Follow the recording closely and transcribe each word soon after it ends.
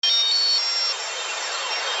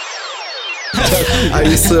I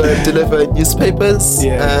used to deliver newspapers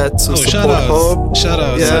to support home. Shout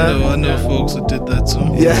out. Yeah. I know folks who did that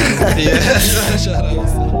too. Yeah. Shout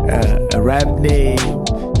out. A rap name.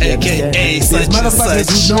 AKA These such and motherfuckers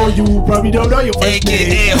such. who know you probably don't know your first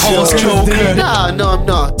name. AKA horse choker. No, I'm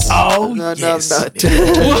not. Oh, no, yes. I'm not.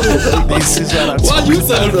 This is what I'm Why talking you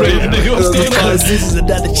celebrating, nigga? What's going on? Because this is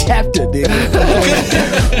another chapter,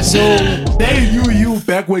 nigga. So, they knew you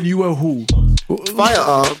back when you were who?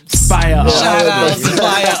 Firearms. Firearms. Shout out to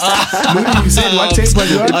Firearms. Look, you said what tape was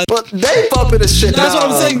you on? But they popping the shit That's what I'm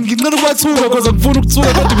now. saying. Ngicela ukwathula because angifuna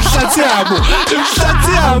ukuthula kodwa imhlathi yabo.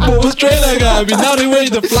 Imhlathi yabo. Australia kabi. Now they wearing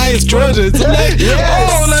the flyest Jordans. I'm like,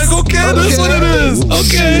 oh, like, okay, that's what it is.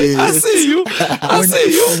 Okay, I see you. I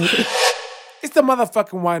see you. It's the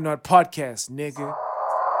motherfucking Why Not podcast, nigga.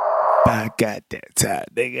 Back at that time,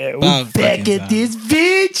 nigga. We Back back fucking at time. this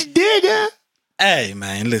bitch, nigga. Hey,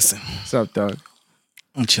 man, listen. What's up, dog?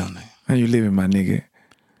 I'm chilling. How you living, my nigga?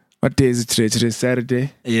 What day is it today? Today's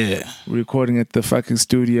Saturday. Yeah. We're recording at the fucking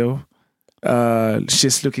studio.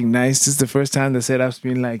 Shit's looking nice. This is the first time the setup's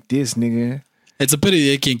been like this, nigga. It's a pity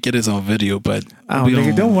they can't get us on video, but Oh,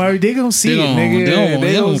 nigga, don't worry. They gonna see it, nigga.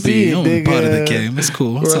 They gonna see it, nigga. part of the game. It's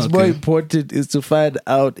cool. It's What's all more good. important is to find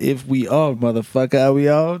out if we on, motherfucker. Are we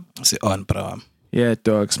on? It's on, bro. Yeah,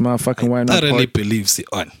 dogs. Motherfucking Why Not Thoroughly pod. believe it's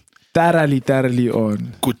on. Thoroughly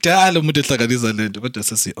on. Kudala umuntu ehlanganisa lento kodwa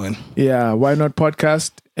sesi-on. Yeah, Why Not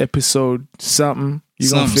podcast episode something. You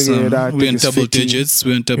gonna figure it out. We're in Think it's double 15, digits.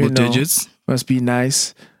 We're in double you know. digits. Must be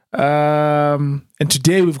nice. And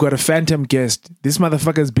today we've got a phantom guest. This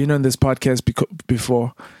motherfucker's been on this podcast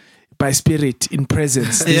before. By spirit, in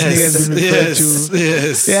presence. This nigga's been referred to.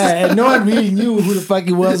 Yes. Yeah, and no one really knew who the fuck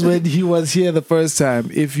he was when he was here the first time.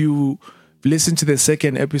 If you listen to the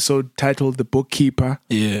second episode titled The Bookkeeper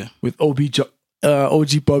Yeah. with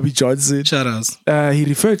OG Bobby Johnson, Shout outs. he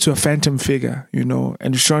referred to a phantom figure, you know,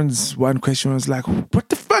 and Sean's one question was like, what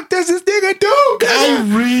the fuck does this nigga do? I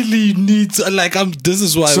really need to, like, this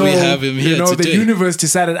is why we have him here you know, today. the universe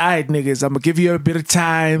decided, all right, niggas, I'm going to give you a bit of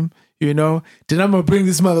time, you know, then I'm going to bring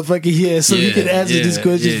this motherfucker here so you can answer these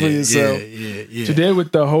questions for yourself. Yeah. Today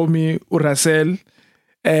with the homie Urasel,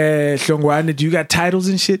 Hlongwane, do you got titles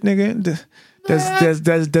and shit, nigga?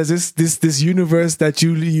 Does this universe that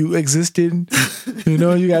you exist in, you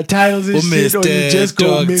know, you got titles and shit, or you just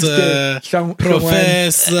go mix the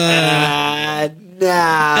Professor.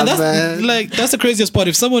 Nah, And that's man. like that's the craziest part.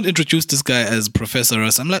 If someone introduced this guy as Professor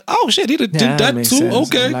Russ, I'm like, oh shit, he did Yeah, that makes too. sense.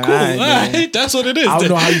 Okay, I'm like, cool. alright, man. Alright, that's what it is. I don't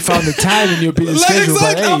know how you found the time in your busy Like, schedule, but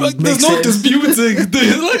exactly. hey, I'm like, there's makes no sense. disputing.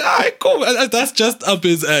 There's like, all right, cool. That's just up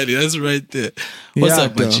his alley. That's right there. What's Yeah,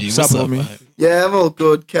 up, my though. G? What's What's up, up, homie? man? Yeah, I'm all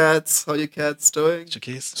good, cats. How you cats doing?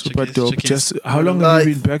 Super dope. Just how long have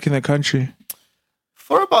you been back in the country?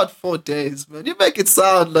 For about 4 days, man. You make it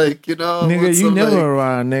sound like, you know. Nigga, what's you some, never like,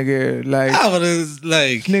 around, nigga. Like, I was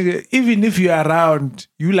like, nigga, even if you're around,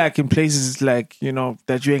 you like in places like, you know,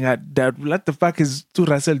 that you ain't got that. What the fuck is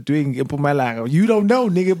Russell doing in Mpumalanga? You don't know,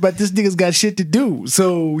 nigga, but this nigga's got shit to do.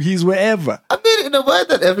 So he's wherever. I mean, in a way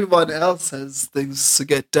that everyone else has things to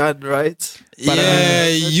get done, right? yeah,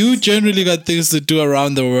 you generally got things to do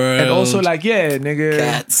around the world. And also, like, yeah, nigga,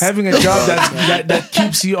 Cats. having a job that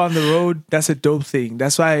keeps you on the road, that's a dope thing.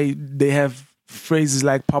 That's why they have phrases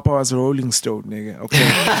like Papa was a Rolling Stone, nigga. Okay.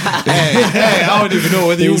 hey, I don't even know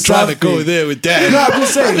whether you were trying to go there with that. No, I'm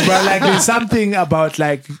just saying, bro. Like, there's something about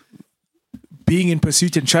like being in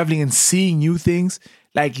pursuit and traveling and seeing new things,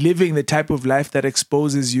 like living the type of life that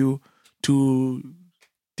exposes you to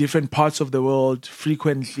different parts of the world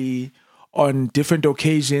frequently on different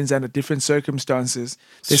occasions and at different circumstances.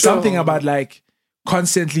 There's Sure. something about like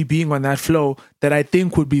constantly being on that flow that I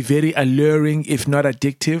think would be very alluring, if not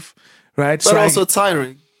addictive, right? But also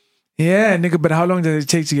tiring. yeah, nigga. But how long does it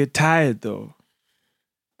take to get tired, though?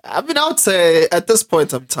 I mean, I would say at this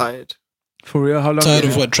point, I'm tired. For real, how long? Tired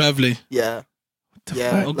of what? Traveling. Yeah.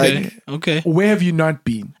 Yeah. fuck? Okay. Like, Okay. Where have you not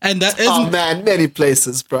been? And that oh isn't. man, many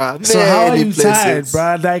places, bruh. So how are you Many tired, places.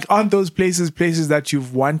 bro? Like, aren't those places that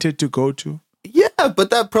you've wanted to go to? Yeah,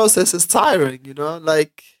 but that process is tiring, you know?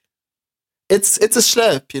 Like, it's a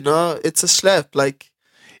schlep, you know? It's a schlep. Like,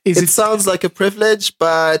 Is it it sounds like a privilege,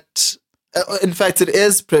 but in fact, it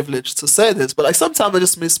is privilege to say this. But like, sometimes I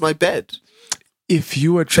just miss my bed. if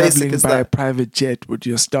you were traveling as by a that. private jet, would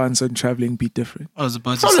your stance on traveling be different? I was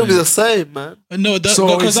about to Probably be say. the same, man. No, that, So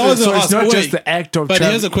because it's, I was so going to it's ask. not Wait, just the act of but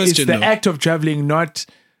traveling. here's a question, It's the though. act of traveling, not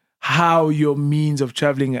how your means of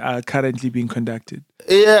traveling are currently being conducted.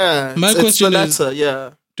 Yeah. My it's question the is- latter, yeah.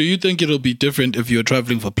 do you think it'll be different if you're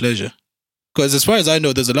traveling for pleasure? Because as far as I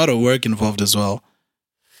know, there's a lot of work involved as well.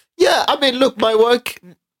 Yeah, I mean, look, my work,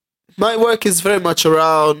 my work is very much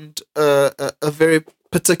around a very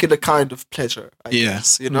particular kind of pleasure, I Yeah.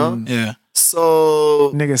 guess, you know? Yeah.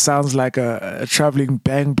 So, Nigga sounds like a traveling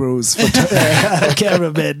bang bros for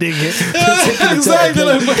caravan, nigga. Exactly.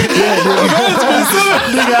 Like,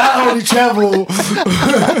 Nigga, I only travel.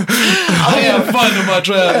 I have fun in my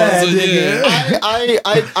travels. So yeah.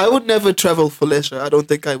 I would never travel for leisure. I don't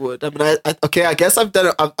think I would. I mean, I guess I've done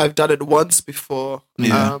it. I've done it once before.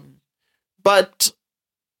 Yeah. But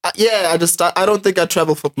yeah, I don't think I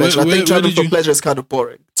travel for pleasure. I Where think traveling did for you- pleasure is kind of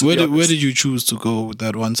boring. Where did you choose to go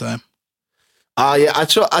that one time? Yeah, I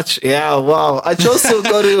chose to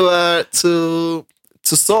go to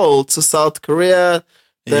Seoul, to South Korea.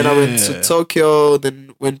 Then I went to Yeah. Tokyo.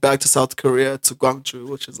 Then went back to South Korea to Gwangju,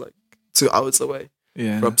 which is like 2 hours away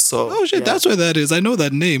Yeah. from Seoul. Oh shit, Yeah. that's where that is. I know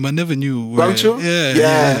that name. I never knew. Where. Gwangju?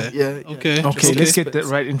 Yeah. Yeah. Okay. Okay, Just let's in get space.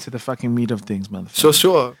 right into the fucking meat of things, motherfucker.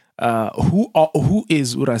 Sure. Who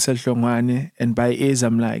is Urasel Hlongwane? And by is,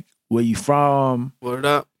 I'm like, where you from? Word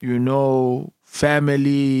up. You know,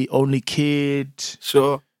 family, only kid.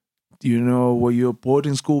 Sure. You know, were you a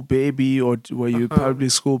boarding school baby or were you a public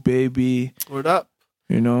school baby? Word up.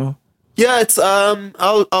 You know, Yeah, it's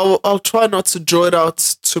I'll try not to draw it out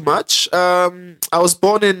too much. I was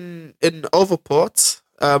born in Overport.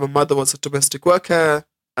 My mother was a domestic worker.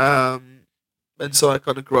 And so I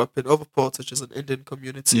kind of grew up in Overport, which is an Indian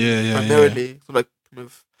community, Yeah, primarily so like kind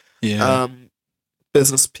of Yeah.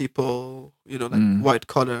 business people, you know, like white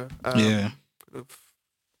collar Yeah. kind of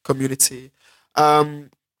community. Born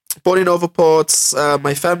in Overport.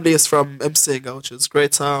 My family is from Msinga, which is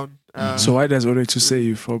Greytown. so why does Ore to say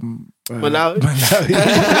you from Malawi?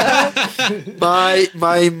 Malawi?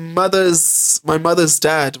 my mother's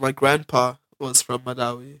dad, my grandpa, was from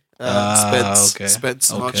Malawi.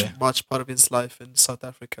 Spent much part of his life in South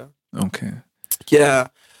Africa. Okay. Yeah.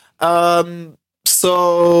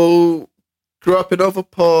 So grew up in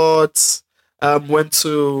Overport. Went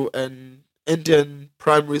to an Indian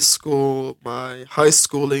primary school. My high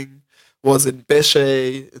schooling was in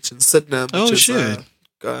Beshe. It's in Sydenham, Oh, which is shit.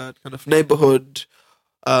 a kind of neighborhood,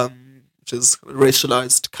 which is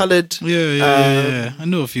racialized, colored. Yeah. I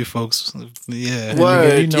know a few folks. Yeah.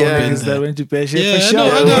 Word, You know yeah. niggas that went to Peshe Yeah, for I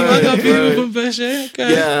sure. know. I got Word, people word. from Beshe.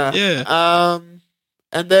 Okay. Yeah. Yeah.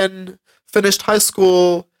 And then finished high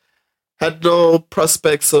school. Had no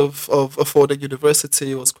prospects of affording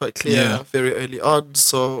university. It was quite clear Yeah. very early on.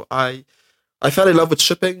 So I fell in love with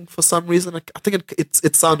shipping for some reason. I think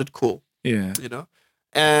it sounded cool, Yeah. you know.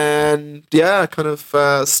 And yeah, I kind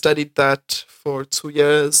of studied that for 2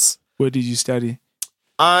 years. Where did you study?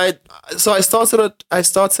 I started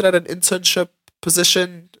at an internship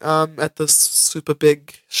position at this super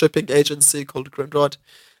big shipping agency called Grindrod,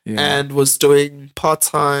 Yeah. and was doing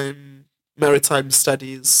part-time maritime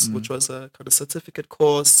studies, which was a kind of certificate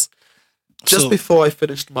course. Just So- before I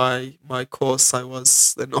finished my course, I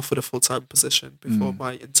was then offered a full-time position before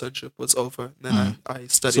my internship was over. And then I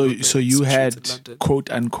studied. on the So you institute had in London. quote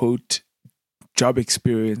unquote job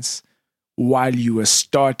experience while you were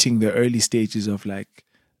starting the early stages of like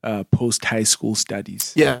post high school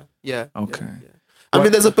studies. Yeah. Okay. Yeah. I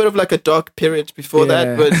mean, there's a bit of like a dark period before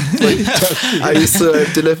that, but like, I used to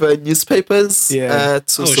deliver newspapers to shout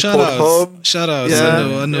support outs. home. Shout outs.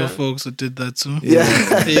 Yeah, I know yeah. folks who did that too. Yeah.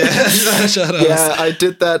 Yeah. Shout outs. Yeah, I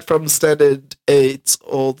did that from standard 8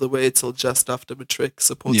 all the way till just after matric,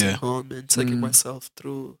 supporting Yeah. home and taking myself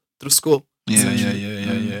through school.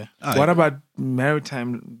 Yeah. What about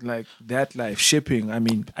maritime, like that life, shipping? I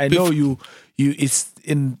mean, I know you it's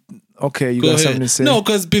in okay, you Go got something ahead. to say. No,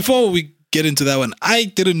 because before we get into that one, I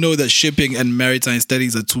didn't know that shipping and maritime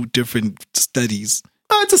studies are two different studies.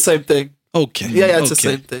 It's the same thing. Okay. Yeah, it's the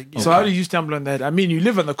okay. same thing. So how did you stumble on that? I mean, you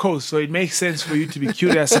live on the coast, so it makes sense for you to be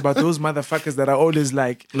curious about those motherfuckers that are always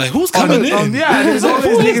like Like, who's on coming the, in? yeah, there's always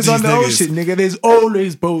Who is niggas on these the niggas? ocean, nigga. There's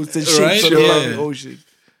always boats and ships Right? on Yeah. the ocean.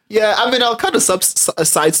 Yeah, I mean, I'll kind of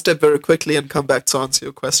sidestep very quickly and come back to answer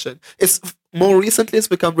your question. It's more recently, it's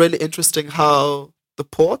become really interesting how the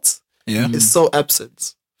port Yeah. is so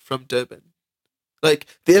absent from Durban. Like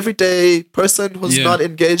the everyday person who's Yeah. not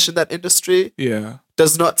engaged in that industry Yeah.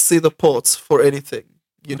 does not see the ports for anything,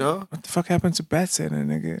 you know? What the fuck happened to Bat Center,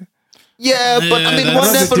 nigga? Yeah, but I Yeah, mean, that's- one That's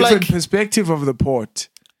a never different like. perspective of the port.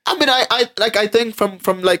 I mean, I think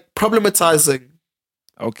from like problematizing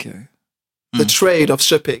Okay. the trade of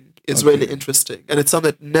shipping is really interesting, and it's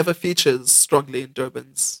something that never features strongly in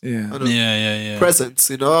Durban's Yeah. kind of Yeah. presence.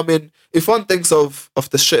 You know, I mean, if one thinks of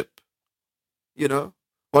the ship, you know,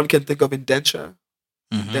 one can think of indenture,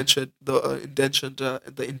 indentured,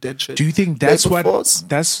 the indentured. Do you think that's labor what force.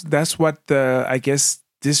 that's what the I guess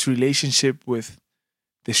this relationship with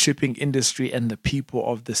the shipping industry and the people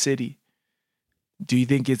of the city? Do you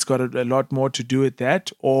think it's got a lot more to do with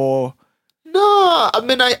that, or? No, I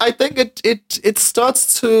mean, I think it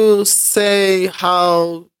starts to say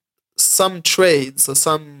how some trades or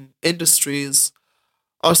some industries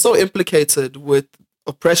are so implicated with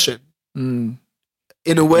oppression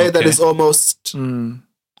in a way that is almost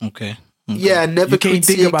Okay. yeah, never You can't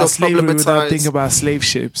think critiqued about or slavery without problematized. thinking about slave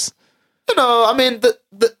ships. You know, I mean,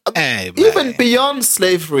 Hey, even man. beyond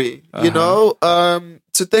slavery, you know,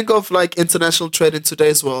 to think of like international trade in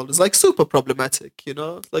today's world is like super problematic. You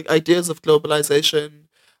know, like ideas of globalization.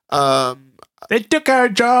 They took our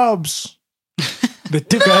jobs. They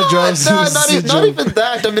took our jobs. No, This is a not joke. even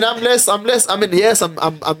that. I mean, I'm less. I mean, yes,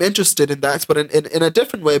 I'm interested in that, but in a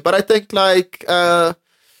different way. But I think like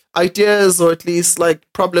ideas, or at least like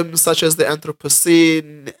problems such as the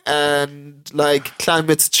Anthropocene and like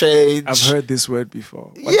climate change. I've heard this word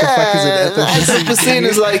before. What yeah, the fuck is an Anthropocene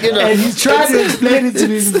is like, you know. And he tried to explain it to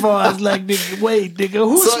me before. I was like, nigga, wait, nigga,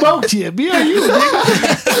 who So- smoked here? Me or you, nigga? What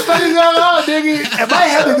the fuck is going on, nigga? Am I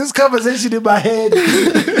having this conversation in my head?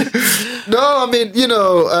 No, I mean, you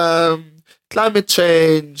know, climate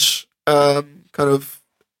change, kind of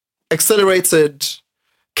accelerated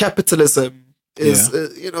capitalism is,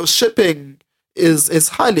 you know, shipping is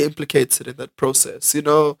highly implicated in that process. You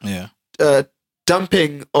know,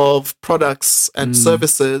 dumping of products and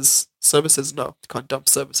services. Services, no, you can't dump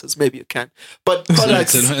services. Maybe you can, but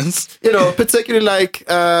products. You know, particularly like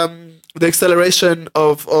the acceleration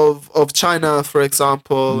of China, for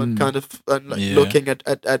example, and kind of looking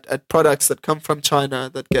at products that come from China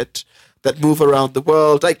that move around the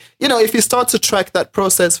world. Like, you know, if you start to track that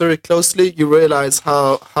process very closely, you realize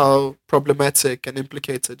how problematic and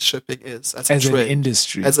implicated shipping is as As a an trade,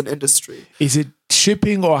 industry. as an industry. Is it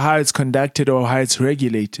shipping or how it's conducted or how it's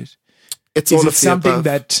regulated? It's Is all it of the something above.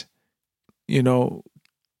 that, you know,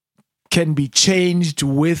 can be changed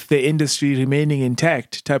with the industry remaining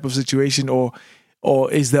intact type of situation, or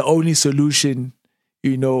is the only solution,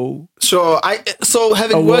 you know, Sure. So a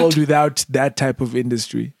having world worked, without that type of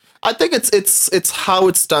industry? I think it's how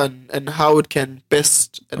it's done and how it can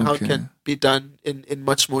best and how it Okay. can be done in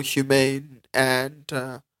much more humane and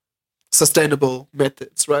sustainable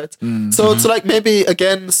methods, right? So it's like maybe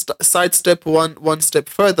again sidestep one step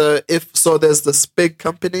further. If so, there's this big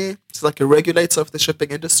company. It's like a regulator of the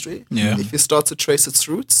shipping industry. Yeah. If you start to trace its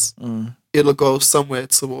roots, it'll go somewhere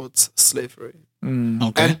towards slavery.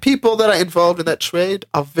 Okay. And people that are involved in that trade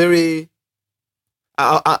are very.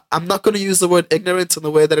 I'm not going to use the word ignorant in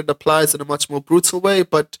the way that it applies in a much more brutal way,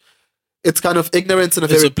 but it's kind of ignorance in a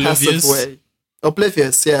It's very oblivious? passive way.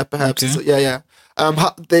 Oblivious, yeah, perhaps. Okay. So, yeah.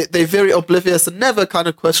 They're very oblivious and never kind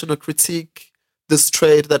of question or critique this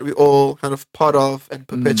trade that we all kind of part of and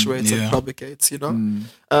perpetuates and yeah. propagates, you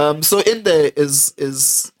know? So in there is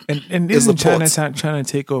And is isn't the China port. trying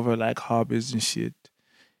to take over like harbors and shit,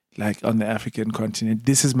 like on the African continent?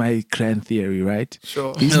 This is my grand theory, right?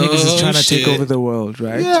 sure. These niggas is Oh, trying to take shit. over the world,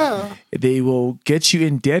 right? Yeah. They will get you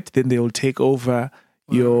in debt, then they will take over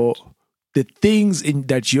the things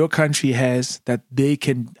that your country has that they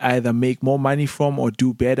can either make more money from or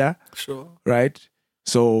do better, Sure. right?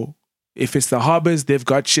 So if it's the harbors, they've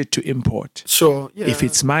got shit to import. Sure. Yeah. If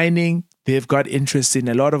it's mining, they've got interest in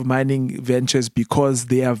a lot of mining ventures because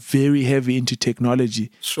they are very heavy into technology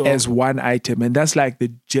Sure. as one item. And that's like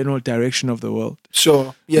the general direction of the world.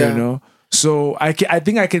 Sure. Yeah. You know? So I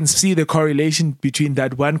think I can see the correlation between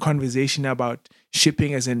that one conversation about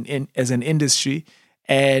shipping as an industry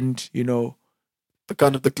and, you know, The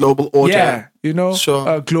kind of the global order. yeah, you know,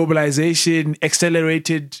 Sure. globalization,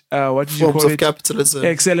 accelerated, what did you Forms call of it? capitalism.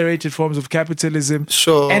 Accelerated forms of capitalism.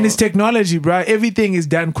 Sure. And it's technology, bro. Everything is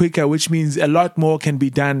done quicker, which means a lot more can be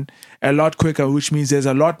done a lot quicker, which means there's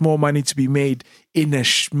a lot more money to be made in a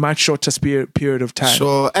much shorter period of time.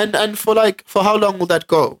 Sure. And for how long will that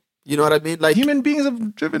go? You know what I mean? Like Human beings are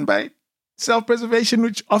driven by self-preservation,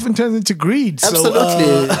 which often turns into greed. absolutely.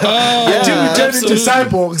 So, until we turn into absolutely.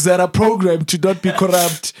 cyborgs that are programmed to not be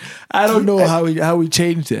corrupt, I don't know how we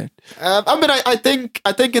change that. I mean, I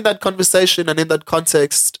think in that conversation and in that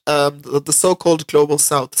context, the so-called global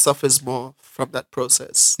South suffers more from that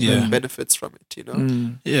process Yeah. than benefits from it. You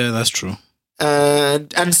know, Yeah, that's true.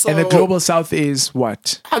 and so And the global South is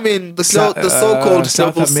what? I mean, the so-called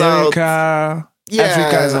South global South. America, Yeah.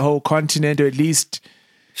 Africa as a whole continent, or at least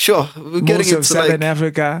Sure, we're getting most of into Southern like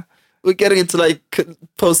Africa.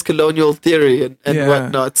 post-colonial theory and Yeah.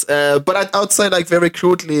 whatnot. But outside, like very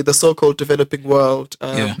crudely, the so-called developing world,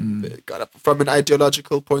 from an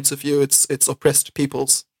ideological point of view, it's oppressed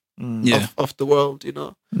peoples Yeah. of the world. You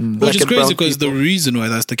know, Which Black is and crazy brown because the people. reason why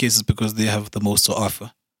that's the case is because they have the most to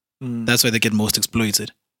offer. That's why they get most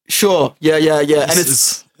exploited. Sure. Yeah. And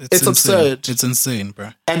it's insane. absurd. It's insane, bro.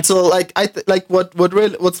 And so, like,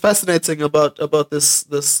 what's fascinating about this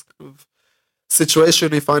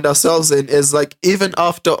situation we find ourselves in is, like, even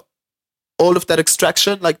after all of that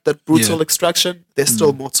extraction, like that brutal extraction, there's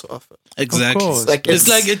still more to offer. Exactly. course. Like, It's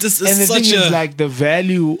like it's And the such thing a is, like, the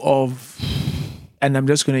value of, and I'm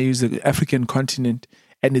just going to use the African continent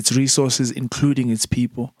and its resources, including its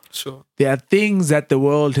people. Sure. There are things that the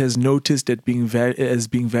world has noticed as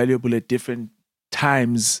being valuable at different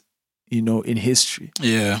times, in history.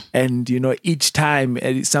 yeah. And, each time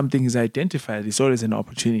something is identified, it's always an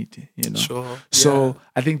opportunity, Sure. So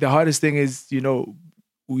I think the hardest thing is,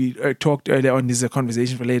 we talked earlier on, this is a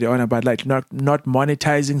conversation for later on, about like not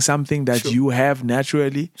monetizing something that Sure. you have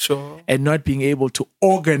naturally, Sure. and not being able to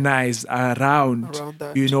organize around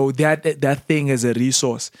that. that thing as a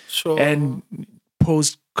resource. Sure. And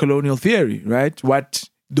post-colonial theory, right? What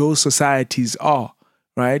those societies are,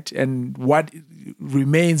 right? And what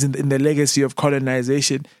remains in the legacy of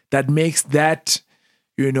colonization that makes that,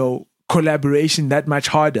 collaboration that much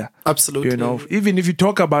harder. Absolutely. Even if you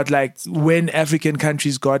talk about like when African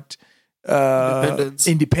countries got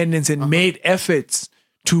independence and made efforts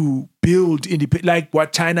to build like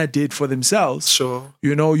what China did for themselves. Sure.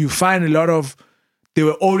 You find a lot of, there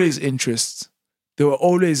were always interests. There were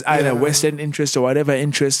always either Western interests or whatever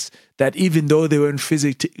interests that, even though they weren't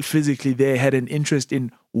physically there, had an interest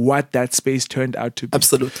in what that space turned out to be.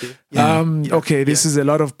 Absolutely. This is a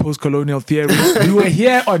lot of post-colonial theory. We were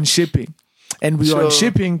here on shipping, and we were on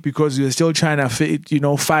shipping because we were still trying to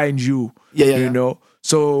find you.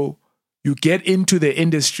 So you get into the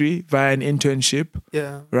industry via an internship.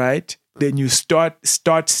 Yeah. Right? Then you start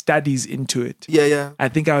studies into it. Yeah. I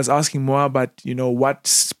think I was asking more about, what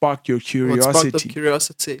sparked your curiosity. What sparked the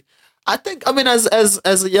curiosity? I think, I mean, as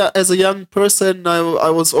a young person, I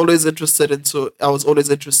was always interested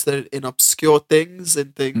in obscure things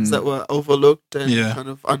and things that were overlooked and kind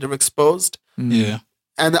of underexposed. Yeah.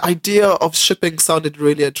 And the idea of shipping sounded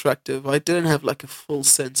really attractive. I didn't have like a full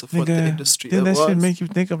sense of what the industry was. Didn't that shit make you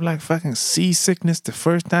think of like fucking seasickness the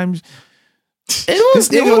first time? This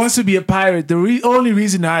nigga wants to be a pirate. The only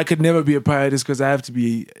reason I could never be a pirate is because I have to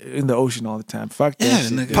be in the ocean all the time. Fuck that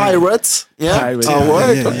shit. Nigga. Pirates. Yeah. Pirates.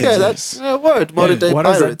 Word. Yeah, okay, yeah, that's a word. Modern day What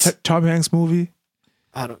pirates. is that Tom Hanks movie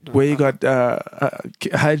I don't know. where he got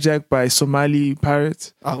hijacked by Somali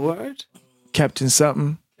pirates? A word? Captain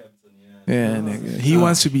something. Yeah, nigga. He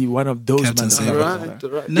wants to be one of those Captain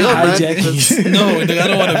motherfuckers. Right. No, Yeah, man, hijacking. No, nigga, I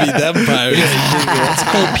don't want to be them pirates. It's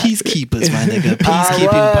called peacekeepers, my nigga. Peacekeeping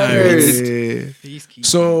Alright. pirates. Yeah.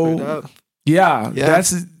 So Straight up. yeah, Yeah.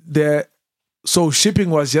 that's the. So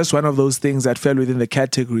shipping was just one of those things that fell within the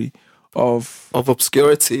category of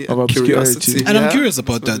obscurity and curiosity. And I'm Yeah. curious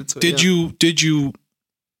about That's that. what it's- Did you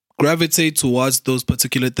gravitate towards those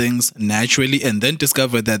particular things naturally and then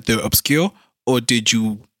discover that they're obscure, or did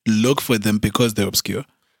you look for them because they're obscure?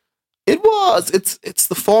 It was. It's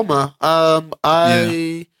the former.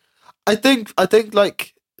 I think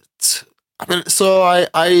like. I mean, so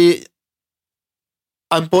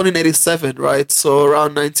I'm born in 87, right? So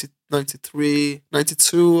around 93,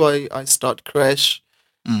 92, I start Crash.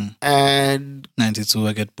 And 92,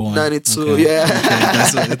 I get born. 92, Okay. yeah.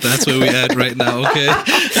 Okay, that's where we're at right now. Okay.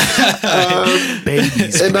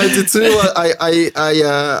 babies. In 92,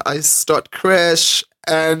 I start Crash.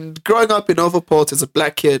 And growing up in Overport as a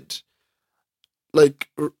black kid, like,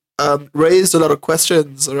 raised a lot of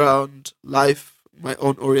questions around life, my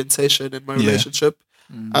own orientation, and my relationship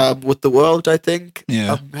with the world. I think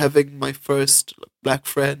having my first black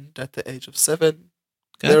friend at the age of 7,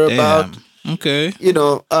 thereabout. Okay.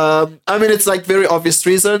 I mean, it's like very obvious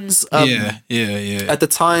reasons. Yeah. At the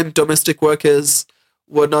time, domestic workers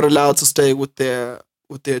were not allowed to stay with their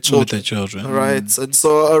children. With their children. Right, and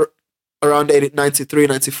so around 93,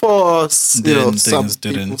 94, some things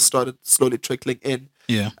people didn't. started slowly trickling in.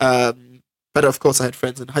 Yeah. But of course, I had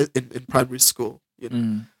friends in primary school,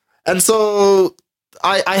 and so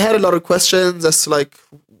I had a lot of questions as to like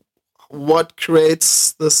what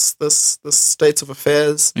creates this state of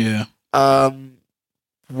affairs. Yeah.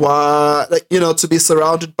 Why, like, to be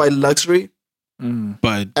surrounded by luxury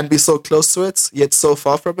But and be so close to it yet so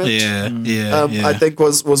far from it. I think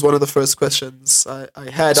was one of the first questions I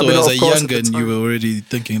had. So I mean, as of a course, at the youngin, you time- were already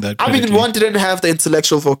thinking that. I mean, critically. one didn't have the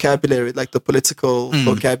intellectual vocabulary, like the political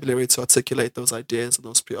vocabulary to articulate those ideas and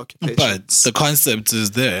those preoccupations. But the concept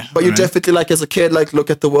is there. But you right? definitely, like, as a kid, like, look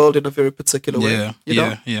at the world in a very particular way. Yeah, you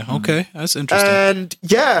know? yeah. Okay, that's interesting. And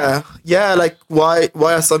yeah, like, why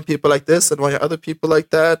are some people like this and why are other people like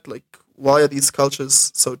that? Like, why are these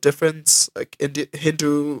cultures so different? Like,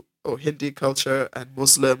 Hindu or Hindi culture and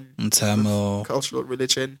Muslim And Tamil. cultural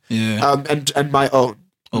religion, Yeah. and my own.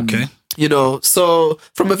 Okay. You know, so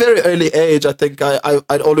from a very early age, I think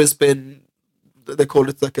I'd always been, they call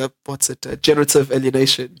it like a generative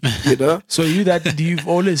alienation, you know? So you've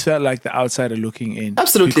always felt like the outsider looking in.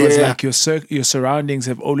 Absolutely, Because yeah. like your surroundings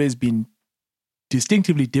have always been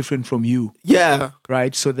distinctively different from you, Yeah,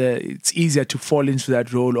 right? So that it's easier to fall into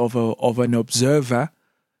that role of an observer,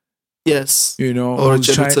 yes. you know, Or a who's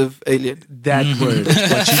trying- generative alien. that word,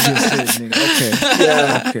 what you just said, nigga. Okay.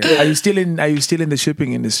 Yeah. Okay. Are you still in the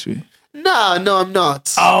shipping industry? No, I'm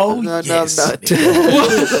not. Oh, no, yes, I'm not.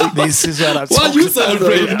 nigga. This is what I'm Why talking you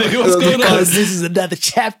celebrating, nigga? What's going on? Because this is another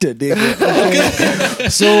chapter, nigga. Okay.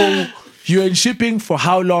 So you're in shipping for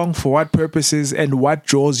how long, for what purposes, and what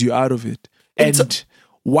draws you out of it? And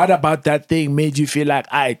what about that thing made you feel like,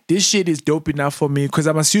 this shit is dope enough for me? Because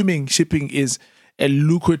I'm assuming shipping is a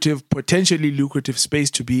potentially lucrative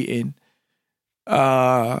space to be in.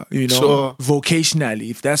 You know, Sure. vocationally,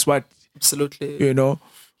 if that's what, Absolutely. you know.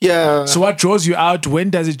 Yeah. So what draws you out? When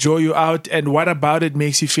does it draw you out? And what about it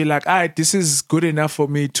makes you feel like, this is good enough for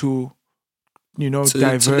me to, you know, to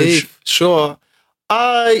diverge? leave. Sure.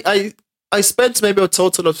 I spent maybe a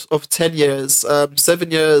total of 10 years,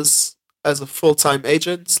 7 years as a full-time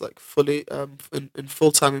agent, like fully in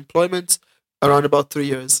full-time employment, around about 3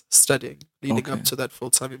 years studying, leading Okay. up to that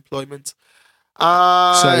full-time employment.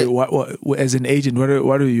 Sorry, what as an agent,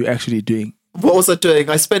 what are you actually doing? What was I doing?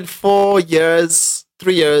 I spent 3 years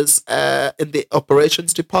in the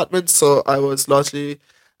operations department. So I was largely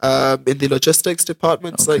in the logistics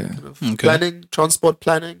department, like Okay. kind of Okay. planning, transport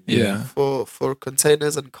planning, Yeah. for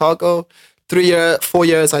containers and cargo. 4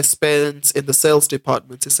 years I spent in the sales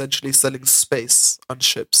department, essentially selling space on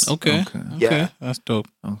ships. Okay. Okay. Yeah. That's dope.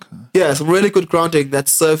 Okay. Yeah, some really good grounding that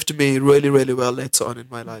served me really, really well later on in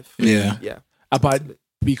my life. Yeah. Yeah. About totally.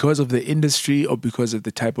 because of the industry or because of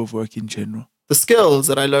the type of work in general? The skills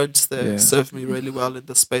that I learned there Yeah. served me really well in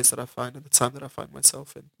the space that I find, in the time that I find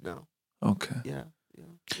myself in now. Okay. Yeah.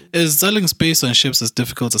 Is selling space on ships as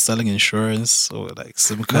difficult as selling insurance or like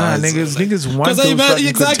SIM Nah, cards? niggas want Because those I fucking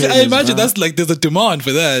exactly, I containers, imagine man. that's like there's a demand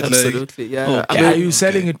for that. Like, Absolutely, yeah. Oh, I Yeah, are mean, you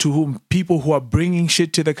selling it to whom? People who are bringing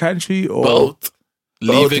shit to the country, or both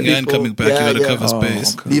leaving Both and people. coming back, Yeah, you gotta yeah. cover Oh,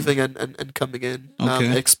 space. okay. leaving and coming in,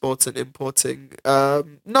 Okay. exports and importing. No,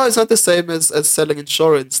 it's not the same as selling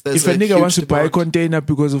insurance. There's if a nigga huge wants to buy a demand. container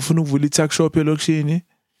because of ufuna tuck shop elokishini,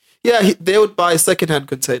 Yeah, they would buy secondhand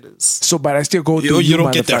containers. so but I still go to You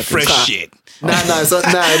don't get that motherfuckers. fresh shit. No,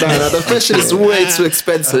 the fish is way too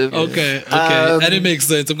expensive. Okay. And it makes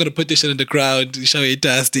sense. I'm gonna put this shit in the crowd, show it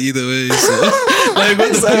dusty either way. So. Like,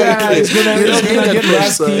 what the Yeah, Exactly. it's gonna, You it's don't gonna need get that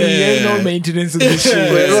fish, rusty. so- Ain't no maintenance in this shit.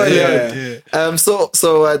 Right, Yeah. yeah.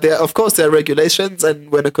 So there, of course, there are regulations,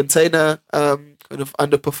 and when a container kind of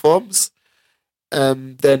underperforms,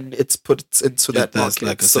 then it's put into that that's market.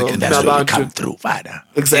 like a so second- That's now where you bound to- come through, father.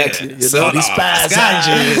 exactly. Yeah. You So know, these Spaz,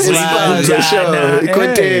 Ganges, Spaz, Spaz, sure. Hey.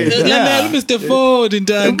 Container. Yeah. Mr. Ford in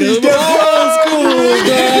Tango. Mr. Old school,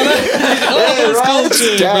 man. Old school right.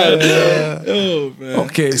 shit, Damn, man. yeah. Oh, man.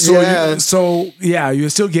 Okay, so Yeah. you're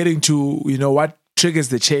still getting to, you know, what triggers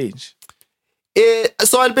the change.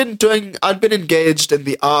 So I'd been engaged in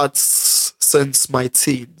the arts since my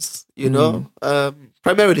teens. You know,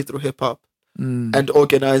 primarily through hip hop and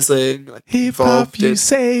organizing. Like, Hip hop, involved you in-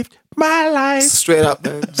 saved my life. straight up,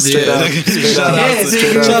 man. Straight Yeah. up. Straight Shout up. out to-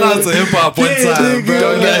 Straight up. shout out to hip hop one Yeah, time, nigga. bro.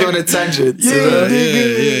 Don't get Like, on a tangent. Yeah, you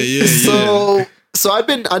know? yeah. So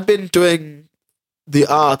I'd been doing the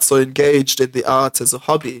arts or engaged in the arts as a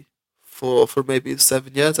hobby for maybe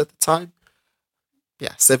 7 years at the time.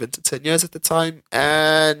 Yeah, 7 to 10 years at the time,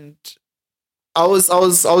 and I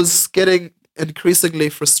was getting increasingly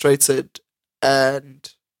frustrated and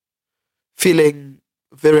feeling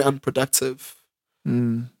very unproductive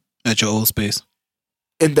At your old space.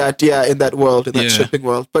 in that world, in that Yeah. shipping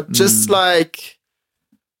world, but just like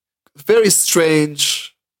very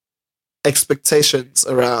strange expectations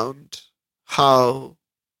around how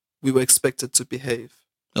we were expected to behave.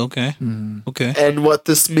 Okay. Okay. And what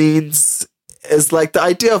this means is like the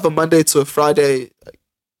idea of a Monday to a Friday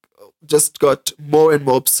just got more and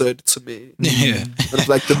more absurd to me. Yeah. Kind of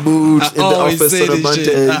like the mood in the office on a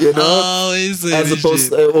Monday, you know, as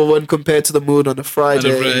opposed or when compared to the mood on a Friday.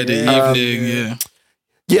 On a Friday evening, yeah.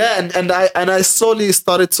 Yeah, and I slowly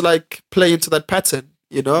started to like play into that pattern,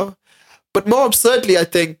 you know. But more absurdly, I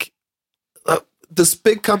think this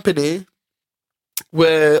big company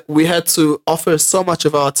where we had to offer so much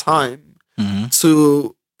of our time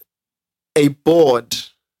to a board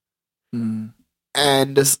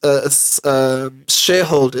and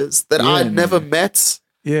shareholders that I had never met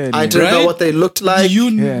Yeah, I nigga. didn't know Right? what they looked like,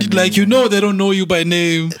 They don't know you by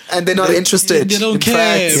name. and they're not interested. They don't in care,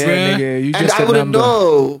 fact. Yeah, bruh. nigga. You And just I a wouldn't number.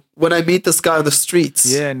 know when I meet this guy on the streets.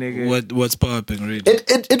 Yeah, nigga. What's popping, really?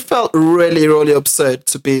 It felt really, really absurd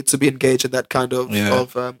to be engaged in that kind of Yeah.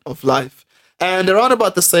 of life. And around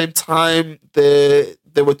about the same time, there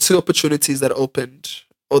were two opportunities that opened,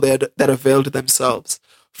 or that availed themselves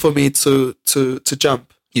for me to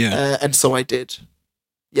jump. Yeah. And so I did.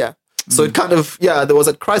 Yeah. So it kind of, there was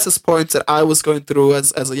a crisis point that I was going through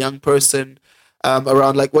as a young person,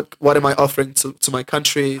 around like what am I offering to my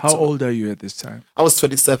country? How old are you at this time? I was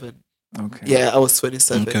 27. Okay. Yeah, I was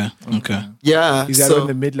 27. Okay. Yeah. Is that so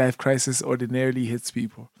when the midlife crisis ordinarily hits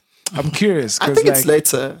people? I'm curious. I 'cause, think like, it's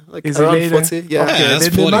later, like is it around later? 40. Yeah. Okay, that's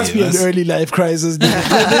then there 40, must be an that's- early life crisis.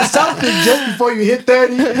 There's something just before you hit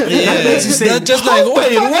 30. Yeah, makes you say, that's just like,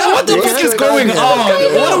 wait, what the fuck is going on?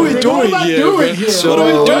 What are we doing What am I here? doing bruh? here? What are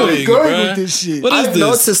we Sure. Where are we doing? going bruh? with this shit? What is I've this?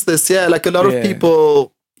 noticed this, like a lot of Yeah.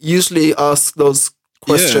 people usually ask those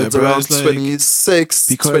questions bro, around it's like- 26,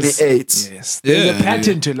 Because 28. yes, there's a Yeah.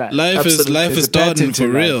 pattern to life. Life Absolutely. is There's a starting pattern for to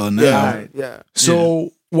real life. now. Yeah, Right. yeah.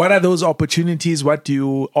 So, what are those opportunities? What do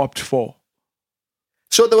you opt for?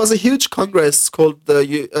 Sure, there was a huge congress called the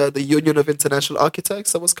Union of International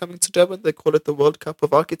Architects that was coming to Durban. They call it the World Cup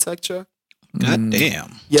of Architecture. God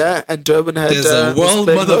damn. Yeah, and Durban had There's a was world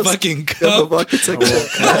playing host motherfucking Cup of cup.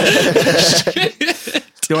 Architecture.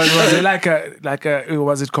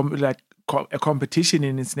 Was it a competition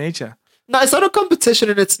in its nature? No, it's not a competition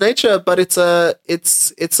in its nature, but it's a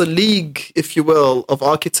league, if you will, of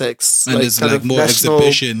architects. And it's kind like of more national-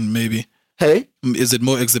 exhibition, maybe. Hey, Is it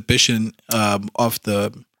more exhibition of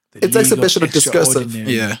the? It's League exhibition of discursive.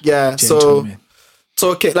 Extraordinary Yeah. yeah. Gentlemen. So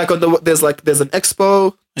okay, like there's an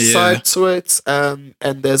expo Yeah. side to it, and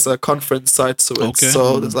there's a conference side to it. Okay.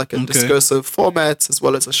 So there's like a Okay. discursive format as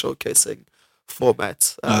well as a showcasing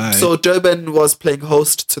format. Aye. So Durban was playing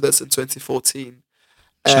host to this in 2014.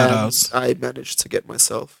 Shout and outs. I managed to get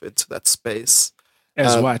myself into that space.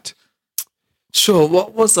 As what? Sure,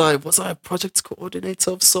 what was I? Was I a project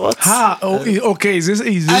coordinator of sorts? Okay. Is this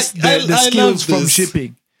I the love skills from this.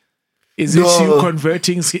 shipping? Is this No. you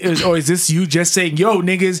converting skills, or is this you just saying, "Yo,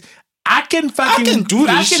 niggas, I can do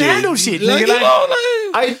this shit. handle shit, Like, nigga." you Like, know, like-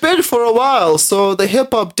 I'd been for a while, so the hip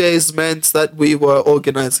hop days meant that we were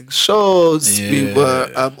organizing shows, we Yeah.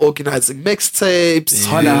 were organizing mixtapes.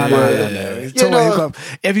 hold on, we hold on, were- hold on. You So know- hip hop.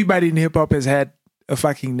 Everybody in hip hop has had a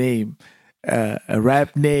fucking name. A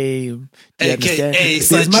rap name. Do you AKA understand? such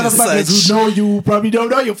There's and motherfuckers such. who know you probably don't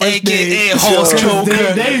know your first AKA name. horse Because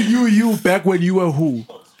choker. They knew you back when you were who?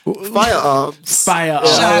 Firearms. Fire.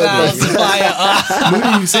 Shout out to Fire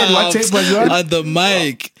Lulu, you said what tape was you on? on the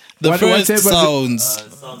mic. The What first tape was it? sounds.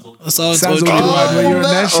 Sounds Sounds okay. like you on when you're on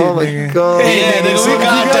that shit, Oh my nigga. god. Yeah, nigga, we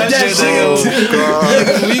got that shit, nigga.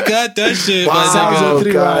 God. We got that shit, my Sounds nigga. like- Wow,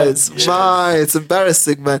 3 guys, man, it's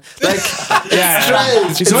embarrassing, man. Like, Yeah.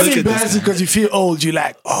 strange. It's only Look at this. embarrassing because you feel old. You're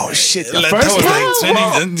like, oh shit, the Like, first that was one?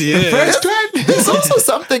 like 20, yeah. First one? There's also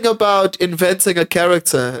something about inventing a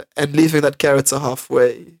character and leaving that character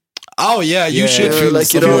halfway. Oh yeah, you Yeah, should feel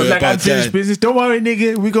like, you sorry know, Feels like about unfinished that. business. Don't worry,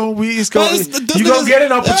 nigga. It's But going. this You gonna nigga's- get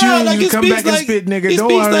an opportunity. Yeah, like, you he come speaks back and like- spit, nigga. he Don't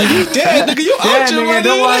speaks worry. like you dead, nigga. You Yeah, out here, nigga, my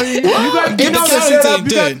don't nigga. worry. You got Get you know the the setup. content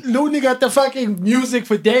You got done. Looney got the fucking music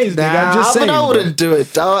for days, nigga. I'm Nah, just saying. but I wouldn't do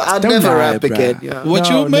it. I'd Don't never lie, rap bruh. again. Yeah. What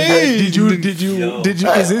you nigga, mean? Did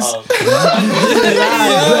you? Is this?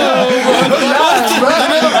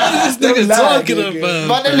 What is this nigga lie, talking nigga.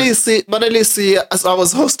 about? Manalisi, as I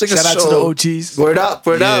was hosting Shout a out show. to the OGs. Word up,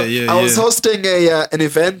 word Yeah, up. yeah, I was yeah. hosting an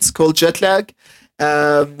event called Jetlag,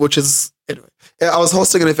 which is anyway. I was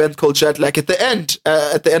hosting an event called Jetlag. At the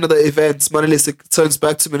end of the event, Manalisi turns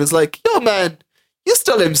back to me and is like, "Yo, man, you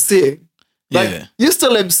still MCing? Like, Yeah. you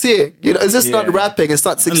still MCing? You know, it's just not Yeah. rapping. It's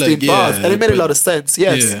not 16 Like, bars." yeah, And it made a but- lot of sense.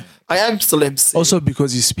 Yes, Yeah. I am still MCing. Also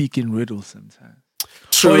because you speak in riddles sometimes.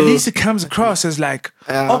 True. Or at least it comes across as like,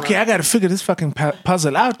 Yeah. okay, I gotta figure this fucking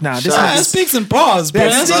puzzle out now. This Sure. I nigga's speaks in pause, bro.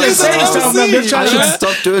 That's That's just saying something. I'm just I trying should to-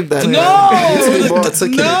 stop doing that. No, I need to be more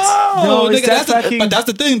articulate. No, it's nigga, that fucking- but that's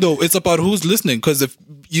the thing, though. It's about who's listening. Because if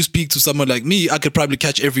you speak to someone like me, I could probably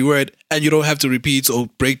catch every word, and you don't have to repeat or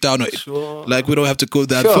break down. Or Sure. like we don't have to go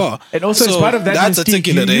that Sure. far. And also, So it's part of that That's mystique.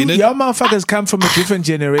 articulate, ain't it? Y'all motherfuckers come from a different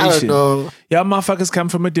generation. know. Y'all motherfuckers come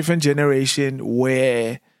from a different generation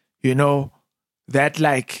where, you know, that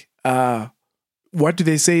like, what do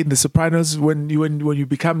they say in The Sopranos? When you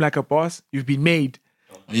become like a boss, you've been made.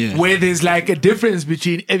 Yeah. Where there's like a difference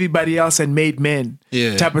between everybody else and made men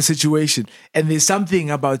Yeah. type of situation. And there's something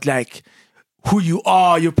about like who you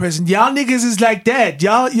are, your person. Y'all niggas is like that.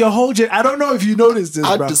 Y'all, your whole I don't know if you noticed this,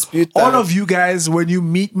 I'd bro. dispute that. All of you guys, when you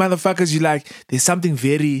meet motherfuckers, you like, there's something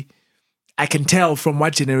very, I can tell from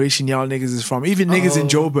what generation y'all niggas is from. Even niggas in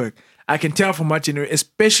Joburg. I can tell from what generation,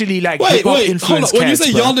 especially like Wait, hip-hop hold on. influence When you cats,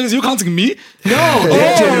 say bro. y'all niggas, you counting me? No,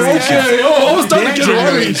 their generation. Okay. Oh, I was starting to Their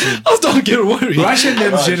get worried. generation. I was starting to get worried. Russian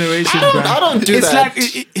them's generation, bro. I don't do it's that.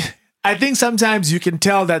 like I think sometimes you can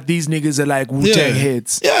tell that these niggas are like Wu-Tang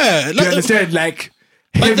heads. Yeah. You understand? Like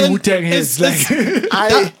heavy then Wu-Tang heads. Like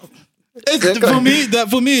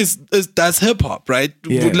For me, it's that's hip hop, right?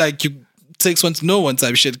 Yeah. Like you takes one to know one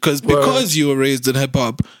type shit. Because you were raised in hip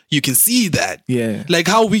hop, you can see that. Yeah. Like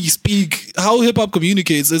how we speak, how hip hop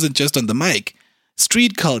communicates isn't just on the mic.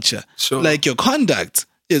 Street culture, Sure. like your conduct,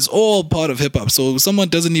 is all part of hip hop. So someone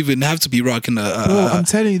doesn't even have to be rocking a. Bro, I'm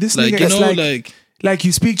telling you, this like, nigga you is know, like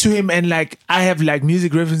you speak to him and like I have like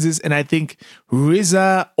music references and I think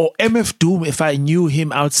RZA or MF Doom, if I knew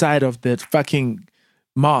him outside of that fucking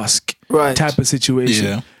mask Right. type of situation.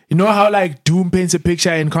 Yeah. You know how like Doom paints a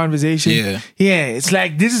picture in conversation? Yeah. Yeah, it's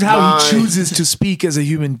like this is how Right. he chooses to speak as a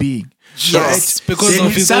human being. Yes, because Then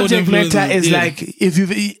of his own subject matter influences, is yeah. like if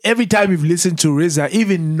you've every time you've listened to RZA,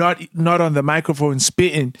 even not on the microphone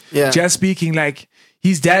spitting, Yeah. just speaking like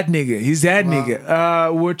he's that nigga, he's that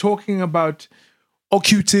nigga. We're talking about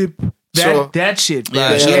Q-Tip, Sure. that shit.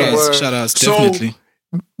 Yeah, right? Yeah. shout outs, So, definitely.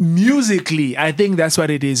 Musically, I think that's what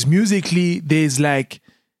it is. Musically, there's like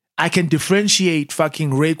I can differentiate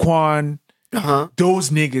fucking Raekwon, Uh-huh. those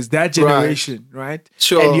niggas, that generation, right?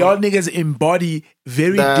 Sure. And y'all niggas embody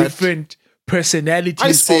very That- different I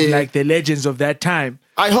personalities see. of like the legends of that time.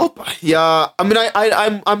 I hope. Yeah. I mean,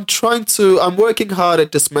 I'm trying to. I'm working hard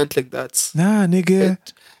at dismantling that. Nah, nigga.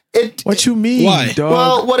 It. What you mean, Why? dog?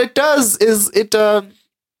 Well, what it does is it.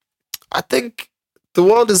 I think the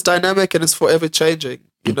world is dynamic and it's forever changing.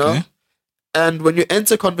 You know, Okay. and when you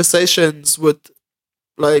enter conversations with,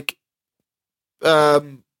 like,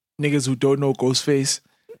 Niggas who don't know Ghostface.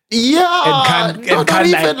 yeah, And can't- no, and not can't,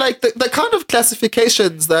 even like- like the kind of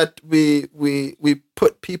classifications that we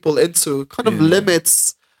put people into kind of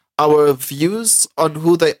limits our views on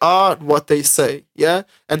who they are and what they say. Yeah,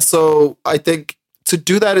 and so I think to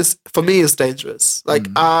do that is for me is dangerous. Like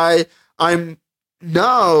I'm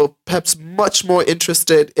now perhaps much more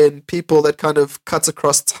interested in people that kind of cut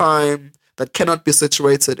across time that cannot be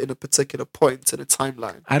situated in a particular point in a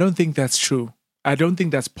timeline. I don't think that's true. I don't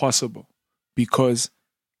think that's possible because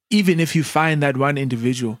even if you find that one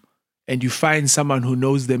individual and you find someone who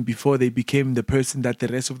knows them before they became the person that the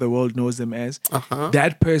rest of the world knows them as,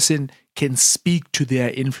 that person can speak to their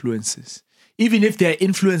influences. Even if their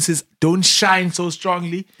influences don't shine so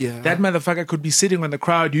strongly, that motherfucker could be sitting on the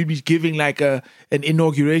crowd. You'd be giving like an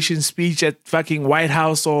inauguration speech at fucking White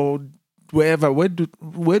House or wherever. Where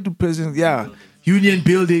do presidents? Yeah, union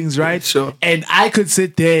buildings, right? Sure. And I could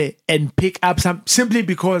sit there and pick up some simply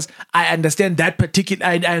because I understand that particular.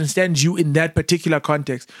 I understand you in that particular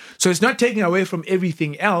context. So it's not taking away from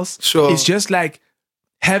everything else. Sure. It's just like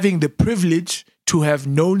having the privilege to have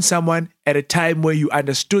known someone at a time where you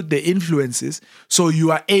understood the influences, so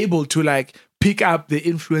you are able to like pick up the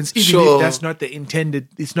influence, even Sure. if that's not the intended.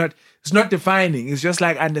 It's not defining. It's just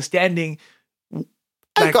like understanding.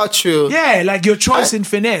 I Like- got you. Yeah, like your choice in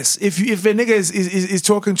finesse. If a nigga is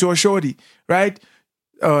talking to a shorty, right?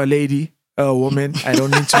 Or a lady, a woman. I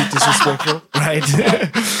don't mean to be disrespectful, right?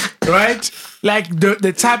 Right? Like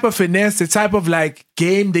the type of finesse, the type of like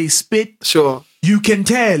game they spit. Sure. You can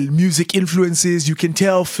tell music influences, you can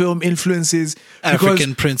tell film influences. because-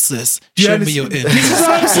 African princess, You show me your understand? innocence. This is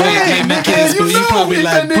what I'm saying. Wait, Nigga, but you probably if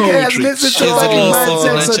like a nigga has poetry. listened to She's all a little Man soul,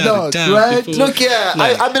 Sex I a shut it Dog, down right? before. Look, yeah,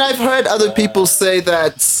 I mean, I've heard other people say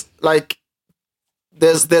that, like,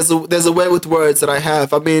 there's a way with words that I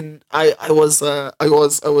have. I mean, I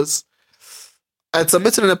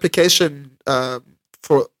submitted an application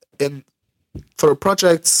for a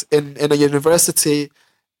project in a university,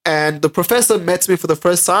 and the professor met me for the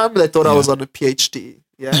first time. They thought I was on a PhD.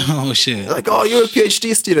 Yeah, Oh shit! like, oh, you're a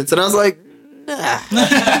PhD student, and I was like, nah.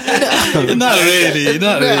 Not really,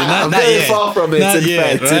 not really, I'm not very yet. far from it, Not in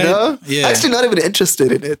yet, fact, right? you know? Yeah. Actually, not even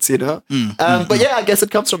interested in it, you know? But yeah, I guess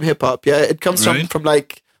it comes from hip hop. Yeah, it comes Right. from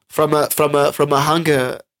a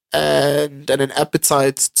hunger and an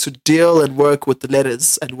appetite to deal and work with the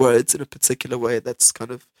letters and words in a particular way that's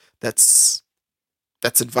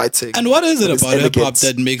inviting. And what is it It's about hip hop elegant.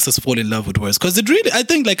 that makes us fall in love with words? Because it really, I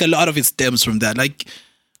think, like a lot of it stems from that. Like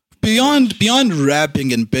beyond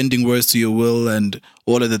rapping and bending words to your will and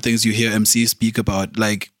all of the things you hear MC speak about,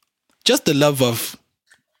 like just the love of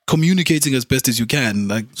communicating as best as you can,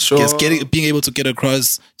 like Sure. just being able to get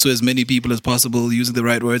across to as many people as possible, using the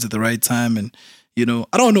right words at the right time. And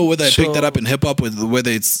I don't know whether I picked that up in hip hop,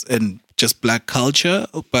 whether it's in just black culture,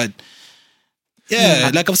 but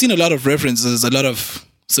yeah, like I've seen a lot of references, a lot of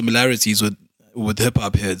similarities with hip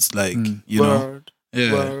hop heads, like Word.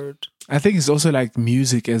 yeah. Word. I think it's also like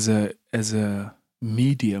music as a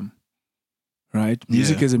medium, right?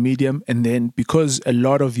 Music Yeah. as a medium, and then because a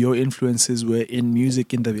lot of your influences were in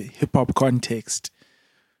music in the hip hop context,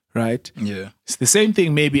 right? Yeah. It's the same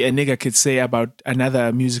thing maybe a nigga could say about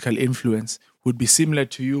another musical influence would be similar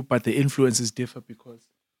to you, but the influences differ because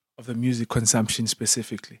of the music consumption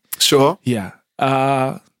specifically. Sure. Yeah.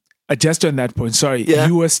 Just on that point, sorry, Yeah.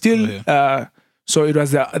 you were still. So it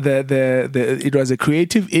was it was a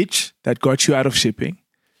creative itch that got you out of shipping,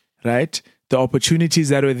 right? The opportunities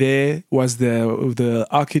that were there was the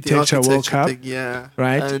architecture World Cup, thing, yeah.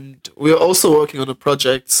 right? And we're also working on a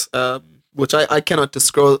project, which I cannot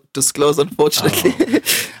disclose, unfortunately.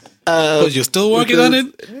 Because you're still working on it?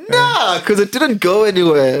 Nah, because it didn't go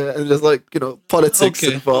anywhere, and there's like politics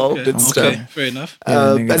involved and stuff. Okay, fair enough.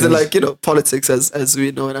 As in like politics as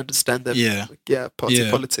we know and understand them. Yeah. Party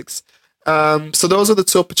politics. So those are the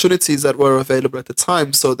two opportunities that were available at the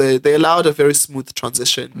time. So they allowed a very smooth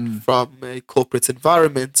transition from a corporate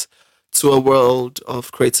environment to a world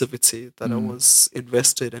of creativity that I was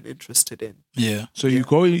invested and interested in. Yeah. So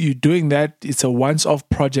you're doing that. It's a once-off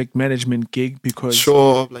project management gig because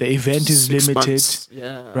Sure, like the event is 6 limited, months.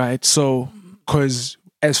 Yeah. right? So because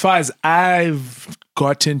as far as I've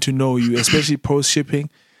gotten to know you, especially post-shipping,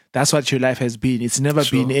 that's what your life has been. It's never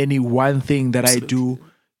been any one thing that I do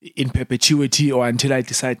in perpetuity or until I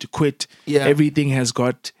decide to quit. Yeah. Everything has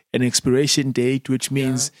got an expiration date, which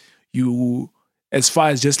means you, as far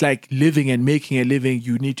as just like living and making a living,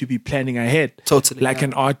 you need to be planning ahead. Totally. Like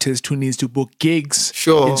an artist who needs to book gigs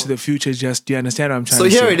Sure. into the future. Just, do you understand what I'm trying So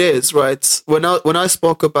to say? here it is, right? When I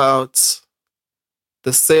spoke about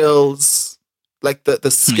the sales, like the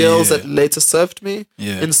skills that later served me,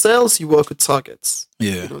 in sales you work with targets.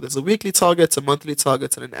 Yeah. There's a weekly target, a monthly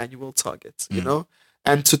target, and an annual target,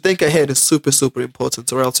 And to think ahead is super, super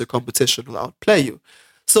important, or else your competition will outplay you.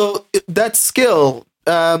 So that skill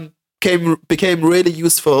became really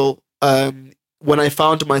useful when I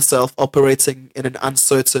found myself operating in an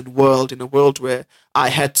uncertain world, in a world where I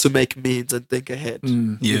had to make means and think ahead,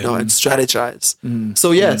 and strategize. So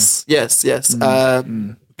yes.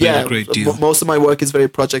 Played a great deal. Most of my work is very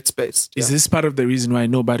project based. Is this part of the reason why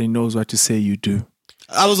nobody knows what to say you do?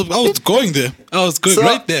 I was going there. I was going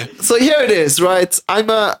right there. So here it is, right? I'm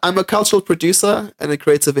a cultural producer and a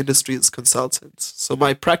creative industries consultant. So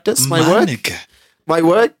my practice, my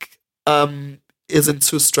work is in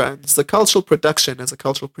two strands. The cultural production as a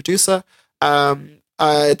cultural producer,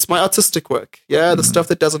 it's my artistic work. Yeah, the stuff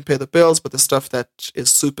that doesn't pay the bills, but the stuff that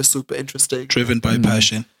is super, super interesting. Driven by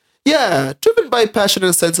passion. Yeah, driven by passion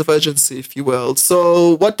and a sense of urgency, if you will.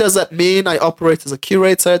 So what does that mean? I operate as a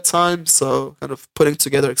curator at times, so kind of putting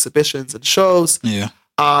together exhibitions and shows. Yeah.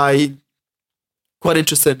 I'm quite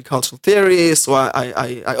interested in cultural theory, so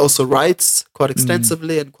I also write quite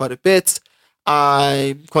extensively and quite a bit.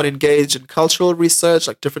 I'm quite engaged in cultural research,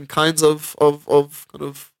 like different kinds of kind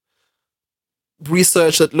of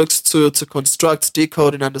research that looks to construct,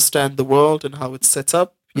 decode, and understand the world and how it's set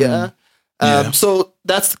up. Yeah. So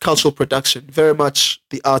that's the cultural production, very much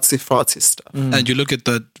the artsy-fartsy stuff. And you look at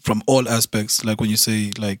that from all aspects, like when you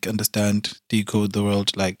say like understand, decode the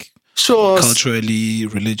world, like Sure. culturally,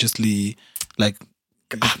 religiously, like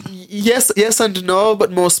Yes and no,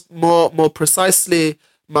 but more precisely,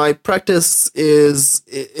 my practice is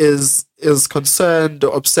concerned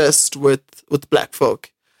or obsessed with Black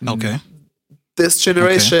folk. okay. This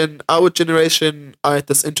generation, our generation, are at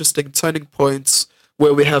this interesting turning point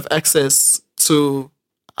where we have access to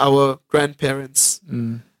our grandparents.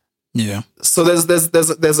 Yeah. So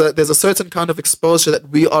there's a certain kind of exposure that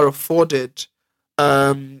we are afforded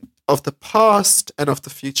of the past and of the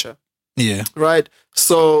future. Yeah. Right?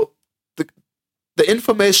 So the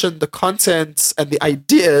information, the content, and the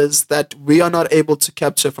ideas that we are not able to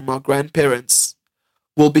capture from our grandparents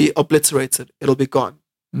will be obliterated. It'll be gone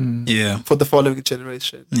Yeah. for the following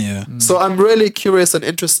generation. Yeah. So I'm really curious and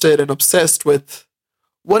interested and obsessed with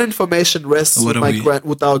what information rests What are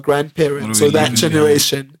with our grandparents what are or we that leaving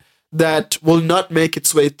generation that will not make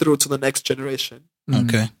its way through to the next generation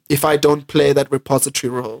Okay. if I don't play that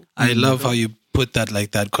repository role. I love how you put that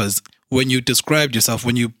like that, because when you described yourself,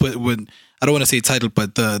 when I don't want to say title,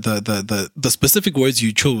 but the specific words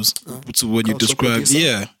you chose so when you Cultural described,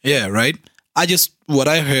 producer. yeah, right. What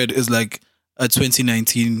I heard is like a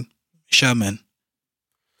 2019 shaman.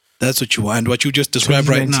 That's what you want. What you just described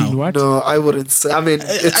right 2019 now. What? No, I wouldn't say. I mean,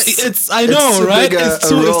 I know, too right? big It's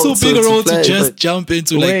too big a role to play, just but jump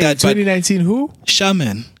into Wait, like that. But 2019 who?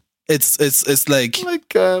 shaman, it's like.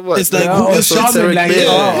 what? It's like- Oh, it's shaman, Eric like, Miller.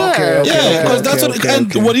 oh, okay, Yeah, because that's what, okay, and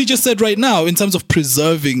okay. what he just said right now, in terms of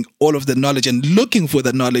preserving all of the knowledge and looking for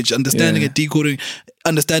that knowledge, understanding Yeah. it, decoding,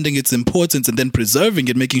 understanding its importance, and then preserving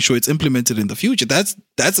it, making sure it's implemented in the future. That's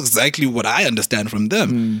exactly what I understand from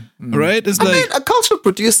them, right? It's I like, mean, a cultural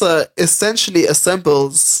producer essentially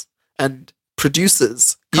assembles and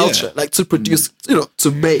produces culture, like to produce,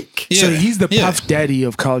 to make. yeah, So he's the yeah. Puff Daddy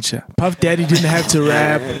of culture. Puff Daddy didn't have to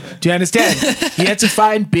rap. Do you understand? He had to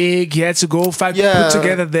find big. He had to go find, Yeah. put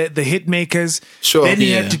together the hit makers. Sure. Then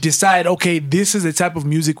he Yeah. had to decide, okay, this is the type of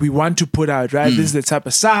music we want to put out, right? This is the type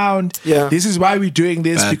of sound. Yeah. This is why we're doing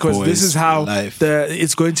this, Bad because this Boys is how life.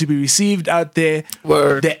 it's going to be received out there.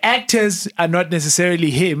 Word. The actors are not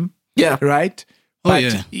necessarily him, Yeah. right? Oh, But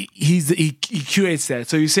yeah. he curates that.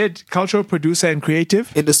 So you said cultural producer and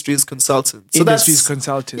creative. Industries consultant. So Industries that's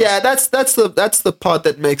consultant. yeah, that's the part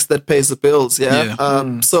that pays the bills. Yeah.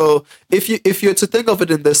 Yeah. So if you're to think of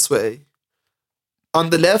it in this way,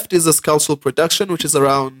 on the left is this cultural production, which is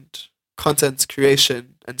around content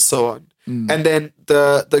creation and so on. And then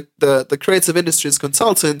the creative industries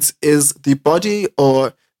consultant is the body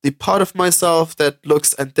or the part of myself that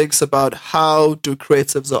looks and thinks about how do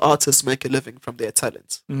creatives or artists make a living from their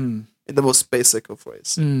talent in the most basic of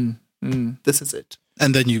ways. This is it.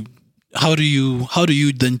 and then how do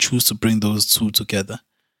you then choose to bring those two together?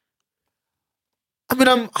 I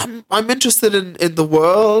mean, I'm interested in the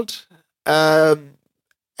world,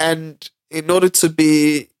 and in order to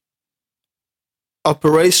be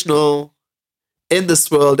operational in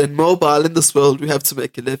this world and mobile in this world, we have to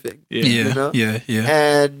make a living. Yeah, know? yeah.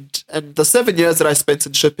 And the 7 years that I spent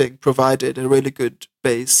in shipping provided a really good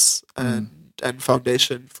base and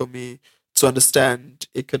foundation for me to understand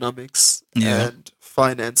economics Yeah. and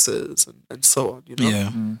finances and so on.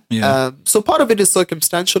 Yeah. So part of it is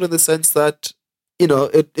circumstantial in the sense that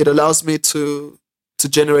it allows me to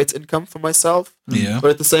generate income for myself. Yeah. But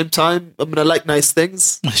at the same time, I mean, I like nice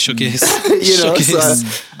things. Showcase. So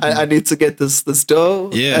Showcase. I need to get this dough.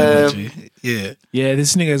 Yeah. Yeah. Yeah,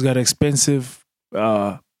 this nigga's got expensive.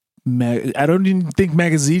 I don't even think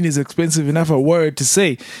magazine is expensive enough a word to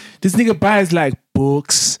say. This nigga buys like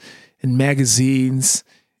books and magazines.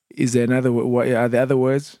 Is there another word? What are the other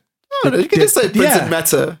words? You can just say printed Yeah.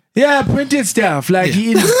 matter. Yeah, printed stuff. Like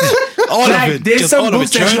he. All Like, of it. there's Just some all of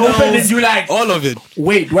books it. that you open and Journals, you like, all of it.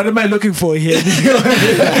 wait, what am I looking for here?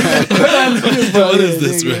 What is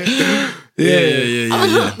this, man?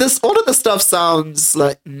 Yeah. This all of the stuff sounds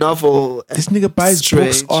like novel. And This nigga buys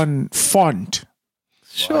strange. books on font.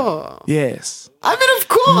 Sure. Yes. I mean, of Nigga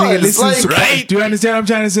course. listens to Like, Right. Do you understand what I'm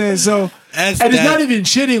trying to say? So, As and it's that- not even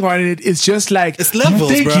shitting on it. It's just like It's levels,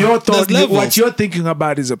 you think bro. your thought, There's levels. what you're thinking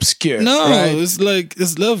about is obscure. No, right? it's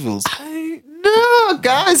levels. no,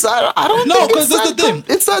 guys, I don't. No, think 'cause it's that's that the thing.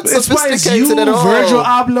 It's not It's why it's you, sophisticated at all. Virgil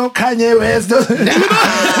Abloh, Kanye West.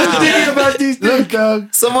 Thinking about these things,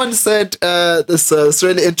 dog. Someone said this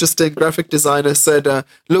really interesting graphic designer said,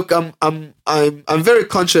 "Look, I'm very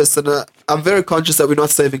conscious, and I'm very conscious that we're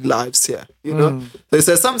not saving lives here. They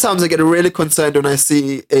say sometimes I get really concerned when I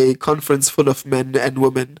see a conference full of men and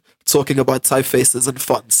women talking about typefaces and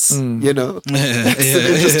fonts. It's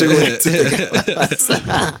an interesting way to think about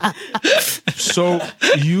it. So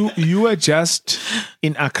you were just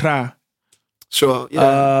in Accra, Sure,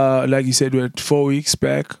 yeah, like you said, 4 weeks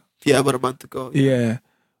back. yeah, about a month ago. Yeah.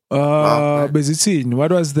 man. Bezitin,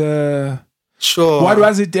 what was the? Sure. What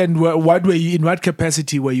was it, and what were you? In what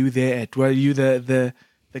capacity were you there at? Were you the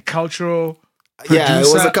cultural? Yeah, it was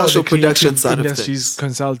producer a cultural or the creative production side of industries things.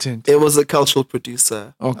 consultant. It was a cultural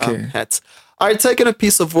producer. Okay. Hat. I had taken a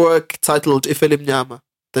piece of work titled Ifelim Nyama,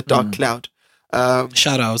 The Dark Cloud.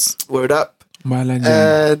 Shout outs. Word up.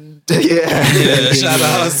 Malanja. And yeah. Shout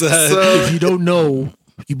outs. So, If you don't know,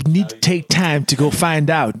 you need to take time to go find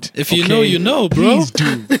out. If you okay? know, you know, bro. Please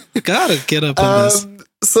do. Gotta get up on this.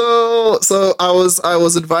 so I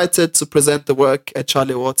was invited to present the work at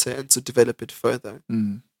Charlie Water and to develop it further.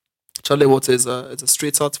 Charlie Water is a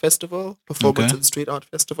street art festival, performance Okay. and street art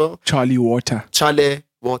festival. Charlie Water. Charlie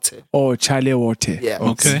Water. Oh, Charlie Water. Yeah.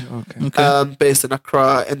 Okay. Okay. Based in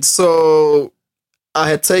Accra. And so I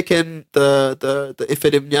had taken the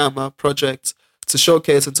Ifelim Nyama project to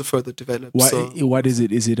showcase and to further develop. What is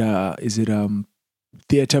it? Is it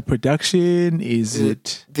theater production? Is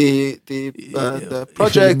it The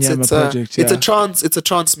project, Nyama it's project, a yeah. it's a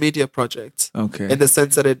transmedia project okay? in the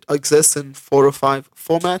sense that it exists in 4 or 5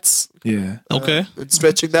 formats. Yeah. Okay. And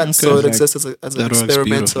stretching that, Okay. so it Like, exists as an that works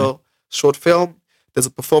experimental short film. there's a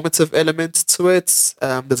performative element to it.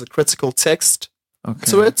 There's a critical text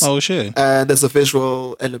Okay. to it, Oh shit. and there's a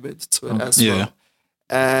visual element to it as Yeah. well.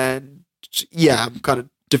 And yeah, I'm kind of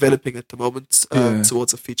developing at the moment Yeah.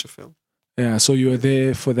 towards a feature film. Yeah. So you were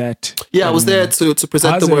there for that. Yeah, I was there to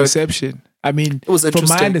present How's the the work. reception? I mean, It was from my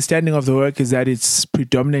interesting. understanding of the work is that it's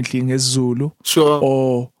predominantly in Zulu, Sure.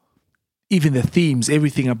 or even the themes,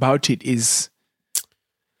 everything about it is,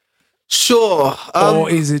 Sure. or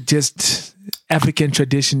is it just African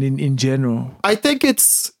tradition in general? I think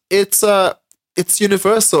it's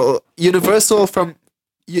universal.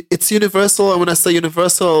 It's universal, and when I say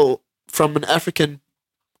universal, from an African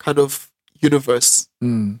kind of universe,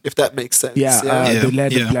 if that makes sense. Yeah, Yeah, the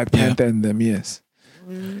land yeah, of Black yeah. Panther and them, yes.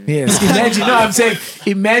 Yes, imagine. No, I'm saying,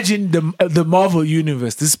 imagine the Marvel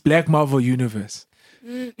universe, this Black Marvel universe.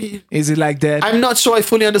 Is it like that? I'm not sure I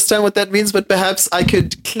fully understand what that means, but perhaps I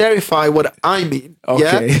could clarify what I mean.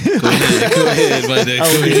 Okay. Yeah? Go ahead, buddy. Go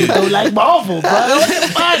ahead. Don't like Marvel, bro. What the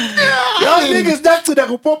fuck? Y'all niggas not to the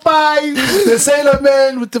Popeye, the Sailor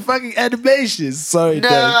Man with the fucking animations. Sorry, Dad.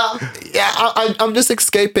 No, yeah, I'm just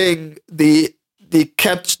escaping the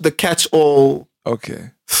catch-all Okay.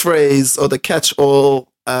 phrase or the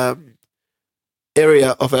catch-all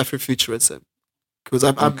area of Afrofuturism, because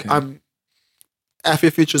Okay.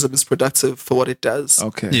 Afrofuturism is productive for what it does.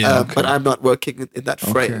 Okay. Yeah. But I'm not working in that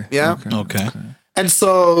frame. Okay. Yeah. Okay. And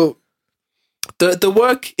so the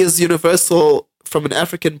work is universal from an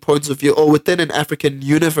African point of view, or within an African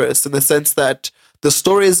universe, in the sense that the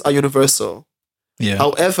stories are universal. Yeah.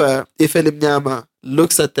 However, if Elimnyama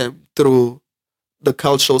looks at them through the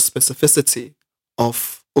cultural specificity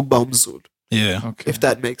of Ugba Umzulu, Yeah. Okay. if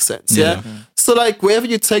that makes sense. Yeah. Yeah. So like wherever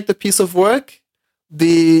you take the piece of work,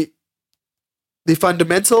 the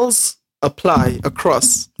fundamentals apply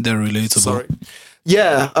across. They're relatable. Sorry.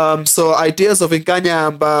 Yeah. So ideas of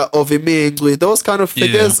Inganyamba, of Imingwe, those kind of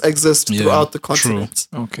figures exist Yeah, throughout the true. continent.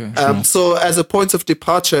 Okay. So as a point of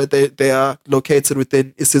departure, they are located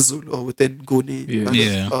within isiZulu or within Nguni Yeah. kind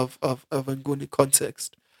Yeah. of a Nguni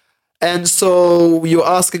context. And so you're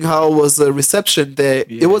asking how was the reception there?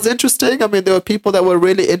 Yeah. It was interesting. I mean, there were people that were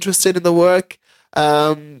really interested in the work.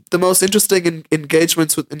 The most interesting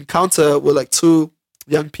engagements with Encounter were like two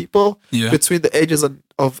young people Yeah. between the ages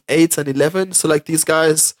of 8 and 11. So like these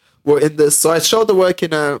guys were in this. So I showed the work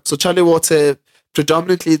in so Charlie Water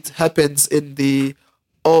predominantly it happens in the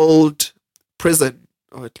old prison,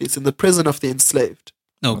 or at least in the prison of the enslaved.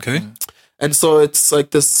 Okay. And so it's like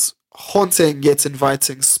this haunting yet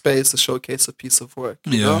inviting space to showcase a piece of work.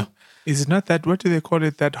 You Yeah. know? Is it not that? What do they call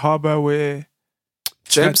it? That harbor where?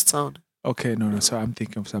 Jamestown. Okay, no. So I'm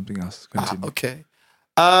thinking of something else. Continue. Okay.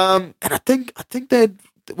 And I think that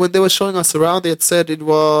when they were showing us around, they had said it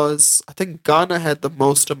was, I think Ghana had the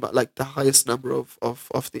most amount, like the highest number of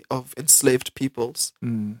enslaved peoples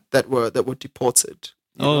that were deported.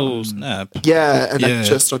 you know? Oh snap. Yeah, and Yeah. like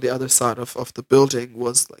just on the other side of the building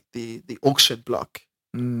was like the auction block.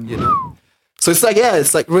 You know, so it's like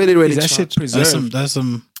it's like really Is that shit charged. preserved? That's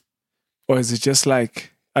some. Or is it just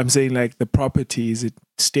like, I'm saying, like the property, is it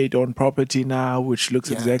state-owned property now, which looks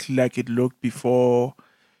Yeah. exactly like it looked before?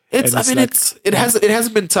 It's And I it's mean like- it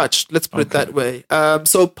hasn't been touched. Let's put it that way.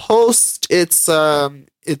 So post its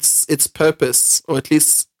purpose, or at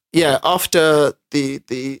least after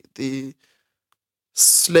the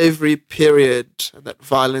slavery period and that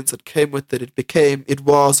violence that came with it, it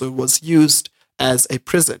was used as a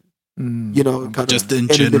prison. You know, kind Just of in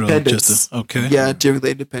general, independence. just okay. Yeah, during the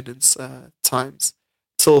independence times.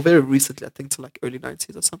 So very recently, I think to like early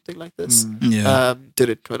 90s or something like this. Yeah. Did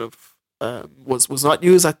it kind of was not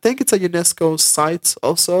used. I think it's a UNESCO site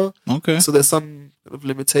also. Okay. So there's some kind of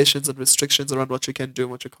limitations and restrictions around what you can do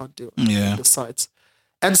and what you can't do Yeah. on the sites.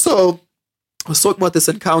 And so I was talking about this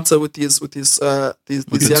encounter with these the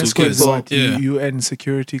young two kids. people. What? Yeah. UN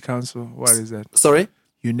Security Council. What is that? Sorry?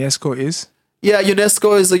 UNESCO is? Yeah,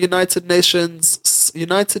 UNESCO is a United Nations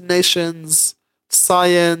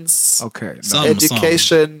science Okay. No. Some-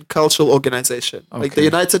 education cultural organization. Like the Okay.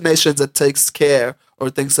 United Nations that takes care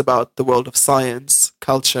or thinks about the world of science,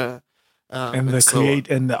 culture, And the so on.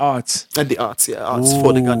 and the arts. And the arts, arts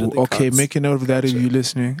falling under the okay, arts. make a note of that if you're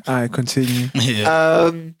listening. I continue.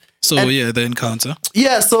 Yeah. So and- the encounter.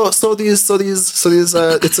 So these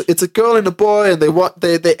it's a girl and a boy, and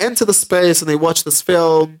they enter the space and they watch this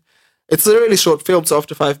film. It's a really short film, so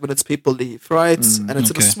after 5 minutes people leave, right? And it's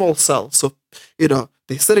in okay. a small cell, so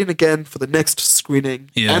they're sitting again for the next screening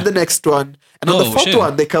Yeah. and the next one, and on the Oh, fourth shit.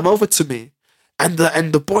 one they come over to me, and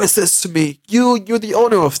the boy says to me, "You're the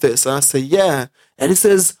owner of this," and I say, "Yeah," and he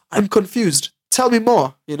says, "I'm confused. Tell me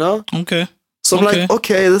more," Okay. So I'm Okay. like,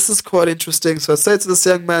 okay, this is quite interesting. So I say to this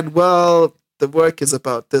young man, well, the work is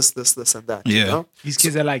about this, and that. You Yeah. know? These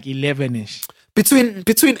kids are like 11ish.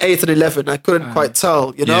 Between 8 and 11, I couldn't quite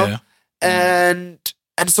tell. You know, Yeah.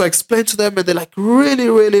 and so I explained to them, and they're like really,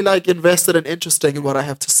 really like invested and interested in what I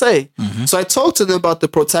have to say. So I talked to them about the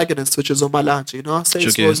protagonist, which is Omalanje. You know, I say,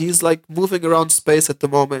 Okay. well, he's like moving around space at the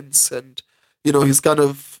moment, and you know, he's kind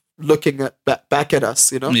of looking at back at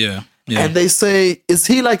us. You know, Yeah. Yeah. and they say, is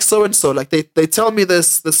he like so and so? Like they tell me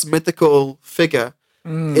this mythical figure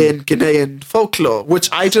in Ghanaian folklore, which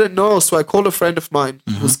I didn't know. So I called a friend of mine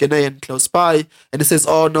who's Ghanaian close by, and he says,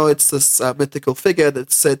 oh no, it's this mythical figure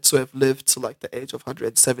that's said to have lived to like the age of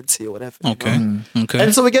 170 or whatever. you Okay. know? Okay. And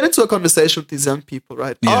so we get into a conversation with these young people,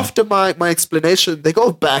 right? Yeah. After my explanation, they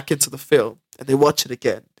go back into the film and they watch it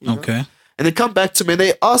again. You know? Okay. And they come back to me and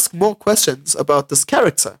they ask more questions about this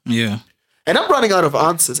character. Yeah. And I'm running out of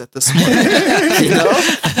answers at this point. You know?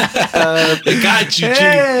 They got you, G.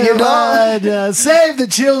 Hey, You know? man, save the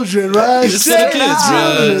children, right? It's for the Save kids, the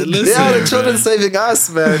bro. children. Listen, They are the bro. children saving us,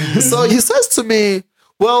 man. So he says to me,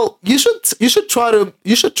 well, you should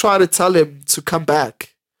try to tell him to come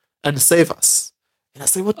back and save us. And I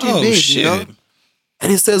say, what do you Oh, mean? shit. You know?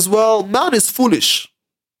 And he says, well, man is foolish.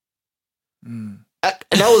 And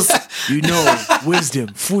I was, You know,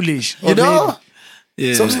 wisdom, foolish. you know, maybe-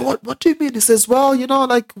 Yeah. so I was like, what do you mean? He says, well, you know,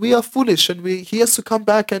 like we are foolish and he has to come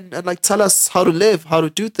back and like tell us how to live, how to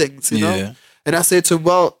do things, you Yeah. know? And I say to him,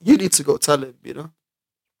 well, you need to go tell him, you know?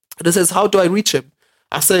 And he says, how do I reach him?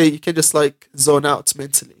 I say, you can just like zone out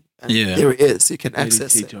mentally. And Yeah. there he is. You can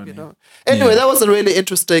access Meditate it, on you him. know? Anyway, Yeah. that was a really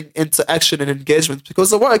interesting interaction and engagement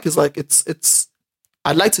because the work is like, it's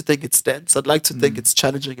I'd like to think it's dense. I'd like to think it's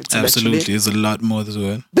challenging intellectually. Absolutely. There's a lot more as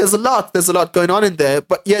well. There's a lot going on in there,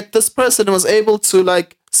 but yet this person was able to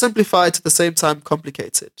like simplify it at the same time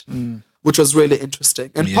complicate it, which was really interesting.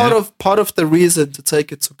 And Yeah. part of the reason to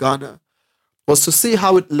take it to Ghana was to see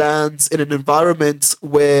how it lands in an environment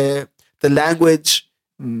where the language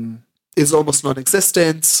is almost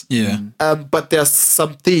non-existent, Yeah. but there's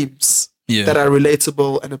some themes Yeah. that are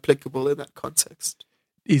relatable and applicable in that context.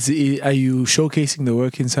 Are you showcasing the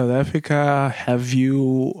work in South Africa? Have you,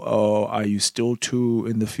 or are you still to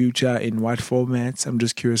in the future? In what formats? I'm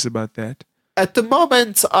just curious about that. At the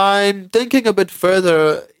moment, I'm thinking a bit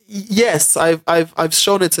further. Yes, I've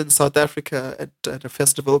shown it in South Africa at a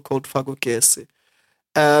festival called Fagogesi.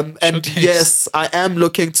 And Showcase. yes, I am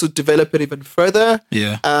looking to develop it even further.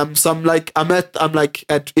 Yeah. So I'm like at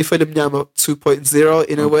Ifedim Nyama 2.0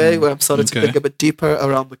 in a way where I'm starting to Okay. think a bit deeper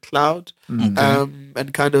around the cloud,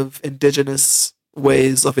 and kind of indigenous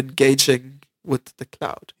ways of engaging with the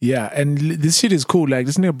cloud. Yeah, and this shit is cool. Like,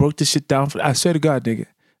 this nigga broke this shit down. I swear to God, nigga.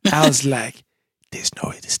 I was like, there's no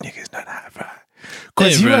way this nigga is not high, bro.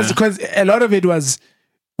 Hey, Because a lot of it was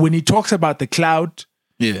when he talks about the cloud.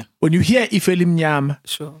 Yeah. When you hear Ifelim Nyam,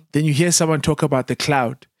 Sure. then you hear someone talk about the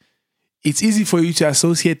cloud. It's easy for you to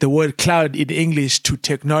associate the word cloud in English to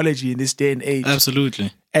technology in this day and age.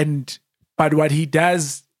 Absolutely. But what he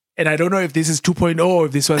does, and I don't know if this is 2.0 or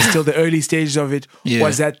if this was still the early stages of it, Yeah.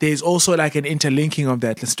 was that there's also like an interlinking of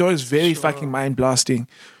that. The story is very fucking mind blasting,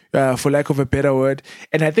 for lack of a better word.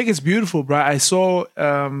 And I think it's beautiful, bro. I saw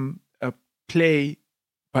a play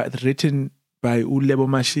written by Ulebo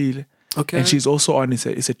Mashile. Okay. And she's also on. It's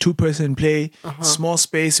a 2-person play, small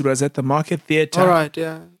space. It was at the Market Theatre. All right.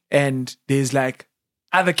 Yeah. And there's like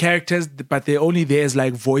other characters, but they're only there as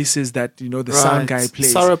like voices that, you know, the sound guy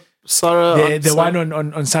plays. Sarah. The one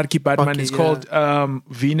on Sarki Batman Okay, is yeah. called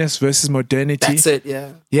Venus versus Modernity. That's it. Yeah.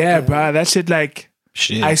 Yeah, bro. That shit, like,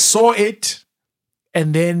 Shit. I saw it,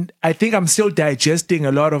 and then I think I'm still digesting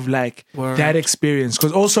a lot of like Word. that experience.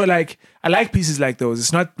 Because also, like, I like pieces like those.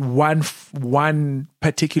 It's not one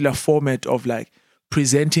particular format of like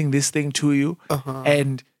presenting this thing to you,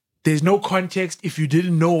 and there's no context if you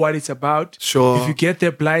didn't know what it's about. Sure. If you get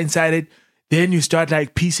there blindsided, then you start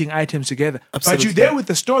like piecing items together. But Absolutely. you're there with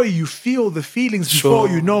the story, you feel the feelings before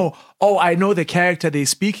Sure. you know, oh, I know the character they're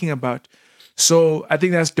speaking about. So I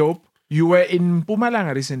think that's dope. You were in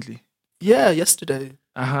Mpumalanga recently. Yeah. Yesterday.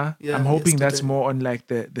 Yeah, I'm hoping that's yesterday. more on like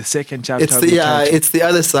the second chapter. It's of the your character. it's the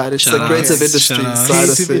other side. It's Shout the out. creative Yes, industry shout out. side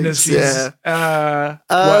of Creative things. industries. Yeah.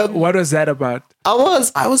 What was that about?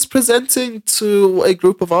 I was presenting to a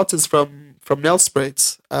group of artists from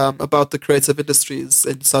Nelspruit about the creative industries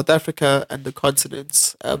in South Africa and the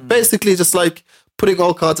continent. Basically, just like putting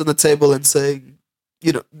all cards on the table and saying,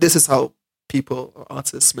 you know, this is how people or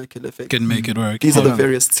artists make a living. Can make it work. These are Hold the on.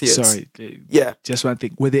 various tiers. Sorry, Yeah, just one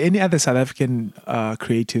thing. Were there any other South African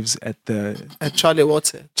creatives at the and Charlie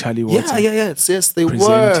Water. Charlie Watson Yes, they were.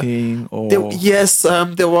 presenting? Or Yes,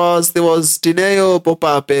 there was Dineo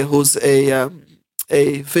Bopape, who's a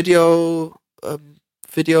video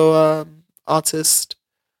artist.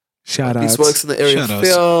 Shout He out. works in the area Shout of outs.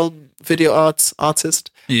 film, video arts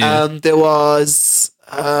artist. Yeah. There was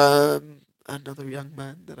another young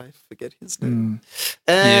man that I forget his name.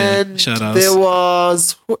 And shout outs. there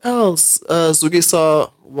was, who else?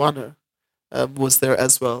 Zugisa Warner was there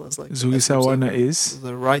as well. As like Zugisa Warner is?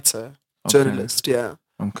 the writer, Okay. journalist, yeah.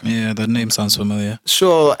 Okay. Yeah, that name sounds familiar.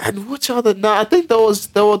 Sure. And which other? No, I think there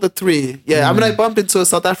were the three. Yeah, I mean, I bumped into a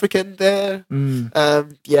South African there.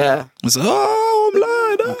 Yeah. It's I'm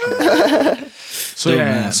blind. So Dope, yeah,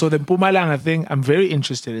 man. so the Mpumalanga thing, I'm very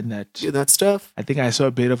interested in that. Do that stuff. I think I saw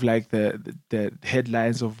a bit of like the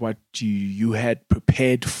headlines of what you had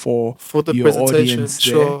prepared for For the your presentation. audience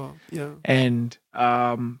there. Sure. Yeah. And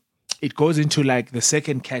it goes into like the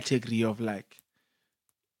second category of like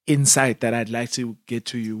insight that I'd like to get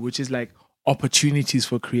to you, which is like opportunities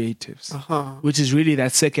for creatives, which is really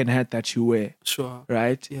that second hat that you wear, Sure.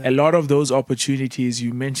 right? Yeah. A lot of those opportunities,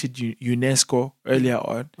 you mentioned UNESCO earlier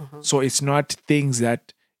on, so it's not things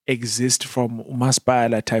that exist from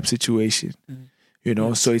Umaspala type situation, you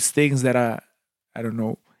know, so it's things that are, I don't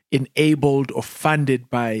know, enabled or funded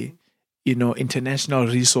by, you know, international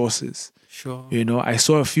resources. Sure. You know, I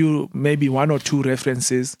saw a few, maybe one or two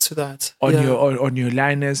references To that. on Yeah. your on your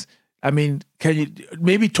liners. I mean, can you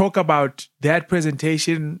maybe talk about that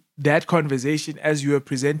presentation, that conversation as you were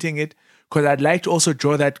presenting it? Because I'd like to also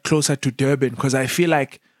draw that closer to Durban, because I feel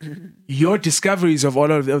like your discoveries of all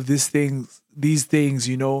of these things,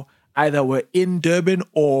 you know, either were in Durban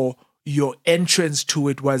or your entrance to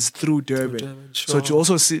it was through Durban. Durban, So sure. to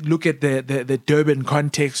also look at the Durban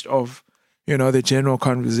context of, you know, the general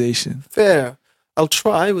conversation. Fair. I'll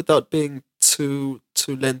try without being too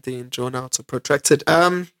lengthy and drawn out or protracted.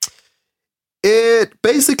 It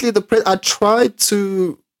basically I tried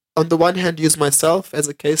to, on the one hand, use myself as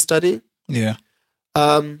a case study Yeah.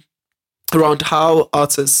 around how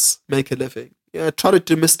artists make a living. Yeah, try to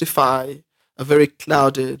demystify a very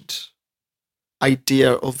clouded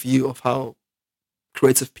idea or view of how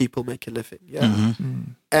creative people make a living. Yeah.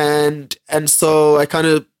 And so I kind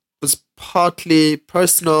of was partly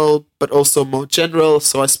personal, but also more general.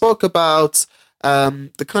 So I spoke about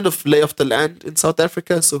the kind of lay of the land in South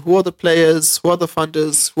Africa. So who are the players? Who are the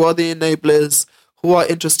funders? Who are the enablers? Who are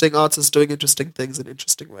interesting artists doing interesting things in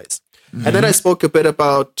interesting ways? And then I spoke a bit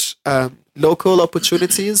about local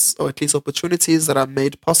opportunities, or at least opportunities that are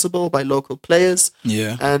made possible by local players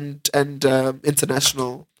Yeah. and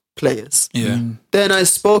international players. Yeah. Then I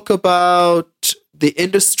spoke about the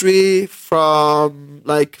industry from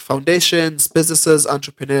like foundations, businesses,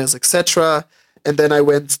 entrepreneurs, etc. And then I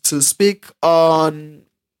went to speak on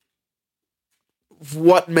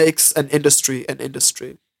what makes an industry,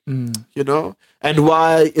 you know, and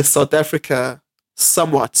why is South Africa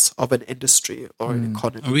somewhat of an industry or an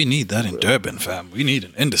economy. We need that in Durban, fam. We need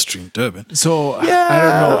an industry in Durban. So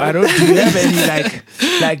I don't know. Do you have any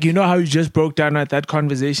like you know how you just broke down what that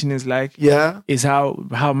conversation is like? Yeah. Is how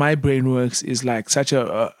my brain works is like such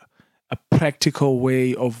a practical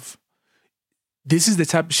way of. This is the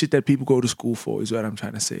type of shit that people go to school for, is what I'm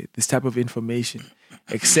trying to say. This type of information.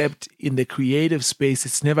 Except in the creative space,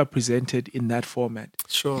 it's never presented in that format.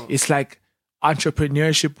 Sure. It's like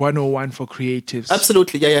entrepreneurship 101 for creatives.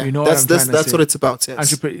 Absolutely. Yeah. You know that's what I'm trying to that's say. what it's about. Yes.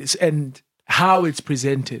 Entrepreneurs and how it's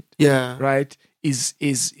presented, Yeah. right, is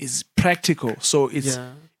practical. So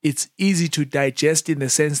Yeah. it's easy to digest in the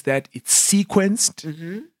sense that it's sequenced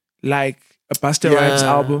like a Busta Rhymes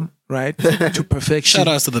Yeah. album, right? To perfection. Shout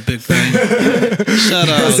outs to the Big Bang. Shout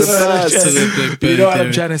outs to the Big Bang. You know what I'm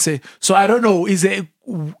Theory. trying to say? So I don't know. Is there?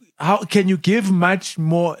 How can you give much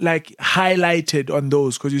more like highlighted on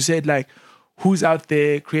those? Because you said like who's out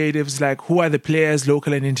there, creatives, like who are the players,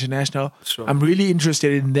 local and international. Sure. I'm really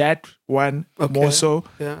interested in that one more so.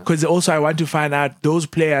 Yeah. Because also I want to find out those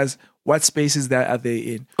players, what spaces that are they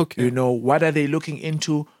in? Okay. You know, what are they looking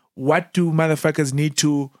into? What do motherfuckers need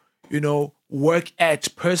to, you know, work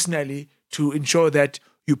at personally to ensure that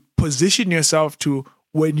you position yourself to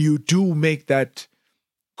when you do make that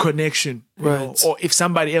connection, you know, Right. or if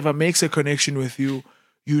somebody ever makes a connection with you,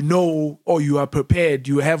 you know, or you are prepared,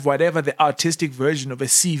 you have whatever the artistic version of a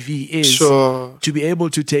CV is Sure. to be able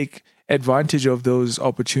to take advantage of those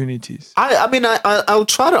opportunities. I mean, I'll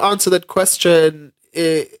try to answer that question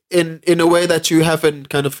in a way that you haven't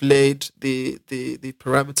kind of laid the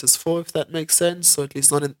parameters for, if that makes sense. So at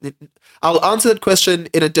least not I'll answer that question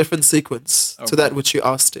in a different sequence to that which you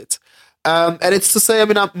asked it. And it's to say, I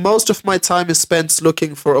mean, most of my time is spent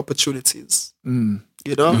looking for opportunities.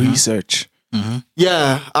 You know, Research.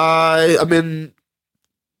 yeah. I mean,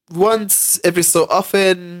 once every so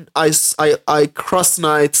often, I cross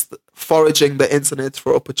night foraging the internet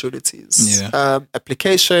for opportunities. Yeah.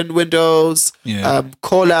 Application windows, Yeah.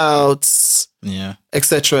 call outs, Yeah.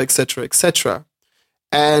 etc., etc., etc.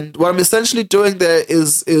 And what I'm essentially doing there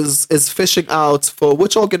is fishing out for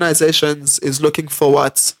which organizations is looking for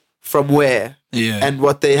what from where Yeah. and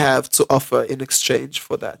what they have to offer in exchange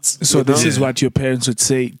for that. So you this know? is what your parents would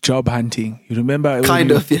say, job hunting. You remember? when Kind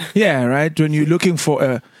you- of, yeah. Yeah, right? When you're looking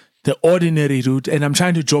for the ordinary route, and I'm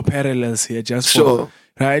trying to draw parallels here just Sure.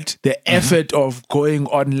 for, right? The effort of going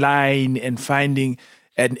online and finding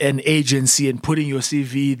an agency and putting your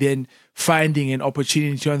CV, then finding an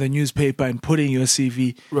opportunity on the newspaper and putting your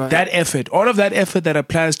CV. Right. That effort, all of that effort that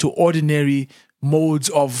applies to ordinary modes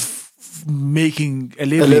of making a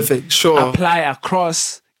living, sure. apply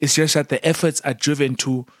across. It's just that the efforts are driven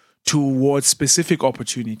towards specific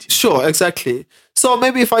opportunities. Sure, exactly. So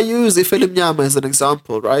maybe if I use Ifilimnyama as an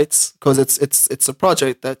example, right? Because it's a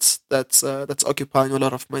project that's occupying a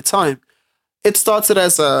lot of my time. It started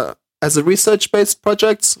as a research-based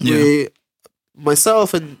project. Yeah.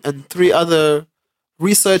 Myself and 3 other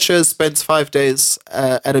researchers spent 5 days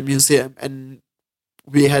at a museum, and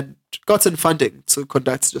we had gotten funding to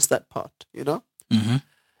conduct just that part, you know? Mm-hmm.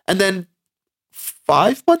 And then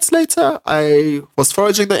 5 months later, I was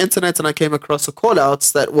foraging the internet and I came across a call out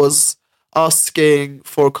that was asking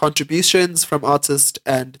for contributions from artists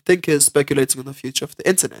and thinkers speculating on the future of the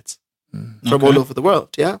internet from all over the world.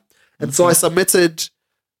 Yeah. And so I submitted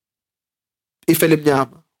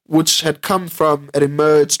Ifilimnyama, which had come from and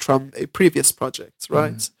emerged from a previous project,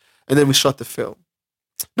 right? And then we shot the film.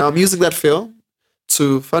 Now I'm using that film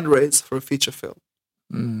to fundraise for a feature film.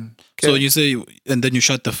 So you say, and then you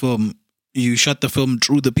shot the film. You shot the film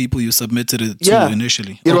through the people you submitted it to Yeah.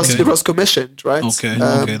 initially. It was commissioned, right? Okay,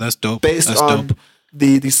 okay, that's dope. Based That's on dope.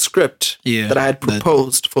 the script Yeah, that I had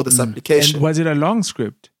proposed for this application. And was it a long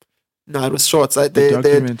script? No, it was short. So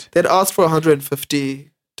document. they'd asked for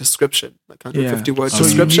 150 description, like 150 word So you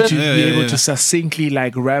need description. to Yeah, be yeah, able yeah. to succinctly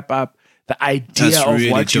like wrap up the idea That's of really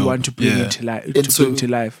what you dope. want to bring Yeah. into life. Into-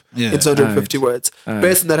 life. Yeah. It's 150 words. Alright.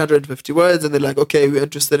 Based on that 150 words, and they're like, okay, we're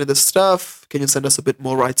interested in this stuff. Can you send us a bit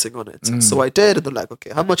more writing on it? So I did, and they're like,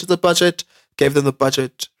 okay, how much is the budget? Gave them the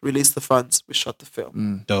budget, released the funds, we shot the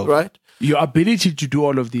film. Dope. Right? Your ability to do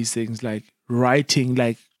all of these things, like writing,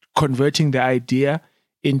 like converting the idea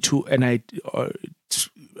into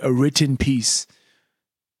a written piece.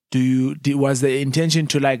 Was the intention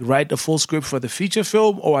to like write a full script for the feature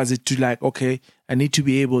film, or was it to like, okay, I need to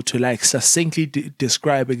be able to like succinctly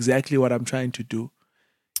describe exactly what I'm trying to do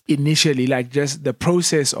initially, like just the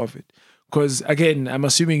process of it? Because again, I'm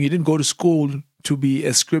assuming you didn't go to school to be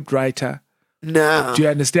a script writer. Nah. Do you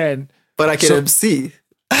understand? But I can So- MC.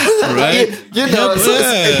 Right? You know, so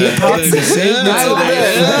it's the same it's all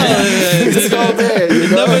there. It's all there. You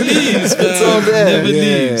know? Never leaves, man. It's all there. Never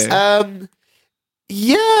leaves.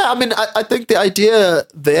 Yeah, I mean, I think the idea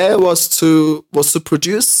there was to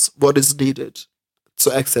produce what is needed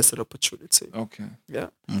to access an opportunity. Okay. Yeah.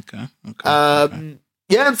 Okay. Okay.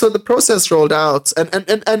 Yeah, and so the process rolled out,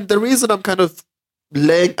 and the reason I'm kind of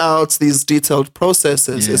laying out these detailed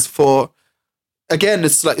processes Yeah. is for, again,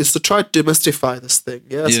 it's to try to demystify this thing.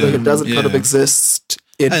 Yeah, so Yeah, it doesn't kind of yeah. exist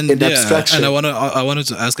in abstraction. And I wanted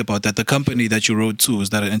to ask about that. The company that you wrote to, is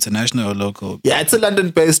that an international or local? Yeah, it's a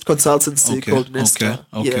London-based consultancy Okay, called Nesta.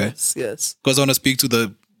 okay. Yes. Because I want to speak to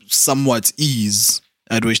the somewhat ease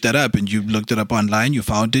at which that happened. You looked it up online, you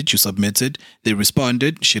found it, you submitted, they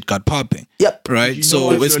responded, shit got popping. Yep. Right? You know So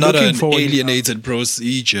what it's you're not looking an for when you- alienated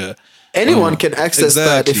procedure. Anyone can access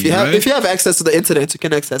that. If exactly, you have right? if you have access to the internet, you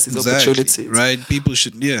can access these opportunities. Right? People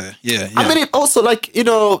should, yeah. I mean, it also, like, you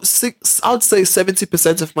know, I would say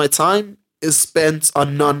 70% of my time is spent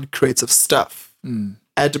on non-creative stuff.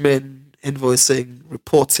 Admin, invoicing,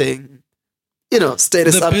 reporting, you know,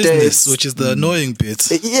 status the updates. business, which is the annoying bit.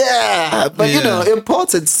 Yeah, but you Yeah. know,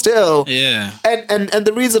 important still. Yeah. And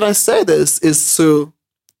the reason I say this is to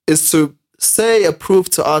say or prove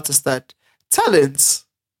to artists that talent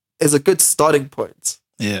is a good starting point.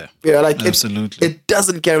 Yeah. Yeah, like Absolutely. it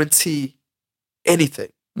doesn't guarantee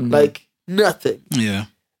anything. Like nothing. Yeah.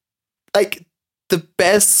 Like the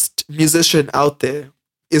best musician out there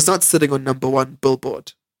is not sitting on #1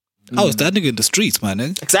 Billboard. Oh, it's that nigga in the streets, man.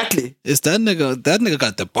 Exactly. It's that nigga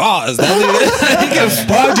got the bars. That nigga he can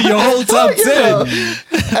party your whole top You 10.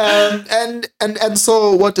 know, and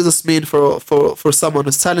so what does this mean for someone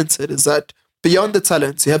who's talented is that beyond the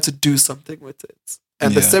talent, you have to do something with it.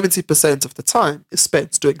 And the Yeah. 70% of the time is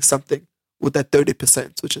spent doing something with that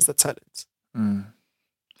 30%, which is the talent.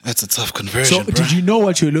 That's a tough conversion, So bro. did you know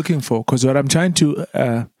what you're looking for? Because what I'm trying to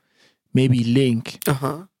maybe link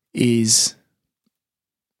Uh-huh. is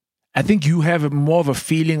I think you have more of a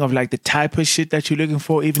feeling of like the type of shit that you're looking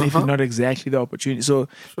for, even if it's not exactly the opportunity. So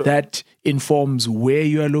that informs where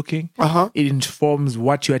you are looking. It informs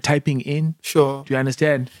what you are typing in. Sure. Do you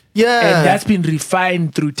understand? Yeah. And that's been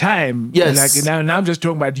refined through time. Yes. Like now I'm just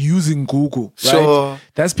talking about using Google. Right? Sure.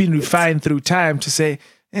 That's been refined through time to say,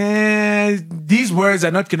 these words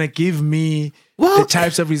are not going to give me the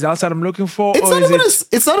types of results that I'm looking for.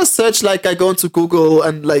 It's not a search like I go into Google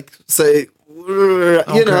and like say,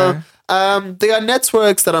 you know, there are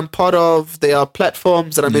networks that I'm part of. There are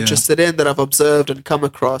platforms that I'm interested in that I've observed and come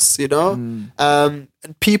across, you know. And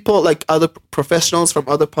people like other professionals from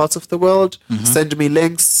other parts of the world send me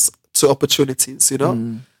links to opportunities, you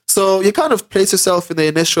know. So you kind of place yourself in the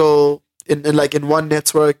initial, in one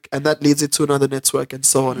network, and that leads you to another network, and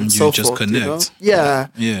so on and so forth. You just connect. You know?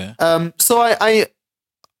 Yeah. So and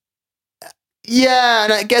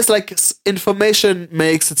I guess like information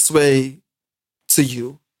makes its way to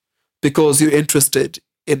you because you're interested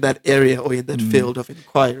in that area or in that field of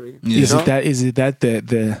inquiry. Is it that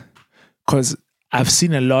the because I've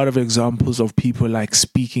seen a lot of examples of people like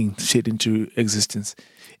speaking shit into existence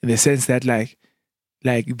in the sense that like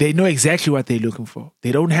they know exactly what they're looking for.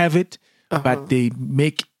 They don't have it, but they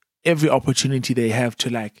make every opportunity they have to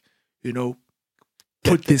like, you know,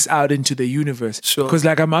 put this out into the universe. Sure. Because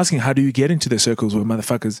like I'm asking, how do you get into the circles where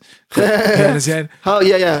motherfuckers? You understand?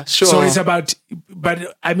 Sure. So it's about,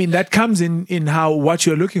 but I mean that comes in how what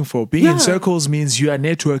you're looking for. Being in circles means you are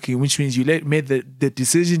networking, which means you made the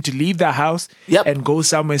decision to leave the house and go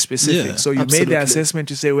somewhere specific. So you made the assessment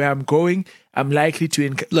to say where I'm going. I'm likely to.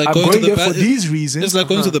 I'm going there for these reasons. It's like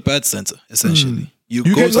going to the bad center, essentially. You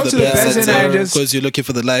go to the bad center because you're looking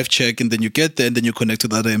for the live check, and then you get there, and then you connect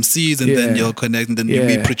with other MCs, and then you'll connect, and then you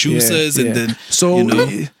meet producers, and then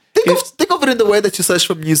think of it in the way that you search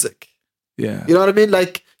for music. Yeah, you know what I mean.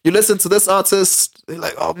 Like you listen to this artist, you're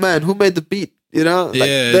like, oh man, who made the beat? You know, like,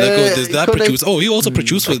 there's that producer. Oh, he also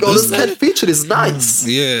produced for this. This head feature is nice.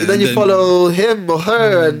 And then you follow him or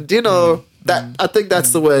her, and you know that. I think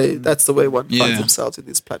that's the way. That's the way one finds themselves in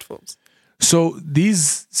these platforms. So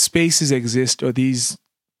these spaces exist, or these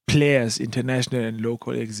players, international and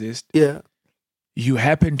local, exist. Yeah. You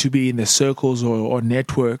happen to be in the circles or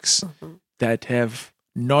networks that have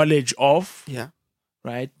knowledge of,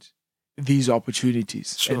 right, these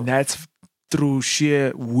opportunities. Sure. And that's through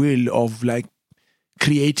sheer will of like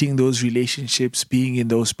creating those relationships, being in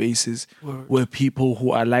those spaces where people who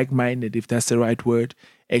are like-minded, if that's the right word,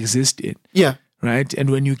 exist in. Yeah. Right? And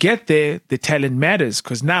when you get there, the talent matters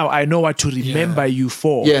because now I know what to remember you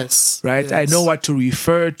for. Yes. Right? Yes. I know what to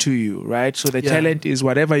refer to you. Right? So the talent is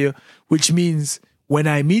whatever which means when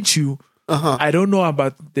I meet you, I don't know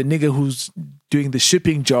about the nigga who's doing the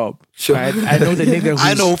shipping job. Sure. Right? I know the nigga who's...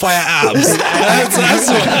 I know firearms. That's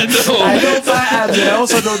what I know. I know firearms, and I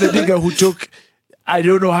also know the nigga who took, I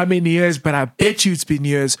don't know how many years, but I bet you it's been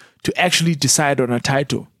years to actually decide on a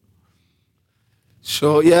title.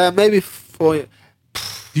 Sure. Yeah, maybe 4 years.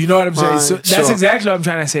 Do you know what I'm saying? So that's exactly what I'm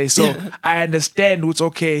trying to say. So I understand what's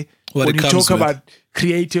okay when you talk about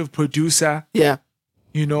creative producer,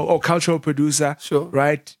 you know, or cultural producer,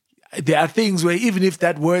 right? There are things where even if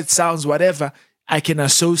that word sounds whatever, I can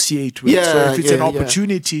associate with. So if it's an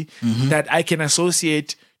opportunity that I can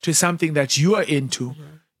associate to something that you are into,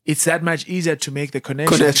 it's that much easier to make the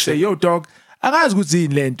connection. To say, yo, dog, angazi ukuthi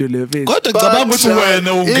yini lento le kodwa ngicabanga ukuthi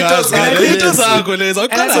wena ungazi into zakho lezo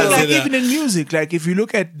like even in music, like if you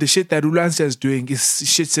look at the shit that Ulansi is doing, is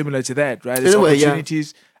shit similar to that, right? It's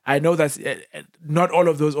opportunities. I know that not all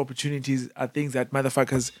of those opportunities are things that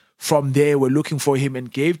motherfuckers from there were looking for him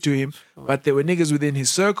and gave to him, but there were niggas within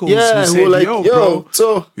his circles who said, like, yo, bro,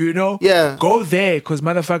 so, you know, go there because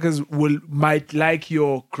motherfuckers might like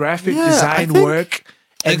your graphic design work.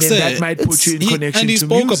 And then that might put you in connection to And he to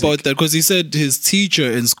spoke music. about that because he said his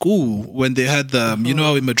teacher in school, when they had the, you know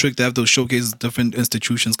how in Matric they have those showcases, different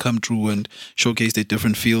institutions come through and showcase their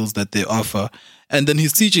different fields that they offer. And then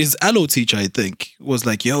his teacher, his allo teacher, I think, was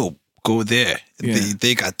like, yo, go there.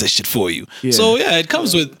 They got this shit for you. Yeah. So yeah, it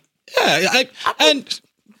comes with, sorry.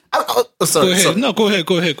 Go ahead.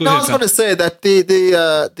 I was going to say that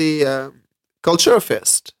the Cultura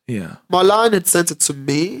Fest, Marlon had sent it to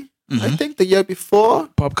me. I think the year before.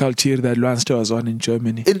 Pop Culture that Luanster was on in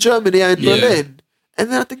Germany. In Germany and Berlin. And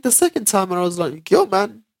then I think the second time I was like, yo,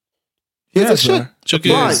 man, here's a shit.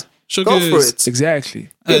 Go for it. Exactly.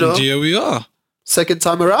 And here we are. Second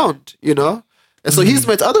time around, you know? And so he's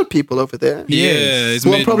met other people over there. Yeah.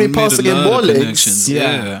 Who are probably passing in more links.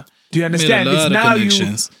 Yeah. Do you understand? It's now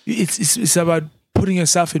it's about putting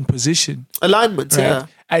yourself in position. Alignment, right?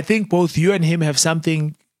 I think both you and him have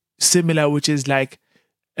something similar, which is like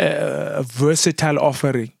a versatile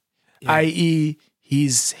offering. i.e.,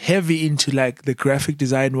 he's heavy into like the graphic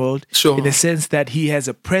design world, Sure. in the sense that he has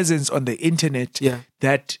a presence on the internet Yeah.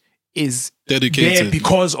 that is Dedicated. there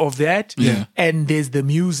because of that, Yeah. and there's the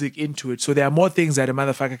music into it. So there are more things that a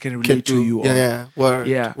motherfucker can relate to you Yeah, on. yeah. Word.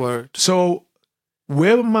 Yeah. Word. So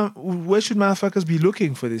where should motherfuckers be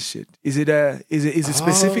looking for this shit? Is it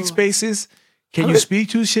specific spaces? Can you speak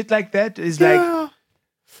to shit like that? Is like Yeah.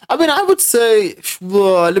 I mean, I would say,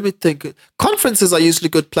 well, let me think. Conferences are usually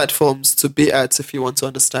good platforms to be at if you want to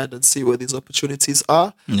understand and see where these opportunities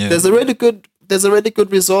are. Yeah. There's a really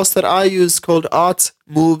good resource that I use called Art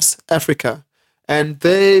Moves Africa, and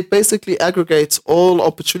they basically aggregate all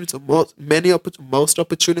opportunities, most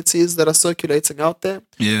opportunities that are circulating out there,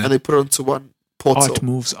 Yeah. and they put it onto one portal. Art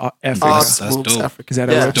Moves Africa? Art That's Moves dope. Africa. Is that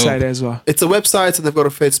a Yeah. website Dope. as well? It's a website, and they've got a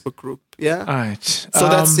Facebook group. Yeah. Alright. So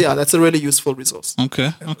that's a really useful resource.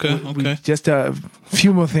 Okay. Just a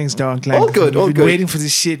few more things down. Like, All good, all we've been good. waiting for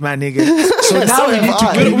this shit, my nigga. So now So we need have to,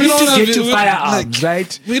 I. we We need don't to have get it, to we- firearms,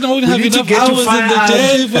 right? We don't We have need to enough get to hours in the firearms,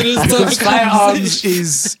 day for this type because of firearms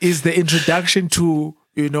conversation. is the introduction to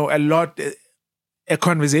a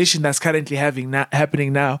conversation that's currently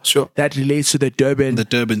happening now. Sure. That relates to the Durban The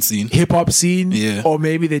Durban scene. hip hop scene, Yeah. or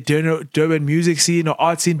maybe the Durban music scene or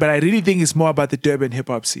art scene. But I really think it's more about the Durban hip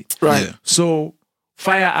hop scene. Right. Yeah. So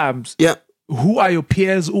firearms. Yeah. Who are your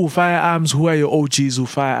peers? Ooh, firearms. Who are your OGs? Ooh,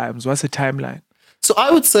 firearms. What's the timeline? So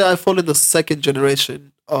I would say I fall in the second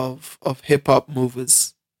generation of hip hop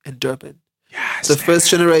movers in Durban. Yes, The first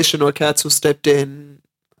generation were cats who stepped in,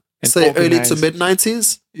 And say, early to organized. mid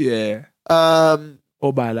 90s. yeah.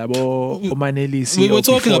 Obalabo, Omanelisi. We were or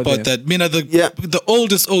talking before about them. that. Mina, the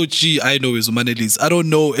oldest OG I know is Umanelis. I don't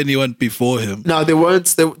know anyone before him. No, there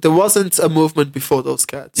wasn't a movement before those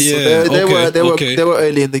cats. Yeah, so okay. they were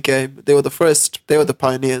early in the game. They were the first. They were the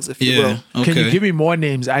pioneers, if you Yeah. will. Can you Okay. give me more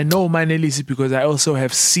names? I know Omanelisi because I also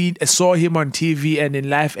saw him on TV and in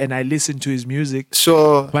life, and I listened to his music.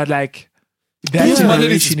 Sure. But like that Who's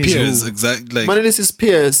Umanelis' generation peers? is who? Exactly. Like, Manelis's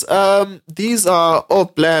peers. These are all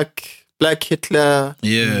Black Hitler.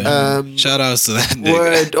 yeah. Shout outs to that nigga.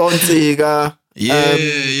 Word Onziga. Yeah,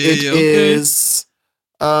 It yeah, okay. is,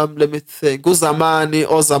 let me think.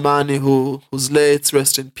 Ozamani, who's late,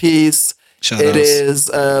 rest in peace. Shout It outs. is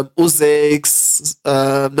Uzex,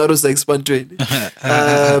 not Uzex Bandrini.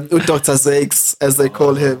 Dr. Zex, as they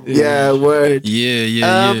call him. Yeah, word.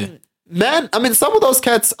 Yeah. Man, I mean, some of those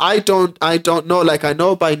cats I don't know. Like, I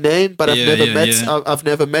know by name, but I've Yeah, never yeah, met. yeah. I've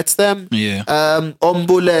never met them. Yeah.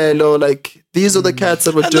 Ombulelo, like these are the cats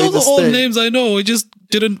that were And doing those this are all thing. names I know.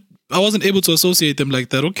 I wasn't able to associate them like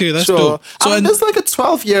that. Okay, that's Sure. dope. So, I mean, and there's like a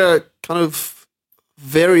 12-year kind of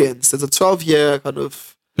variance. There's a 12-year kind of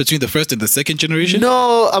between the first and the second generation?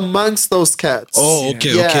 no amongst those cats. Oh,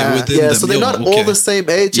 okay, yeah, okay. Within yeah. them. So they're Yo, not okay. all the same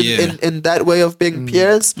age in that way of being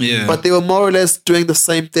peers. Yeah. But they were more or less doing the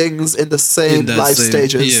same things in the same In that life same-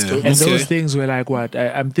 stages. yeah. And Okay. those things were like what?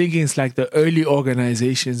 I'm thinking it's like the early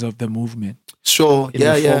organizations of the movement. Sure. In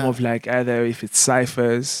Yeah, the form yeah. of like either if it's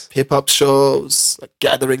ciphers. Hip hop shows, like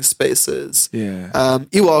gathering spaces. Yeah.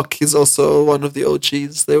 Ewok is also one of the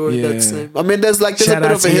OGs. They were in Yeah. that same. I mean, there's a Shout bit out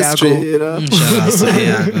of a to history, Iago. you know. Shout out to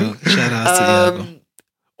Iago. Shout out to Iago.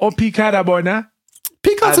 Or Picada Bona.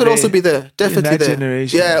 Peacocks Are would also they be there, definitely that there.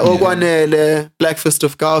 generation? Yeah, Ogwanele, Black Fist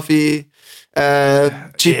of Garvey,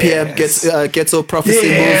 GPM Yes. Ghetto Prophecy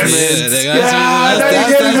Yes. Movement.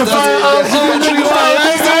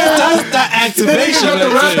 That's the activation.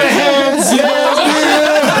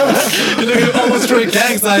 You know, you almost straight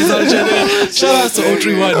gang signs on each other. Shout out to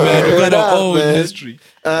 031, man. We got our own man. history.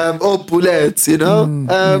 Or Bullets, you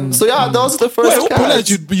know. So yeah, those are the first Wait, cats.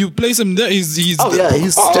 you place him there? He's Oh yeah,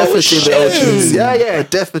 he's Oh, definitely the shit. OGs. Yeah,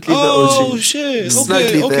 definitely the Oh OGs. shit!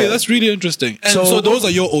 Snugly Okay, there. that's really interesting. And So- so those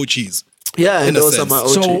are your OGs. Yeah, In and a those are sense. my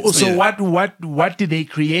OGs. So Yeah. what did they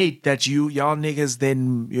create that y'all niggas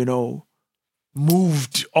then,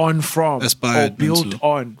 moved on from Aspired or built into.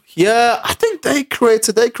 on? Yeah, I think they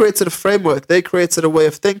created a framework. They created a way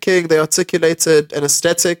of thinking. They articulated an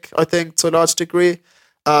aesthetic, I think, to a large degree,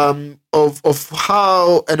 of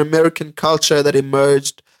how an American culture that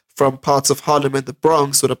emerged from parts of Harlem and the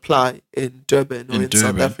Bronx would apply in Durban or in South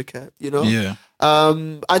Durban. Africa. You know. Yeah.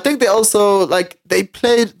 I think they also they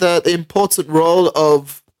played the important role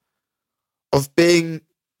of being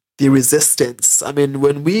the resistance. I mean,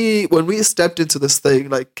 when we stepped into this thing,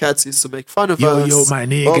 like cats used to make fun of us. Yo, my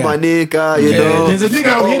nigga. Oh, my nigga, you know. There's a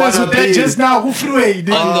nigga who hit us with that just now. Who flew away? On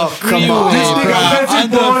the freeway, This nigga bruh. Patrick On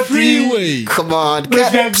the Ball freeway. Come on,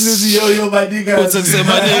 Cat. cat. Yo, my nigga. What's that say,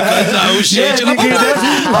 my nigga? Nah, shit. Yeah, I'm nigga,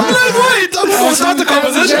 like, wait, I'm gonna start the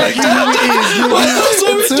conversation like that. What's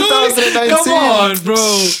what we doing? 2019. Come on, bro.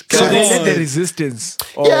 So Come they said the on. resistance.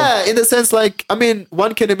 Yeah, in the sense, like, I mean,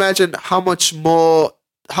 one can imagine how much more,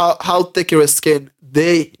 how thicker a skin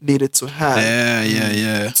they needed to have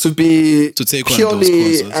Yeah. to be To take on those purely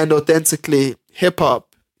courses. and authentically hip hop.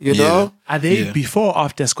 You Yeah. know, Are they Yeah. before or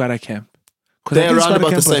after Squatter Camp? 'Cause I they're think around Squatter about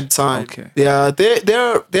the Camp was- same time. Okay. Yeah,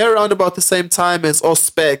 they're around about the same time as All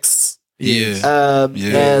Specs, Yeah.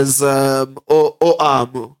 as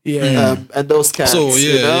Oamu, Yeah. and those cats. So,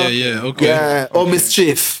 you know? yeah. Okay. Yeah, or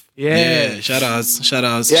Mischief. Yeah. Shout outs.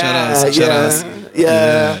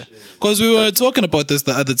 Yeah. Because we were talking about this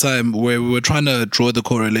the other time where we were trying to draw the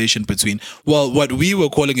correlation between, well, what we were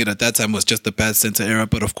calling it at that time was just the Bad Center era,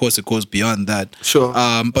 but of course it goes beyond that. Sure.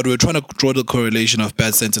 But we were trying to draw the correlation of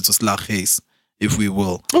Bad Center to Slaggees, if we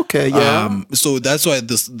will. Okay, yeah. So that's why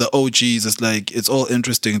the OGs is like, it's all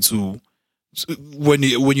interesting to, when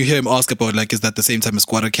you hear him ask about like, is that the same time as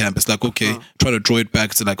Squatter Camp? It's like, okay, try to draw it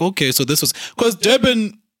back to like, okay, so this was, because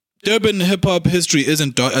Durban hip hop history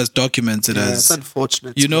isn't as documented Yeah, as, it's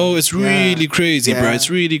unfortunate. you know, it's really crazy, bro. Yeah. It's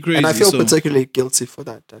really crazy. And I feel so- particularly guilty for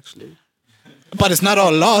that, actually. but it's not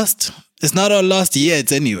all lost. It's not all lost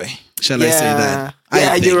yet, anyway. Shall I say that? Yeah,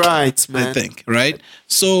 I think. you're right, man. I think, right?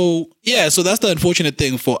 So yeah, so that's the unfortunate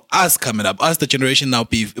thing for us coming up, us the generation now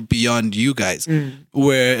beyond you guys,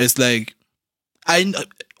 where it's like,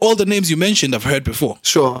 all the names you mentioned I've heard before,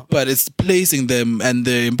 Sure. but it's placing them and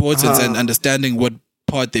the importance and understanding what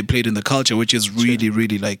part they played in the culture, which is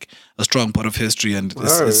really like a strong part of history and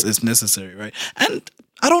it's necessary, right? And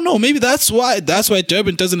I don't know, maybe that's why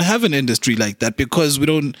Durban doesn't have an industry like that, because we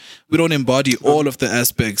don't embody all of the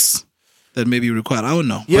aspects that may be required. I don't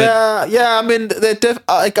know. Yeah. I mean,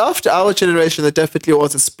 like after our generation, there definitely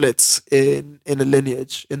was a split in the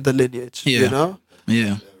lineage. Yeah. You know.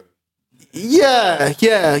 Yeah.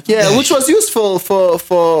 Yeah. Which was useful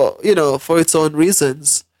for you know, for its own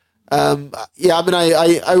reasons. I mean,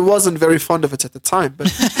 I wasn't very fond of it at the time, but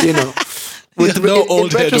you know. Yeah, no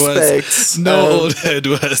old head was. retrospect, Old head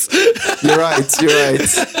was. You're right.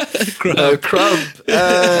 Crump.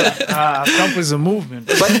 Camp is a movement.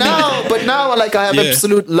 But now, like I have Yeah.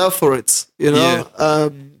 absolute love for it. You know. I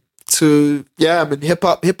mean, hip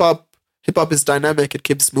hop is dynamic. It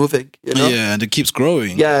keeps moving. You know. Yeah, and it keeps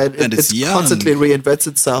growing. Yeah, and it's young. constantly reinvents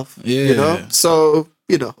itself. Yeah. You know. So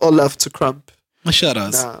you know, all love to Crump. Shout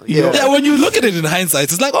outs. Nah, yeah. Yeah, when you look at it in hindsight,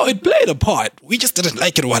 it's like, oh, it played a part. We just didn't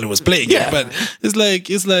like it while it was playing Yeah. it. But it's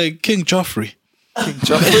like King Joffrey.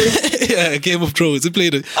 Joffrey? Yeah, Game of Thrones. It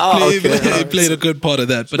played okay. it played a good part of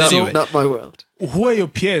that. But anyway. Not my world. Who are your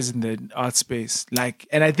peers in the art space? Like,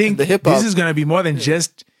 and I think the hip-hop. this is gonna be more than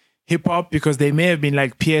just hip hop, because they may have been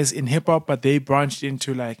like peers in hip hop, but they branched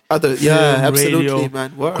into like Other, film, absolutely, radio.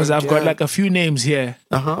 man. Because I've got like a few names here.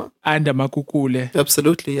 Anda Makukule,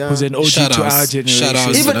 Absolutely, yeah. who's an OG Shout to outs. our generation. Shout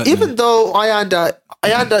outs. Even though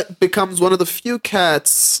Ayanda becomes one of the few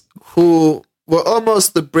cats who were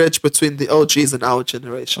almost the bridge between the OGs and our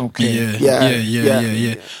generation. Okay.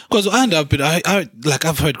 Yeah. Because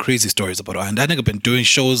I've heard crazy stories about Ayanda. I think I've been doing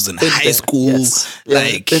shows in high there, school. yes. Yeah,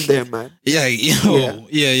 Like, been there, man.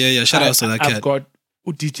 yeah. Shout outs to that I've cat. got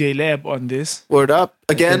DJ Lab on this Word up.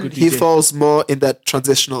 Again, good he DJ. falls more in that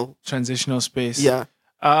transitional. transitional space. Yeah,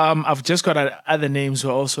 I've just got other names who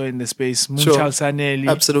are also in the space. Sure. Munchal Saneli,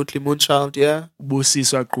 absolutely. Moonchild, yeah.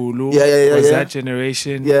 Busiswa Kulu, Yeah, was yeah. that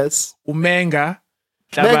generation. Yes. Umenga,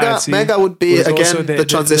 Mega would be, was also again, the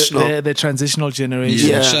transitional. the transitional generation.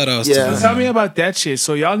 Yeah, Yeah, shout outs yeah. to them. Tell me about that shit.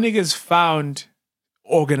 So y'all niggas found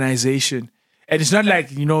organization. And it's not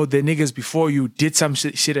like, you know, the niggas before you did some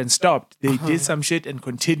shit and stopped. They did some shit and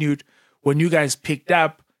continued. When you guys picked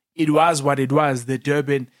up, it was what it was. The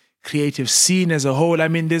Durban creative scene as a whole. I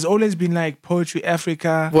mean, there's always been like Poetry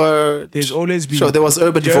Africa. Word. There's always been Sure, there was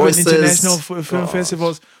Urban Durban Voices. International Film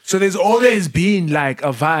Festivals. So there's always been like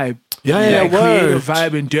a vibe. Yeah, like word. creative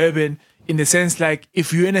vibe in Durban. In the sense, like,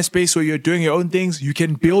 if you're in a space where you're doing your own things, you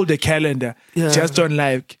can build a calendar just on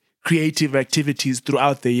like creative activities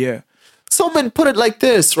throughout the year. So, man, put it like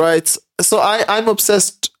this, right? So I'm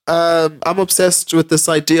obsessed. I'm obsessed with this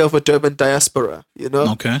idea of a Durban diaspora. You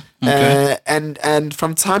know. Okay. And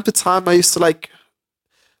from time to time, I used to like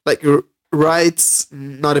write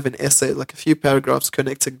not even essay, like a few paragraphs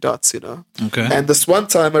connecting dots. You know. Okay. And this one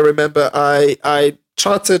time, I remember I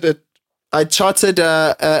charted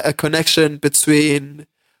a connection between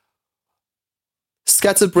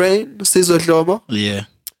Scatterbrain, Sizwe Dlomo, Yeah.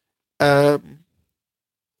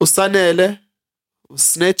 Usanele,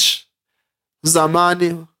 Snitch,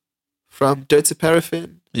 Zamani from Dirty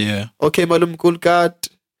Paraffin, Yeah. OK Malum Gulgad,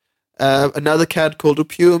 another cat called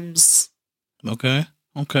Upumes, Okay.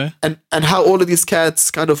 and how all of these cats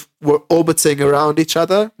kind of were orbiting around each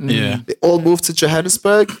other. Yeah. They all moved to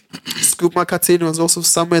Johannesburg. Scoop Makatini was also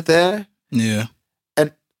somewhere there. Yeah.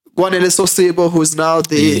 And Gwanele Sosibo, who is now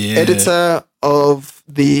the Yeah. editor of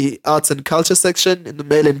the arts and culture section in the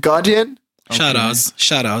Mail and Guardian. Shout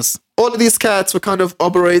outs. All of these cats were kind of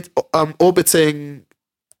orbiting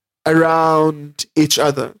around each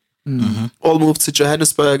other. All moved to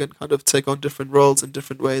Johannesburg and kind of take on different roles in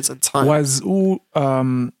different ways and time. Was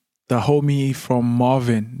the homie from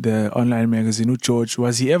Marvin, the online magazine, George,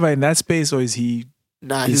 was he ever in that space, or is he?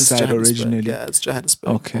 Nah, His he's side Johannesburg. originally? Yeah, it's Johannesburg.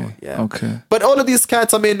 Okay. Yeah. Okay. But all of these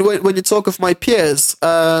cats, I mean, when you talk of my peers,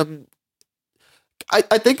 I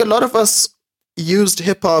think a lot of us used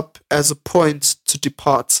hip hop as a point to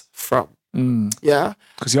depart from. Yeah.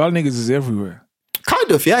 Because y'all niggas is everywhere.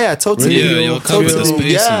 Kind of, yeah, totally. Yeah, you'll cover the Totally.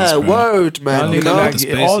 spaces, Yeah, bro. word, man. Y'all You niggas know, like The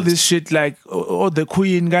spaces. all this shit, like the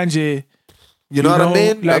Queen Ganje. you know what I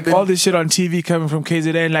mean? Like all this shit on TV coming from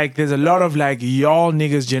KZN. Like there's a lot of like y'all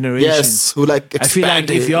niggas generation. yes, who like I feel like if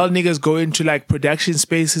expanded. y'all niggas go into like production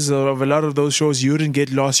spaces of a lot of those shows, you wouldn't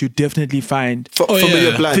get lost. You definitely find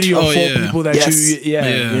familiar yeah. blood. 3 or 4 yeah. people that Yes. you,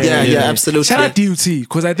 Yeah, absolutely. Shout out DUT,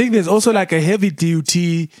 because I think there's also like a heavy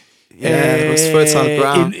DUT it was fertile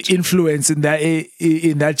ground. influence in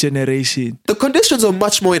that generation. The conditions were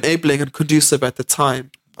much more enabling and conducive at the time.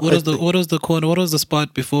 What was the corner? What was the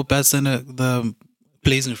spot before Bat Center? The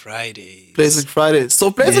Blazing Friday. Blazing Fridays. So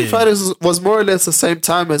Blazing Yeah. Fridays was more or less the same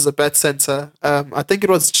time as the Bat Center. I think it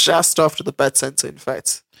was just after the Bat Center, in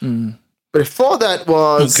fact. Before that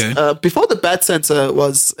was Okay. before the Bat Center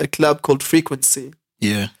was a club called Frequency.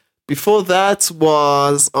 Yeah. Before that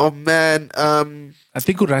was I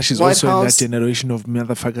think Urash is White also in that House. generation of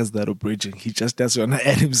motherfuckers that are bridging. He just doesn't want to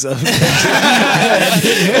add himself.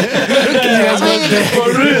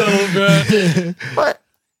 For real, bro. but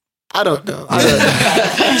I don't know.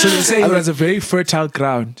 So you say it was a very fertile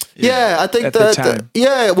ground. Yeah, I think At the that time.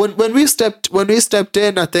 when we stepped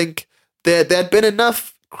in, I think there had been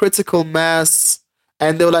enough critical mass,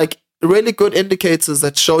 and there were like really good indicators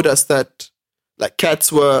that showed us that like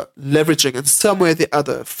cats were leveraging in some way or the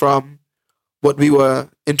other from what we were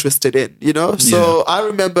interested in, you know? So I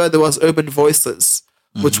remember there was Urban Voices,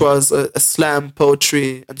 which was a slam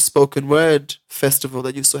poetry and spoken word festival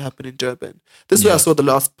that used to happen in Durban. This is where I saw the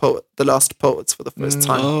last poets for the first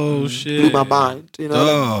time. Oh shit. Blew my mind, you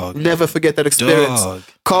know? Dog. Never forget that experience. Dog.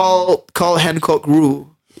 Call Hancock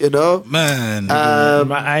Rue, you know? Man.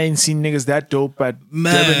 I ain't seen niggas that dope, but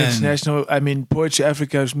Man. Durban International, I mean, Poetry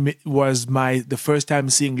Africa was the first time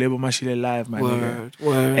seeing Lebo Mashile live, my nigga.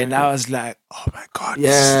 Word. And I was like, oh my God.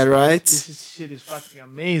 Yeah, right? This shit is fucking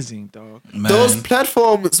amazing, dog. Man. Those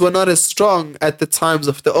platforms were not as strong at the times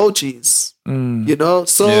of the OGs, you know?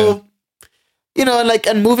 So, you know, like,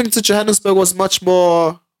 and moving to Johannesburg was much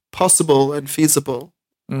more possible and feasible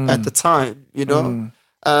at the time, you know?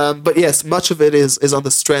 But yes, much of it is on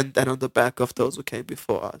the strength and on the back of those who came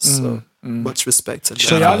before us. So much respect. And So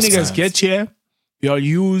Shout y'all out, niggas man. get here, y'all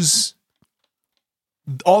use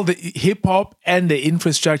all the hip hop and the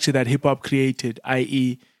infrastructure that hip hop created,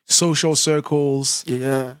 i.e., social circles,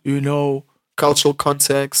 yeah, you know cultural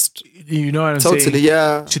context. what I'm Totally, saying?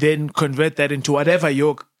 yeah. To then convert that into whatever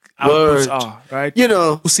your Word. outputs are, right? You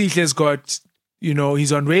know, Usihle's got,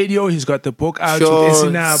 he's on radio, he's got the book out sure, with it's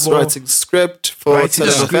Esinabo, writing script for writing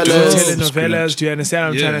script for telenovelas. telenovelas. Do you understand what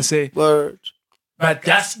I'm Yeah. trying to say? Word. But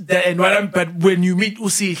but when you meet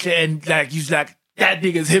Usihle and like he's like, that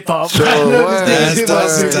nigga's hip hop. Sure, word. That's hip hop.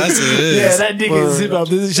 what it is. Yeah, that nigga's Word. hip hop.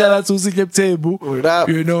 This is shout out to Usihle Table. Word up.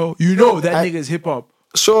 You know that nigga's hip hop.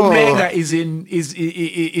 Sure. Omega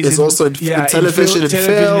is also in television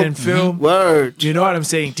and film. Word. You know what I'm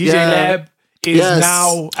saying? DJ Yeah. Lab is Yes.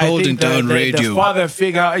 now Holding down the radio. father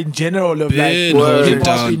figure in general of Been like holding hip hop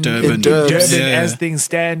down in Durban. Durban Yeah. as things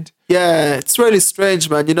stand. Yeah, it's really strange,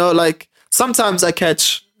 man. You know, like sometimes I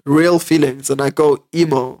catch real feelings and I go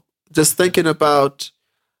emo just thinking about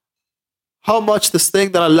how much this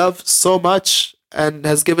thing that I love so much and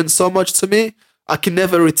has given so much to me, I can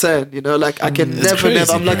never return. You know, like I can It's never.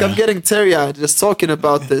 crazy, I'm like, bro. I'm getting teary-eyed just talking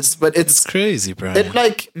about this, but It's it's crazy, bro. it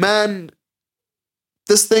like, man,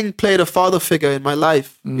 this thing played a father figure in my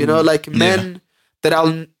life. You know, like men that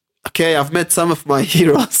I've met some of my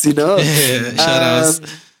heroes, you know. Yeah, shout outs.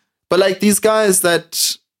 But like these guys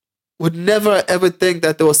that would never ever think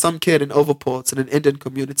that there was some kid in Overport in an Indian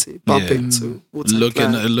community bumping to Wu-Tang Looking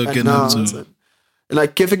Clan up and to- Nas and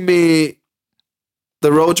like giving me the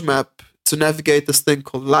roadmap to navigate this thing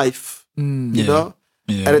called life. You know,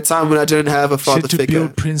 at a time when I didn't have a father Shit to figure.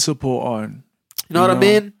 build principle on. You know what I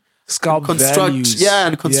mean? Sculpt Construct, values.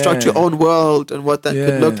 and construct your own world and what that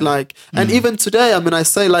could look like. And even today, I mean, I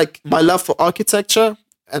say like my love for architecture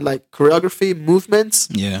and like choreography, movements,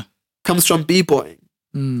 comes from b-boying.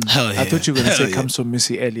 Hell yeah. I thought you were going to say Hell comes from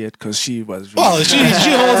Missy Elliott because she was really Oh, she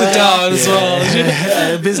holds it down as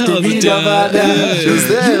well. Mr. Holds it down. She was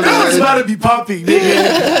there. You know it's man. about to be popping,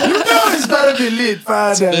 nigga. You know it's about to be lit,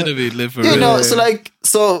 father. Better be lit for You real.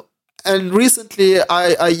 know, and recently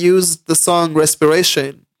I used the song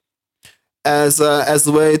Respiration as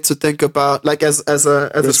a way to think about, like as a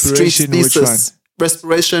street Respiration, which thesis.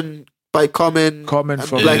 Respiration by Common Common and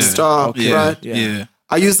from- Black Yeah. Star, Okay. right? Yeah.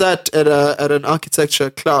 I use that at an architecture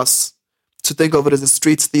class to think of it as a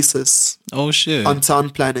street thesis Oh shit. on town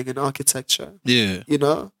planning and architecture. Yeah. You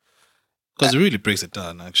know, Because it really breaks it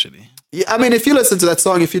down, actually. yeah. I mean, if you listen to that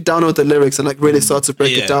song, if you download the lyrics and like really start to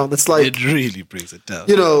break it down, it's like, it really breaks it down.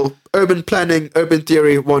 you know, urban planning, urban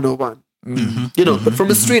theory 101. You know, but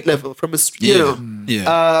from a street level, you know.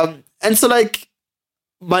 Yeah. And so like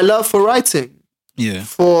my love for writing, Yeah.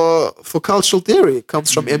 for cultural theory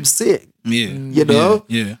comes from MCing. Yeah. You know?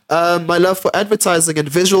 Yeah. My love for advertising and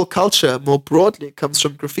visual culture more broadly comes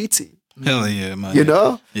from graffiti. Hell yeah, man. You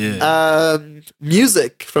know? Yeah.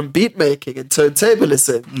 Music from beat making and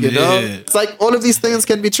turntablism, you know? Yeah. It's like all of these things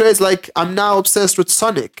can be traced. Like I'm now obsessed with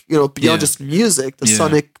sonic, you know, beyond just music, the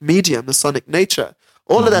sonic medium, the sonic nature.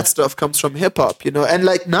 All of that stuff comes from hip hop, you know? And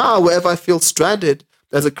like now, wherever I feel stranded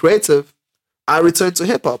as a creative, I return to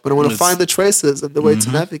hip hop and I want to find the traces and the way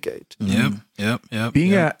to navigate. Yep.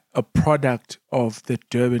 Being a product of the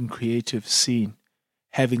Durban creative scene,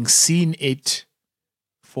 having seen it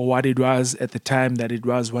for what it was at the time that it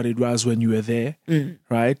was what it was when you were there,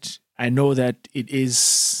 right? I know that it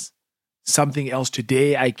is something else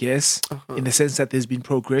today, I guess, in the sense that there's been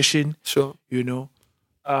progression, Sure. you know.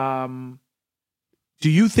 Do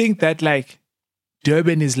you think that like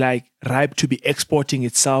Durban is like ripe to be exporting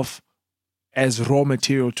itself as raw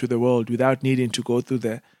material to the world without needing to go through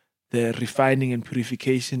the refining and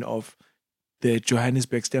purification of the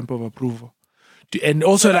Johannesburg stamp of approval? And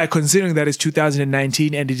also like considering that it's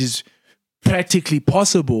 2019 and it is practically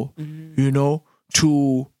possible, you know,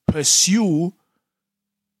 to pursue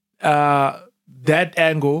that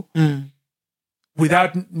angle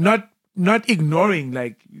without not ignoring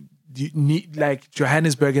like you need like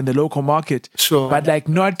Johannesburg and the local market, Sure. but like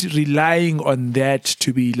not relying on that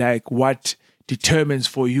to be like what determines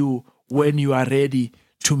for you when you are ready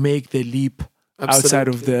to make the leap outside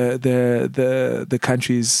of the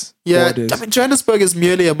country's borders. I mean, Johannesburg is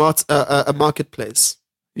merely a marketplace.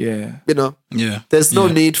 Yeah. You know, Yeah. there's no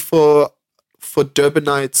need for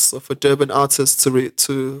Durbanites or for Durban artists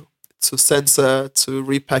to censor, to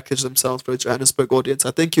repackage themselves for a Johannesburg audience.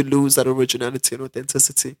 I think you lose that originality and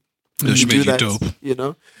authenticity. That should do make you that, dope. you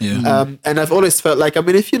know. Yeah. And I've always felt like, I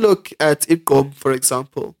mean, if you look at Igom, for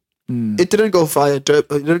example, it didn't go via it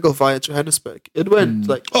didn't go via Johannesburg. It went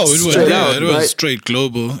like Oh, it went, straight out, it went right? straight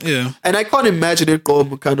global. Yeah. And I can't imagine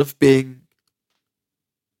Igom kind of being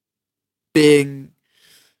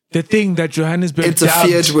The thing that Johannesburg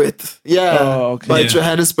interfered dubbed- with, by Yeah.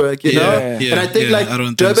 Johannesburg, you know. Yeah. And I think I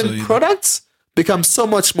don't think so Durban either. products become so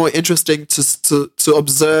much more interesting to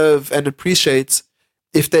observe and appreciate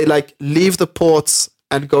if they like leave the ports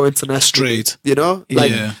and go international. Straight. You know?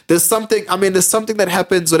 Like Yeah. there's something that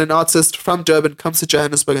happens when an artist from Durban comes to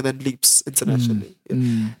Johannesburg and then leaps internationally.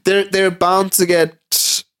 They're bound to get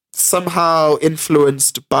somehow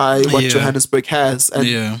influenced by what Yeah. Johannesburg has. And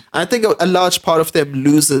Yeah. I think a large part of them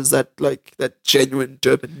loses that genuine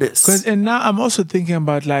Durbanness. And now I'm also thinking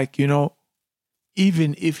about like, you know,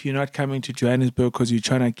 even if you're not coming to Johannesburg because you're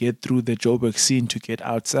trying to get through the Joburg scene to get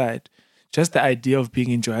outside, just the idea of being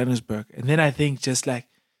in Johannesburg. And then I think just like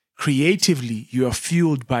creatively, you are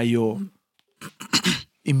fueled by your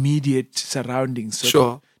immediate surroundings. So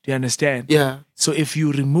Sure. do you understand? Yeah. So if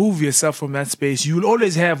you remove yourself from that space, you'll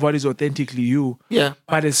always have what is authentically you. Yeah.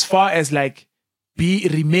 But as far as like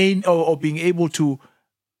remain or being able to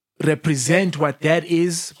represent what that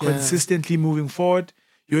is consistently moving forward,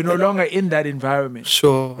 you're no longer in that environment.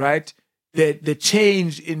 Sure. Right? The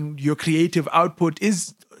change in your creative output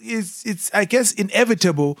is it's I guess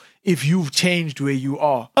inevitable if you've changed where you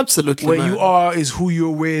are. Absolutely. Where man. you are is who you're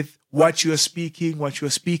with, what you're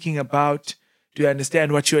speaking about. Do you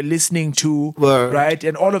understand what you're listening to? Word. Right?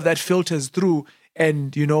 And all of that filters through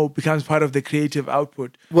and, you know, becomes part of the creative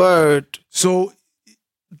output. Word. So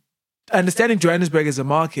understanding Johannesburg as a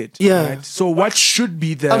market. Yeah. Right? So what should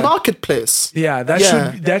be the A marketplace. Yeah, that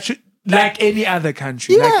Yeah. should like any other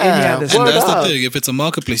country, like any Yeah, other And Word that's up. the thing. If it's a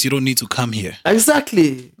marketplace, you don't need to come here.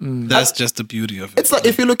 Exactly. That's just the beauty of it. It's like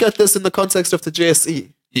if you look at this in the context of the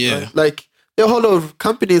JSE. Yeah. right? Like there are a whole lot of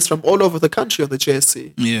companies from all over the country on the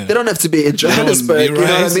JSE. Yeah. They don't have to be in don't, Johannesburg, you're you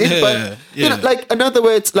know what I right. mean? Yeah, But you know, yeah. like another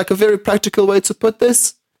way, it's like a very practical way to put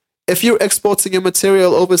this. If you're exporting your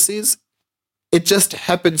material overseas, it just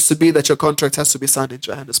happens to be that your contract has to be signed in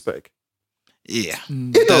Johannesburg. Yeah. You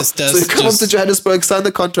know, That's so you come just- to Johannesburg, sign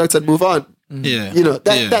the contract, and move on. Yeah. You know,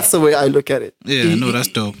 yeah. that's the way I look at it. Yeah, no, that's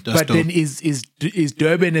dope. That's but dope. then is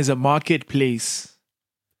Durban as a marketplace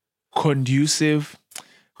conducive?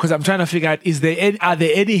 Because I'm trying to figure out, are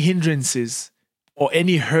there any hindrances or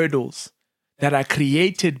any hurdles that are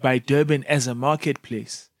created by Durban as a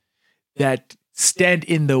marketplace that stand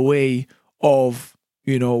in the way of,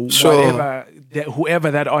 you know, Sure. whoever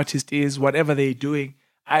that artist is, whatever they're doing,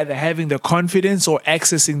 either having the confidence or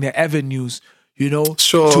accessing the avenues, you know,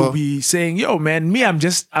 Sure. to be saying, yo, man,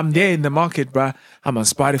 I'm there in the market, bruh. I'm on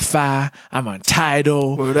Spotify, I'm on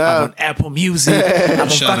Tidal, Word I'm up. on Apple Music, I'm on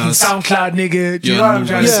Shout fucking outs. SoundCloud, nigga. Do you You're know what I'm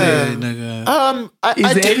trying to Yeah. say? nigga. Is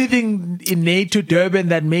I there think- anything innate to Durban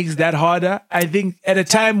that makes that harder? I think at a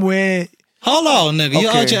time where Hold on, nigga. You're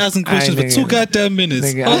Okay. out here asking questions Aight, for 2 nigga. goddamn minutes.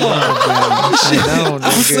 nigga, Hold on. I know,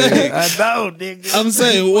 I'm saying- nigga. I know, nigga. I'm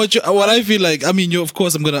saying what I feel like. I mean, you of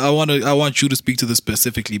course I want you to speak to this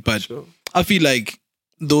specifically, but I feel like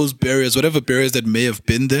those barriers, whatever barriers that may have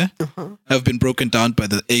been there, have been broken down by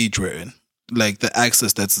the age we're in. Like the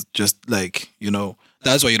access that's just like, you know,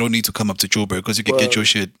 that's why you don't need to come up to Joburg because you can get your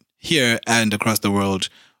shit here and across the world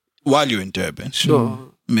while you're in Durban. Sure.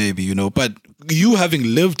 Maybe, you know, but you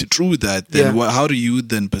having lived through that, then Yeah. how do you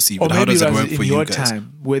then perceive Or it? How maybe does it was work in for your you guys?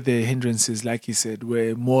 time where the hindrances, like you said,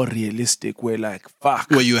 were more realistic, where like, fuck,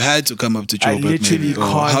 Where you had to come up to I Joburg, literally maybe? Or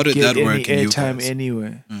can't how did get that work any in you airtime guys?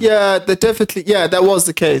 anywhere. Yeah, that was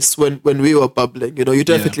the case when we were bubbling. You know, you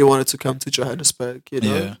definitely wanted to come to Johannesburg. You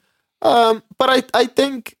know, Yeah. but I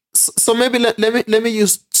think so. Maybe let me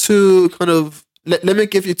use two kind of let me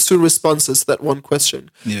give you two responses to that one question.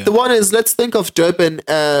 Yeah. The one is, let's think of Durban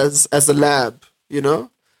as a lab. You know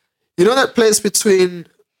that place between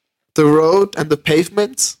the road and the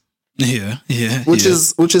pavement, Yeah, yeah. which yeah.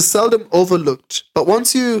 is seldom overlooked. But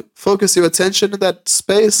once you focus your attention in that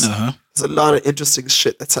space, Uh-huh. there's a lot of interesting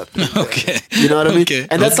shit that's happening. there. Okay. You know what I mean? Okay,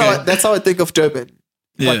 And that's okay. that's how I think of Durban.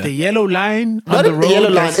 Yeah. But the yellow line on Not the in road, the yellow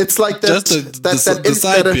line. that's- It's like that. Just the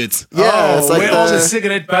side bits. Yeah, it's like where all the the,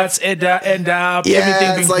 cigarette butts end up, Yeah, everything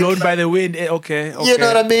it's being like- blown by the wind. Okay. you know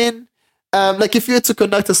what I mean? Like if you were to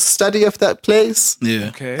conduct a study of that place, Yeah.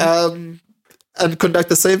 Okay. and conduct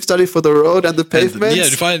the same study for the road and the pavement, yeah,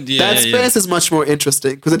 define- yeah, that yeah, yeah. space is much more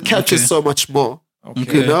interesting because it captures Okay. so much more.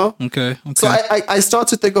 Okay. You know? Okay. So I start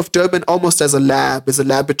to think of Durban almost as a lab, as a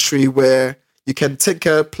laboratory where you can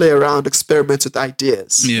tinker, play around, experiment with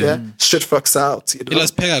ideas. Yeah. Shit fucks out. You know?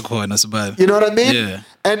 Let's pega khona sibali. You know what I mean? Yeah.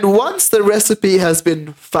 And once the recipe has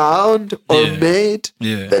been found or Yeah. made,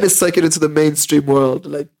 Yeah. then it's taken into the mainstream world.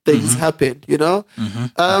 Like things happen, you know?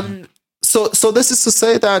 So this is to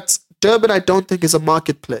say that Durban, I don't think, is a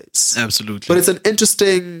marketplace, Absolutely. but it's an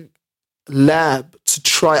interesting lab to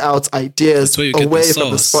try out ideas That's where you get the away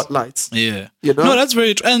from the sauce. spotlight. yeah. You know? No, that's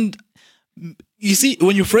very true. And you see,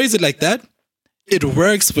 when you phrase it like that, it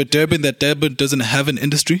works for Durban that Durban doesn't have an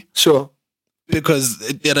industry Sure. because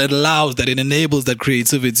it allows that, it enables that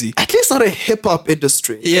creativity. At least not a hip hop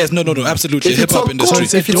industry. Yes, no, absolutely. If you Hip hop talk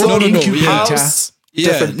industry. if you No, talk no, no, incubator yeah. house, Yeah,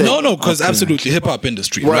 different thing. no, because absolutely hip hop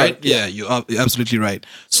industry, Right, right? yeah. Yeah, you're absolutely right.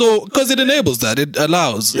 So, because it enables that, it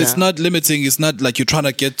allows. It's Yeah. not limiting. It's not like you're trying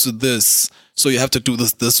to get to this, so you have to do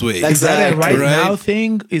this way. Like- Is that a Exactly. right now Right.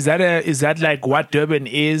 thing? Is that like what Durban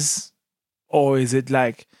is, or is it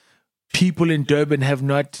like people in Durban have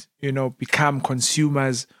not, become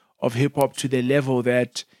consumers of hip hop to the level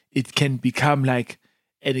that it can become like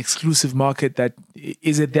an exclusive market? That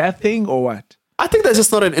is it that thing or what? I think there's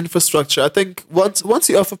just not an infrastructure. I think once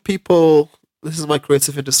you offer people, this is my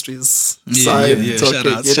creative industries side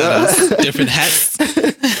talking, Shout outs. Different hats.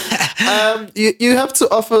 you have to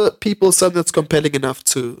offer people something that's compelling enough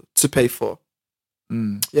to pay for.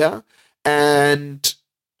 Yeah, and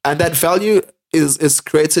that value is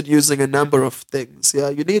created using a number of things. Yeah,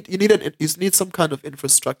 you need some kind of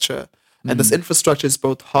infrastructure, and this infrastructure is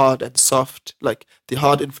both hard and soft. Like the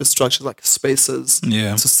hard infrastructure, like spaces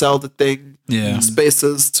Yeah. to sell the thing, Yeah.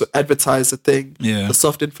 spaces to advertise the thing. Yeah. The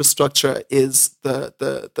soft infrastructure is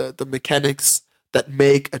the mechanics that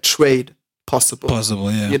make a trade possible.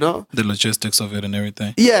 Possible, yeah. You know? The logistics of it and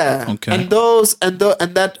everything. Yeah. Okay. And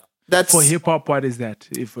that's For hip hop, what is that?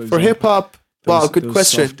 for hip hop. Wow, good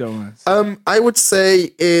question. I would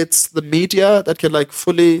say it's the media that can like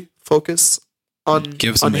fully focus on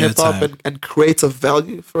Give some hip hop airtime. and create a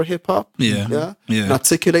value for hip hop. Yeah. And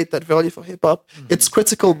articulate that value for hip hop. It's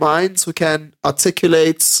critical minds who can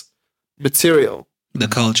articulate material, The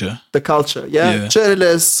culture. the culture. Yeah.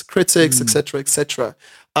 Journalists, critics, etc., etc.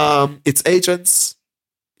 It's agents,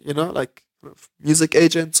 like music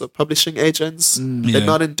agents or publishing agents. They're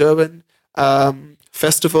Yeah. not in Durban.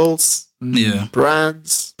 Festivals, Yeah.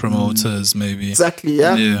 brands. Promoters, maybe. Exactly,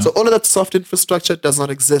 yeah. Yeah. So all of that soft infrastructure does not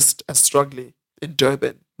exist as strongly in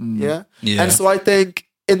Durban. Yeah. Yeah. And so I think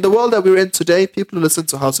in the world that we're in today, people who listen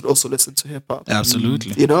to house would also listen to hip hop.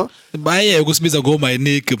 Absolutely. You Kusibiza go my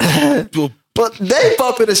neck. But they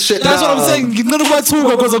popping the shit That's what I'm now. saying. Ngifuna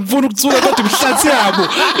ukwathunga because ngifuna ukuthuka kodwa imhlathi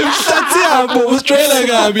yabo Australia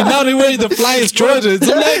kabi. Now the way the fly is Jordans.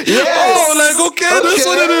 I'm like, okay, that's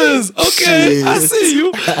what it is. Okay, I Jeez. see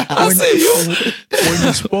you. I see you. When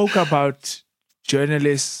you spoke about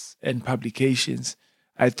journalists and publications,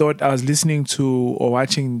 I thought I was listening to or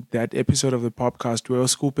watching that episode of the podcast where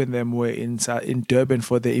Scoop and them were in Durban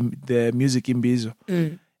for the music Imbizo.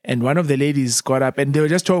 And one of the ladies got up and they were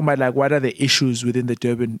just talking about like what are the issues within the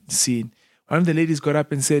Durban scene. One of the ladies got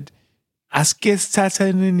up and said, "Aske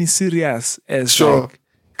Tatanini serious as Sure. like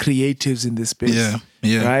creatives in this space."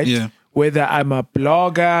 Yeah, right? yeah. Whether I'm a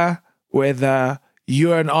blogger, whether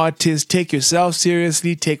you're an artist, take yourself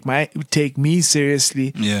seriously, take me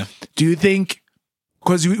seriously. Yeah. Do you think,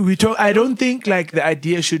 because we talk, I don't think like the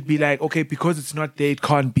idea should be like, okay, because it's not there, it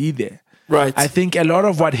can't be there. Right. I think a lot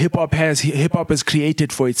of what hip hop has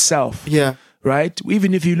created for itself. Yeah. Right?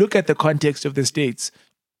 Even if you look at the context of the States,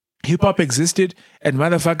 hip hop existed and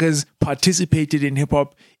motherfuckers participated in hip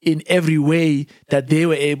hop in every way that they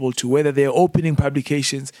were able to, whether they're opening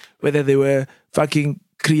publications, whether they were fucking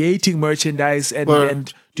creating merchandise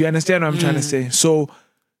and do you understand what I'm trying to say? So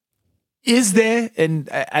is there, and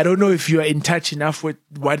I don't know if you are in touch enough with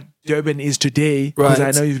what Durban is today, because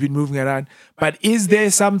Right. I know you've been moving around, but is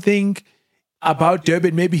there something about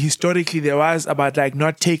Durban, maybe historically there was, about like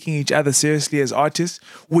not taking each other seriously as artists,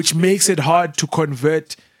 which makes it hard to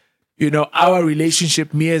convert, our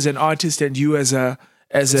relationship, me as an artist and you as a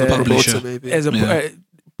publisher. Promoter, maybe.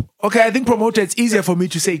 Okay, I think promoter, it's easier for me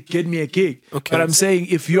to say, get me a gig. Okay. But I'm saying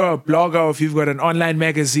if you're a blogger or if you've got an online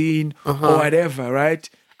magazine or whatever, right?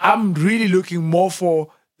 I'm really looking more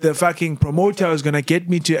for the fucking promoter who's going to get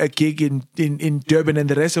me to a gig in Durban and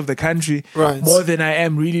the rest of the country, Right. more than I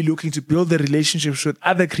am really looking to build the relationships with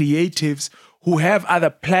other creatives who have other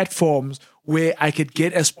platforms where I could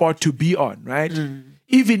get a spot to be on, right?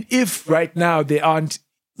 Even if right now they aren't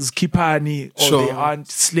Skipani or Sure. they aren't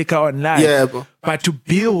Slicker Online, Yeah, bro. but to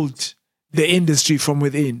build the industry from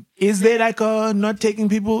within. Is there like a not taking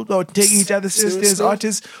people or taking each other seriously as Seriously?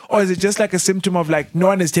 artists? Or is it just like a symptom of like no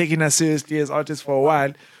one is taking us seriously as artists for a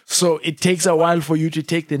while, so it takes a while for you to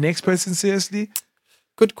take the next person seriously?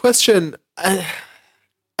 Good question.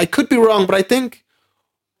 I could be wrong, but I think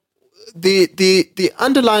the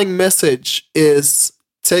underlying message is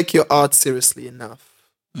take your art seriously enough.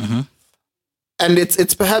 And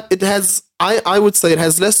it's perhaps it has I would say it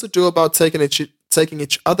has less to do about taking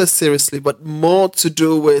each other seriously, but more to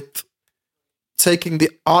do with taking the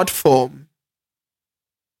art form.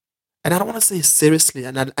 And I don't want to say seriously,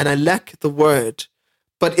 and I lack the word,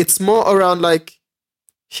 but it's more around like,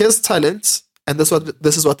 here's talent, and this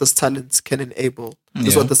is what this talent can enable. This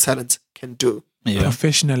is Yeah. what this talent can do. Yeah.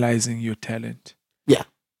 Professionalizing your talent. Yeah,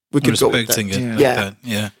 we can go with Respecting that. it. Yeah. Like Yeah. that.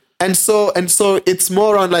 Yeah. And so it's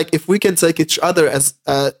more on like if we can take each other as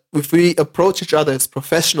if we approach each other as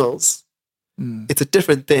professionals, it's a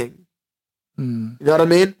different thing. You know what I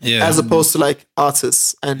mean? Yeah. As opposed to like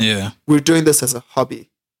artists, and Yeah. we're doing this as a hobby.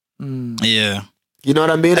 Yeah. You know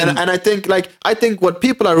what I mean? And I think what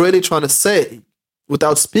people are really trying to say,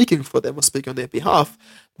 without speaking for them or speaking on their behalf,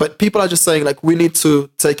 but people are just saying like we need to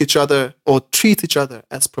take each other or treat each other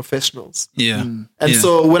as professionals. Yeah. And Yeah.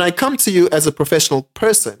 so when I come to you as a professional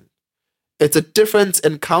person, it's a different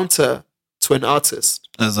encounter to an artist.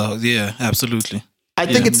 Yeah, absolutely. I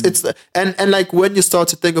think it's and like when you start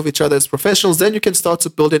to think of each other as professionals, then you can start to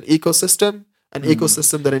build an ecosystem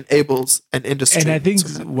that enables an industry. And I think to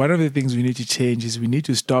happen. one of the things we need to change is we need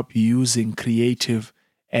to stop using creative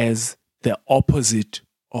as the opposite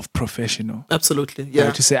of professional. Absolutely, Right?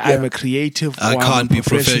 yeah. To say I'm a creative, I or I'm can't a be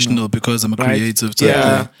professional because I'm a Right? creative type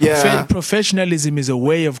Yeah, thing. yeah. Professionalism is a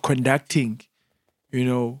way of conducting,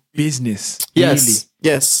 business. Yes, Really.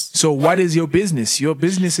 yes. So what is your business? Your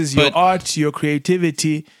business is your But- art, your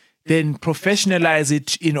creativity. Then professionalize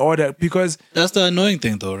it in order, because That's the annoying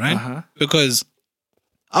thing though, right? Because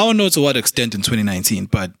I don't know to what extent in 2019,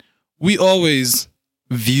 but we always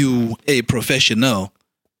view a professional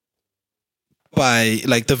by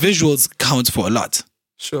like the visuals count for a lot.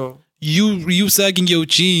 Sure. You sagging your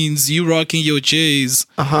jeans, you rocking your J's.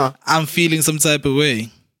 I'm feeling some type of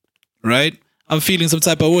way, right? I'm feeling some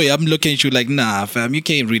type of way. I'm looking at you like, nah, fam, you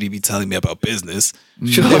can't really be telling me about business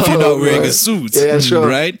if you're not wearing a suit, sure.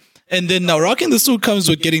 right? And then now rocking the suit comes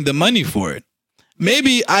with getting the money for it.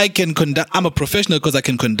 Maybe I can I'm a professional because I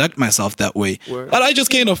can conduct myself that way. But I just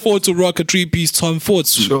can't afford to rock a 3-piece Tom Ford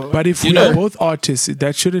suit. Sure. But if we are both artists,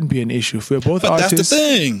 that shouldn't be an issue. If we're both artists, that's the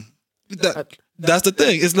thing. That's the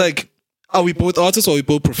thing. It's like, are we both artists or are we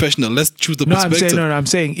both professional? Let's choose the perspective. I'm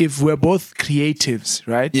saying if we're both creatives,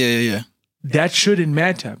 right? Yeah. That shouldn't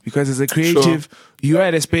matter because as a creative, you're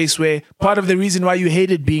at a space where part of the reason why you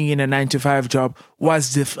hated being in a 9-to-5 job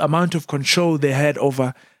was the amount of control they had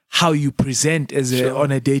over how you present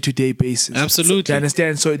on a day-to-day basis. Absolutely. Do you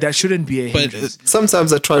understand? So that shouldn't be a hindrance.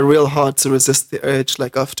 Sometimes I try real hard to resist the urge,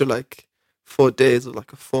 like after like 4 days of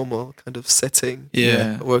like a formal kind of setting.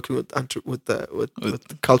 Yeah. Working with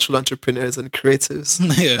cultural entrepreneurs and creatives.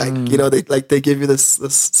 Yeah. Like they give you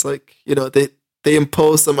this like, they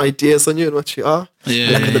impose some ideas on you and what you are. Yeah.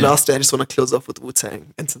 Like on the last day, I just want to close off with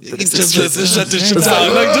Wu-Tang. And Just shut this shit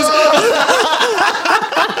down. Like, just...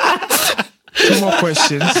 2 more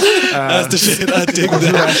questions. That's the shit I dig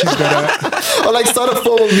that. Or like start a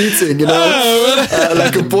formal meeting,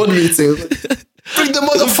 like a board meeting. Bring the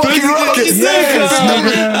motherfucking rockets.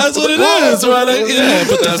 That's what it is, right? Like,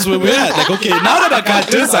 but that's where we're at. Like, okay, now that I got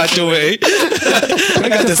this out the way, I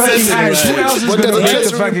got the sense right. Who else is going to break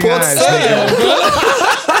the fucking ice?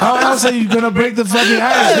 How else are you going to break the fucking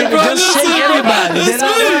ice? Just shake everybody. That's me.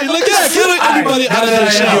 Like, get everybody out of the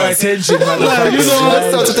show. Your attention, Let's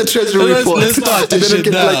start with the treasury report. Let's start this shit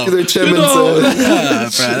get now. like the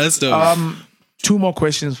chairman's. That's dope. 2 more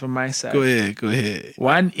questions from my side. Go ahead.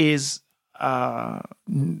 One is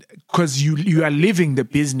because you are living the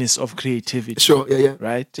business of creativity. Sure, yeah.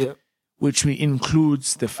 Right? Yeah. Which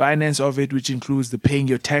includes the finance of it, which includes the paying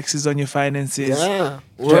your taxes on your finances. Yeah.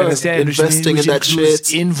 Do you understand? Investing which in that shit.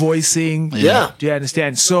 Invoicing. Yeah. Do you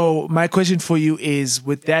understand? So my question for you is,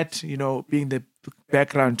 with that, being the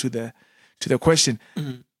background to the question,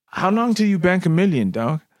 how long till you bank $1 million,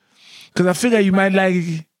 dog? Because I figure you might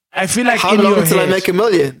I feel like how in long your until head, I make $1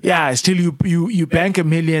 million? Yeah, still you bank $1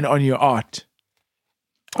 million on your art.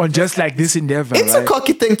 On just like this endeavor. It's right? a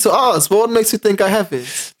cocky thing to ask, but what makes you think I have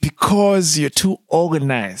it? Because you're too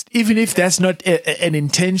organized. Even if that's not an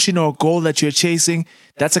intention or goal that you're chasing,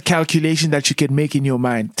 that's a calculation that you can make in your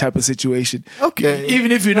mind type of situation. Okay.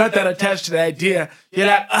 Even if you're not that attached to the idea, you're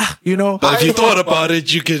like, But if you thought about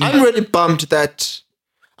it, you can... I'm really bummed that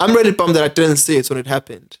I didn't see it when it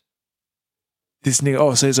happened. This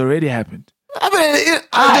nigga, so it's already happened. I mean,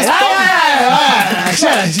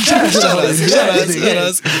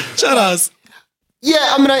 Shut us. Yeah,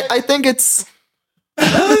 I mean, I think it's...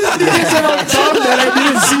 that I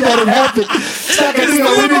didn't see that it happened. It's like I didn't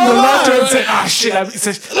win in the lottery and say, shit, it's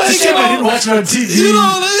a shame I didn't watch it on TV.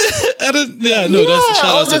 That's a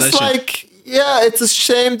shout out to that like, shit. Yeah, it's a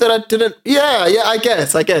shame that I didn't... Yeah, I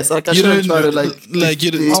guess. Like, I shouldn't try to, like... you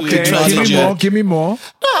didn't... Okay, give me more.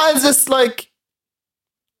 No, it's just like...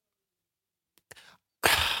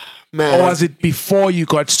 Man. Or was it before you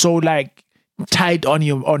got so tight on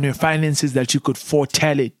your finances that you could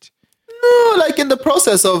foretell it? No, like in the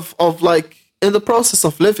process of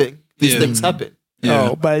living, these things happen.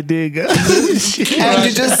 Yeah. Oh, my nigga. And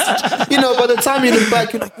you just, by the time you look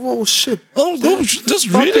back, you're like, whoa, shit. Oh, this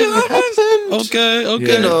really happened?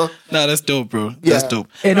 Okay. Nah, that's dope, bro. That's dope.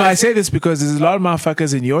 And I say this because there's a lot of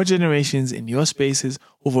motherfuckers in your generations, in your spaces,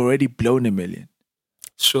 who've already blown $1 million.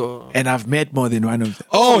 Sure. And I've met more than one of them.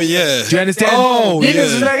 Oh, yeah. Do you understand? Oh, niggas yeah.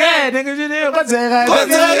 is like, hey, niggas, what's that?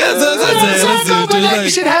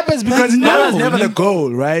 Shit happens because that was never the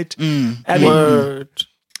goal, right? I mean, Word.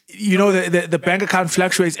 the bank account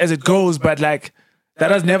fluctuates as it goes, but that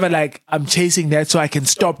was never I'm chasing that so I can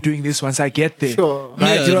stop doing this once I get there. Sure.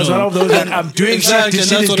 Right? It's one of those I'm doing Exactly, shit,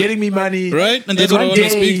 this and shit is that's getting me money. Right? And that's then what I one want to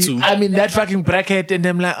day, speak to. I'm in that fucking bracket and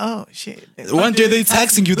I'm like, oh shit. One day they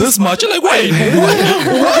taxing you this much. You're like, wait, what?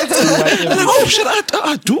 You're like, oh shit,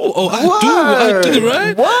 I do. Oh, I do,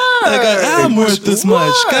 right? What? Like I am worth this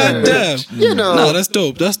much. God damn. No, that's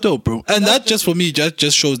dope. That's dope, bro. And that just for me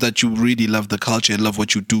just shows that you really love the culture and love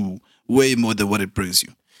what you do way more than what it brings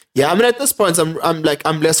you. Yeah, I mean, at this point,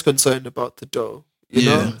 I'm less concerned about the dough. You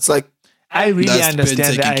know, it's like I really that's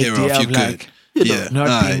understand the been taken care idea of. of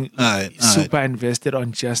not being super invested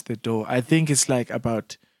on just the dough. I think it's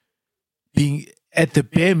about being at the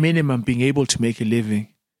bare minimum, being able to make a living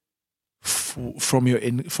from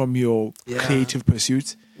your creative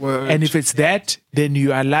pursuits. Word. And if it's that, then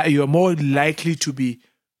you are more likely to be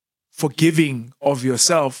forgiving of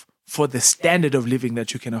yourself for the standard of living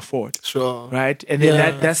that you can afford. Sure. Right? And then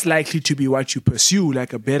Yeah. that's likely to be what you pursue,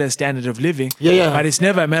 like a better standard of living. Yeah. But it's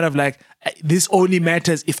never a matter of like, this only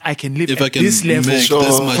matters if I can live If at I can this level make Sure.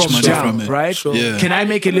 this much from money down, from it. right? Sure. Yeah. Can I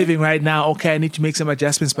make a living right now? Okay, I need to make some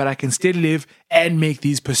adjustments, but I can still live and make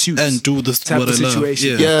these pursuits. And do this type what of I love.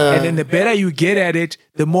 situation. Yeah. And then the better you get at it,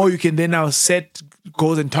 the more you can then now set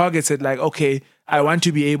goals and targets that like, okay, I want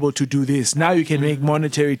to be able to do this. Now you can make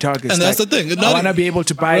monetary targets. And that's like, the thing. I want to be able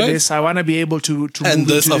to buy Right? this. I want to be able to And move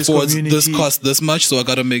this into this affords community. this costs this much, so I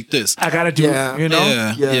gotta make this. I gotta do, Yeah. you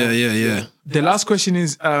know. Yeah. The last question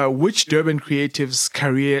is, which Durban creatives'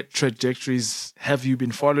 career trajectories have you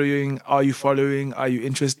been following? Are you following? Are you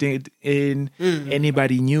interested in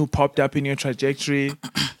anybody new popped up in your trajectory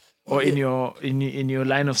or in your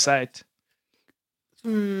line of sight?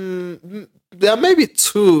 There are maybe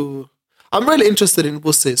two. I'm really interested in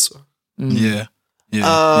Busiswa. Yeah.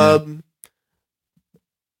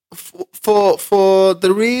 For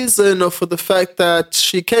the reason or for the fact that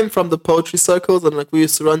she came from the poetry circles and like we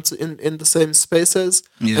used to run in the same spaces,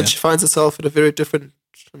 Yeah. and she finds herself in a very different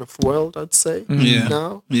kind of world, I'd say. Yeah.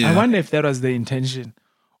 Now, Yeah. I wonder if that was the intention,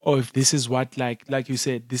 or if this is what, like you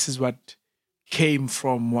said, this is what came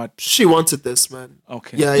from what. she wanted this, man.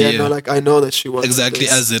 Okay. Yeah. Yeah. No, like I know that she wanted Exactly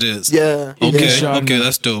this. as it is. Yeah. Okay. this genre. Okay.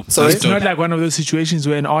 That's dope. Sorry? That's It's not dope. like one of those situations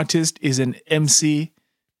where an artist is an MC,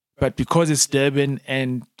 but because it's Durban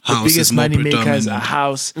and the House biggest is more money makers are predominant.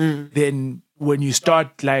 house, then when you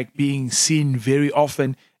start like being seen very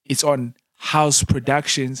often, it's on house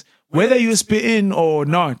productions, whether you spit in or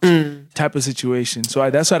not, type of situation. So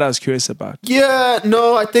that's what I was curious about. Yeah,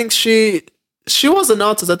 no, I think she was an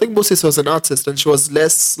artist. I think Moses was an artist, and she was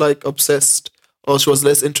less like obsessed, or she was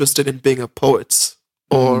less interested in being a poet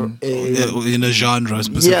or In a genre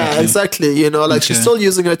specifically. yeah, exactly. You know, like she's Okay. still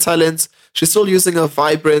using her talents. She's still using her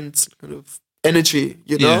vibrant kind of energy.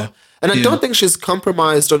 You know, Yeah. and I Yeah. don't think she's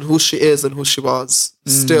compromised on who she is and who she was.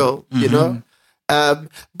 Still, you know.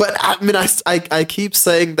 But I mean, I keep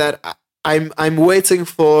saying that I'm waiting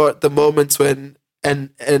for the moment when and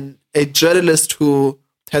a journalist who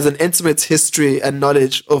has an intimate history and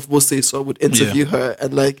knowledge of Busiswa would interview her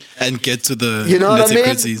and like And get to the you know what I mean.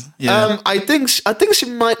 nitty-gritties. Yeah. I think she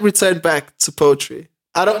might return back to poetry.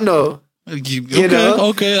 I don't know. Okay. know?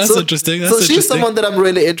 Okay. That's interesting. That's so she's interesting. someone that I'm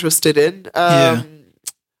really interested in. Yeah.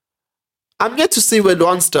 I'm yet to see where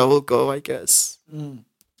Luanstar will go, I guess. Okay.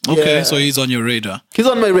 yeah. So he's on your radar. He's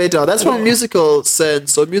on my radar. That's from a musical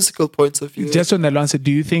sense or musical point of view. Just on that answer,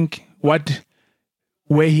 do you think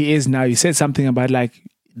where he is now, you said something about like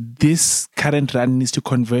this current run needs to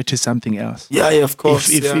convert to something else. yeah, of course.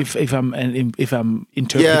 If I'm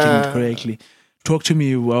interpreting Yeah. it correctly, talk to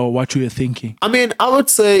me what you were thinking. I mean, I would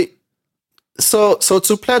say so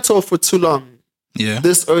to plateau for too long, Yeah.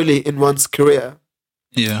 this early in one's career,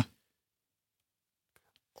 Yeah.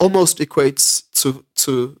 almost equates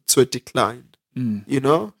to a decline. You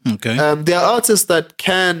know, Okay. there are artists that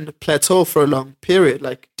can plateau for a long period,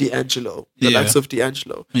 like D'Angelo, the Yeah. likes of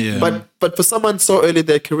D'Angelo. Yeah. But for someone so early in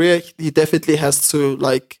their career, he definitely has to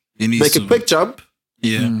like He needs make a to- quick jump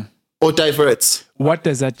Yeah. or divert. What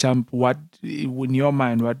does that jump? What in your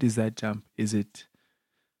mind? What is that jump? Is it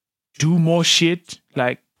do more shit,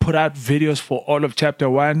 like put out videos for all of chapter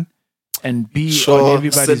 1 and be Sure, on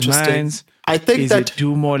it's everybody's interesting. minds? I think Is that it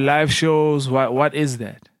do more live shows? What is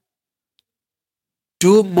that?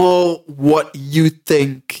 do more what you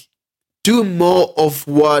think, do more of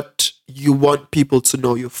what you want people to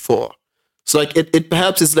know you for. So like it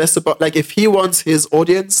perhaps is less about like if he wants his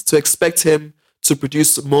audience to expect him to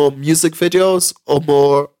produce more music videos or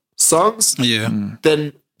more songs, Yeah.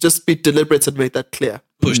 then just be deliberate and make that clear.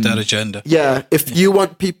 Push that agenda. Yeah, if you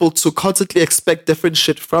want people to constantly expect different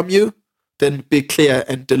shit from you, then be clear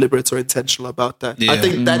and deliberate or intentional about that. I Yeah.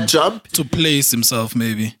 think that jump, To place himself,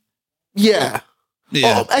 maybe. yeah.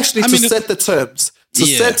 Yeah. Oh, actually, I to mean, set the terms, to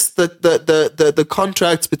Yeah. set the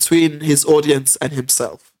contract between his audience and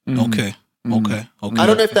himself. Okay. Okay. Okay. I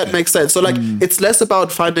don't know if that makes sense. So, like, it's less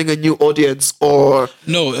about finding a new audience or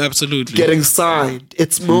No, absolutely. getting signed.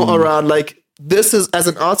 It's more around like this is as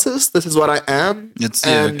an artist, this is what I am. It's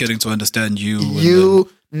and getting to understand you. and you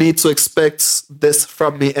need to expect this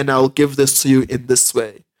from me, and I'll give this to you in this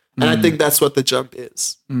way. And I think that's what the jump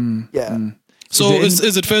is. Yeah. So Is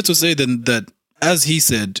is it fair to say then that, as he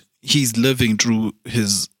said, he's living through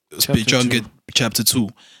his Speechonge chapter 2?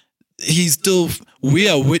 He's still, we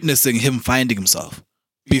are witnessing him finding himself.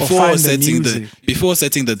 Before find the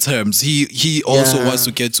setting the terms, he also Yeah. wants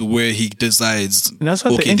to get to where he decides. And that's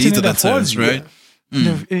what the okay, these are internet the terms, affords you. right?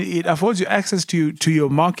 It affords you access to your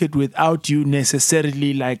market without you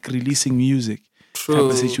necessarily like releasing music. True.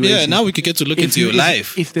 of situation. Yeah, now we could get to look into your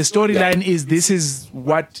life. If the storyline is this is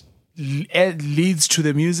what leads to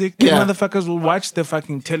the music, then Yeah. motherfuckers will watch the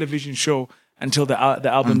fucking television show until the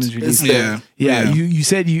album is released. Yeah. Yeah, you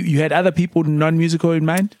said you had other people non-musical in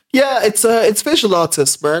mind? Yeah, it's visual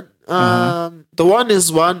artists, man. The one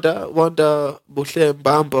is Wanda Buhle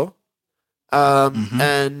Mbambo.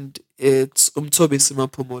 And it's Umtobi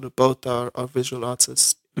Simapumuno, both are visual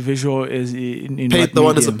artists. Visual is in what The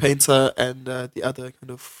one is a medium? painter, and the other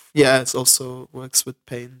kind of it's also works with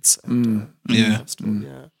paints. And, Yeah. pastel,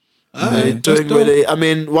 yeah. Alright, Doing that's dope. really. I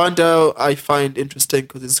mean, Wanda I find interesting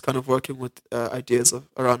because it's kind of working with ideas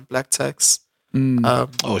around black tax,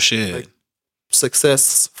 Oh shit. like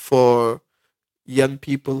success for young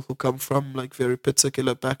people who come from like very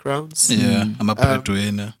particular backgrounds. Yeah, I'm a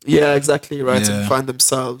breadwinner. Yeah, exactly right. Yeah. And find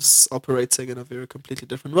themselves operating in a very completely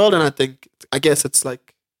different world. And I guess it's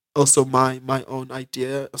like also my own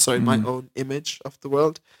idea, my own image of the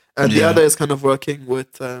world. And the Yeah. other is kind of working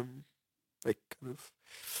with like kind of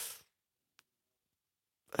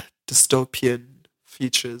dystopian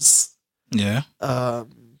futures. Yeah.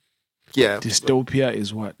 Yeah. Dystopia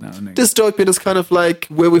is what now? nigga? Dystopian is kind of like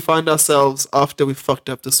where we find ourselves after we fucked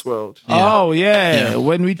up this world. Oh yeah. Yeah.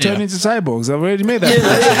 When we turn Yeah. into cyborgs, I've already made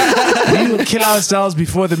that. We will kill ourselves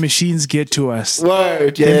before the machines get to us.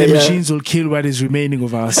 Word, Then yeah, the yeah. machines will kill what is remaining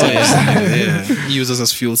of Oh, ourselves. yeah. Use us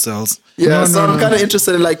as fuel cells. Yeah, No, so no, I'm no. kind of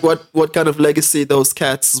interested in like what kind of legacy those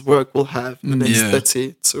cats' work will have in the next Yeah.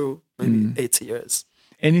 30 to maybe 80 years.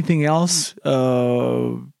 Anything else?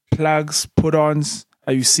 Plugs, put-ons.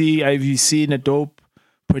 Have you seen a dope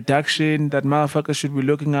production that motherfuckers should be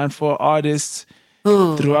looking out for? Artists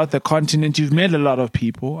throughout the continent. You've met a lot of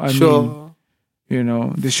people. I mean, Sure. you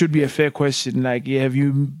know, this should be a fair question. Like, have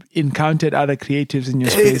you encountered other creatives in your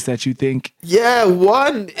space that you think Yeah,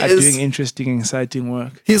 one are is doing interesting, exciting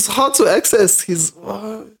work? he's hard to access. His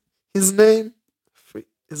name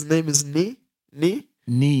is Ni.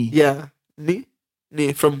 Nee. Yeah, Ni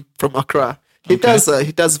from Accra. He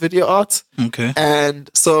does video art. Okay.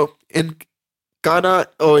 And so in Ghana,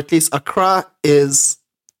 or at least Accra, is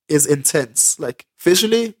intense. Like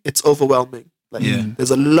visually, it's overwhelming. Like Yeah.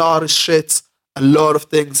 there's a lot of shit, a lot of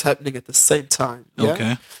things happening at the same time. Yeah?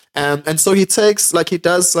 Okay. And so he does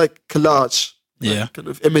collage, like, Yeah. kind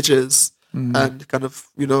of images, and kind of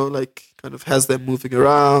kind of has them moving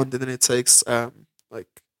around, and then it takes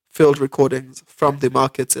like field recordings from the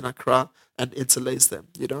markets in Accra and interlace them.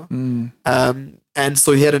 And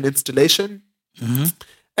so he had an installation,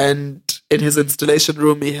 and in his installation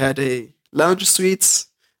room he had a lounge suite,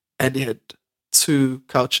 and he had 2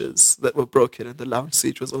 couches that were broken, and the lounge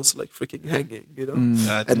seat was also like freaking hanging.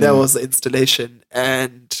 And that was the installation.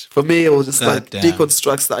 And for me, it was just like damn.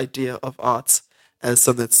 deconstructs the idea of art as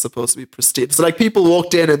something that's supposed to be pristine. So like people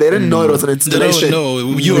walked in and they didn't know it was an installation. No,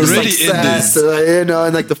 It you're was, already like, in sad, this.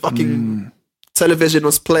 and like the fucking television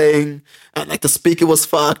was playing, and like the speaker was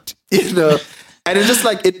fucked, And it just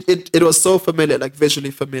like it was so familiar, like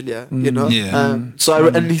visually familiar, Yeah.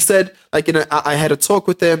 And he said, like, I had a talk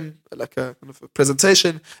with him, like a kind of a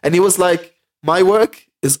presentation, and he was like, my work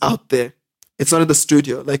is out there. It's not in the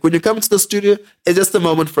studio. Like when you come to the studio, it's just a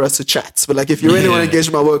moment for us to chat. But like if you really want to engage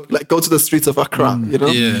in my work, like go to the streets of Accra, Yeah,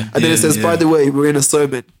 And then yeah, it says, by yeah. the way, we're in a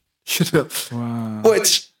sermon, Wow.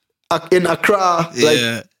 Which in Accra, Yeah.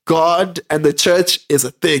 like God and the church is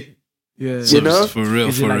a thing. Yeah. You know? For real,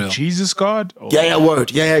 Is it for like real. Jesus God? Or- Yeah,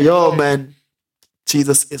 word. Yeah, yo, man.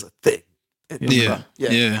 Jesus is a thing. in Yeah, Accra.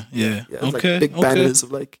 yeah. It's Okay, like big okay. banners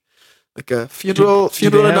of like a funeral Do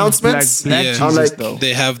they have, announcements. Like, black Yeah. Jesus, Like- though?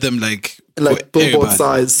 They have them like like for billboard everybody.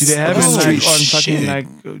 size. Do they have on it the like street. on fucking shit. like?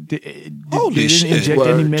 Holy They didn't shit. inject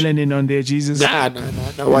any Word. melanin on their Jesus. Nah,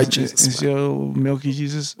 white Jesus. Is man. your milky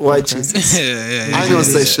Jesus? White Okay. Jesus. Yeah. I ain't gonna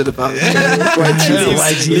say shit about it. White Jesus.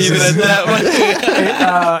 White Leave it Jesus. at that one.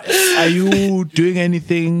 Are you doing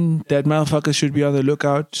anything that motherfuckers should be on the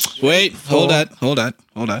lookout? Wait, hold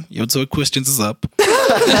on. Your 2 questions is up.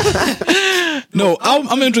 No,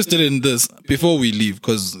 I'm interested in this before we leave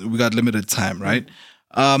because we got limited time, right?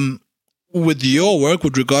 With your work,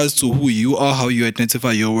 with regards to who you are, how you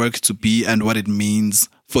identify your work to be, and what it means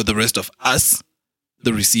for the rest of us,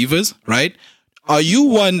 the receivers, right? Are you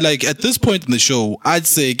one, like at this point in the show, I'd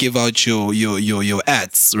say give out your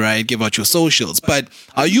ads, right? Give out your socials. But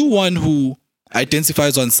are you one who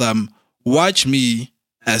identifies on some, watch me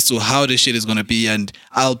as to how this shit is going to be and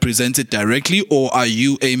I'll present it directly? Or are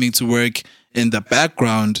you aiming to work in the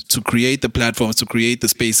background to create the platforms, to create the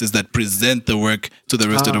spaces that present the work to the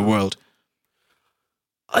rest of the world?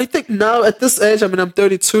 I think now at this age, I mean, I'm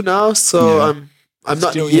 32 now, so Yeah. I'm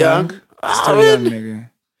not Still young. young. Still young, nigga.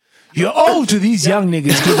 you're old to these young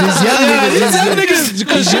niggas. Because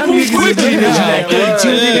these young niggas quickly. Like,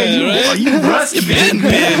 nigga, are you rusty, man?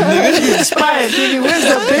 You expired, nigga. Where's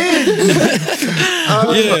the bin?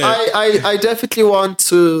 I definitely want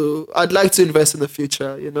to. I'd like to invest in the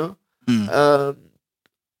future. You know,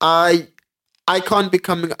 I can't be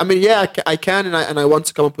coming. I mean, yeah, I can, and I want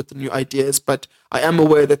to come up with the new ideas. But I am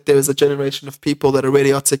aware that there is a generation of people that are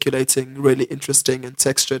really articulating really interesting and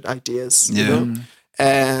textured ideas. You know,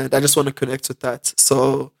 and I just want to connect with that.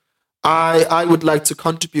 So I would like to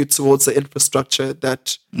contribute towards the infrastructure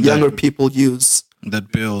that younger people use.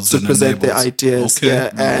 That builds to and present enables. their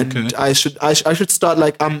ideas, and I should start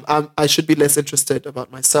like I should be less interested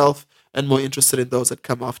about myself and more interested in those that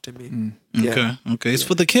come after me. Okay. It's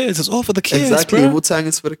for the kids. It's all for the kids, exactly. bro. Wu-Tang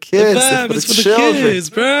is for the kids. It's for the children. kids,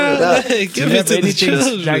 bro. Like, give it to the anything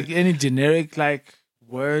children. like any generic like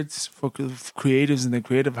words for creatives in the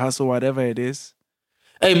creative hustle, whatever it is?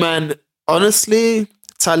 Hey man, honestly,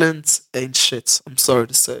 talent ain't shit. I'm sorry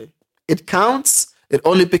to say. It counts. It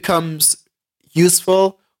only becomes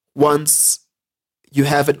useful once you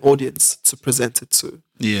have an audience to present it to.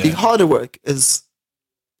 Yeah. The harder work is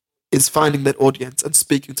finding that audience and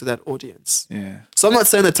speaking to that audience. Yeah. So I'm not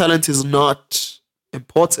saying that talent is not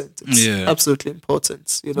important. It's Yeah. absolutely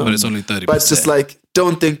important, you know. But it's only 30%. But it's just like,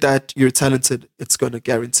 don't think that you're talented, it's going to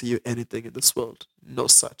guarantee you anything in this world. No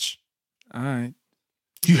such. All right.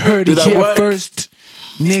 You heard Do it that here work? first,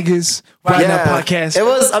 niggas. Right now, podcast. It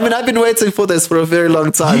was, I mean, I've been waiting for this for a very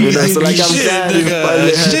long time, you know. So like, I'm glad you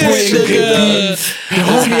finally had The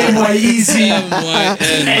homie NYEezy.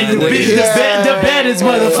 And the baddest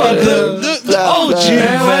motherfucker. The OG,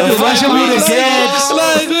 man. Russia me the gas.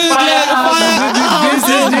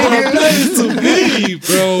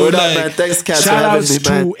 Bro, What up, man? Thanks, Kat, for Shout having outs me,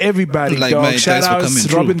 man. to everybody, Like, dog. man, Shout thanks for outs coming to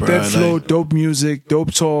through, Robin bro. Thedflow, Like- dope music,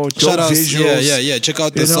 dope tour, dope Shout outs, visuals. yeah. Check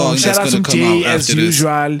out the You know, song shout that's out gonna to come Jay out as after this.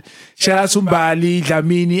 usual. Shout out to Mbali,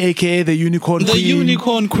 Dlamini, aka the Unicorn The Queen.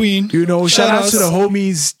 Unicorn Queen. You know, shout out outs. to the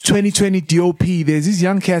homies 2020 DOP. There's these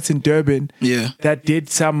young cats in Durban Yeah. that did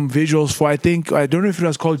some visuals for, I don't know if it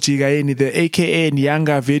was called Jigaeni, the AKA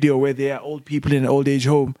Nyanga video where they are old people in an old age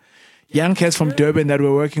home. Young cats from Durban that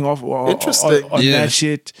were working off Interesting. on Yeah. that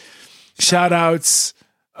shit. Shout outs.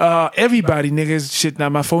 Everybody, niggas, shit. Now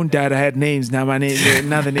my phone died. I had names. Now my name,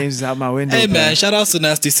 now the names is out my window. Hey, man. Shout out to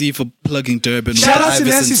Nasty C for plugging Durban. Shout with out to Iverson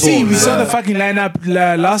Nancy C. Tour, We saw man. the fucking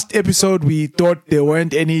lineup last episode. We thought there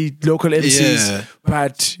weren't any local MCs, Yeah.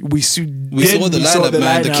 but we We saw the lineup,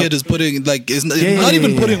 man. The kid is putting like it's not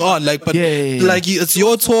even putting on like, but like it's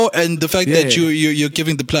your tour and the fact that you're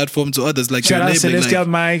giving the platform to others, like Shout you're out enabling. Celestial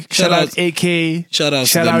Mike. Shout out AK. Shout out to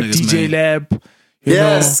Shout them out niggas, DJ man. Lab. You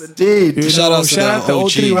Yes, know, indeed. you Shout know, out to shout out the the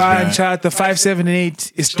OGs, 031. man. Shout out the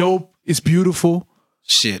 578. It's dope. It's beautiful.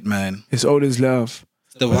 Shit, man. It's all is love.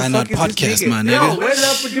 The Why Not podcast, man, Yo, nigga. where's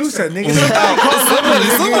our producer, nigga?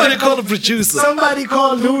 Somebody call the producer. Somebody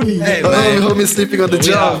call Looney. Hey, Oh, man. homie sleeping on the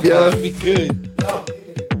job, yeah. Be good.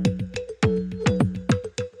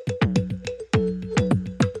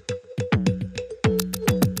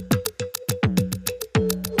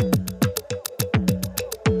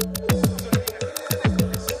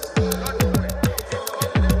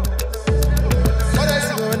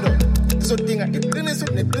 Ngizodinga iqiniso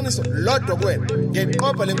neqiniso lodwa kuwena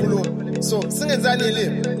ngiyayiqopha le nkulumo so singenzani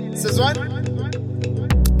ilimi sizwana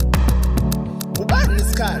ubani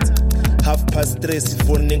isikhathi 3:30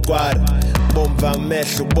 sifuna inkwara bomva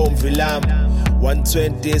amehlo bomva ilama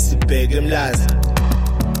 120 sibheke emlazi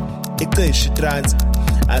iqeshi trans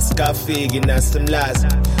asikafiki nasemlazi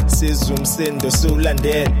sizwe umsindo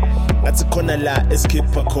siwulandela ngathi khona la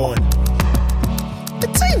esikhipha khona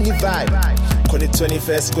ithini vibe khona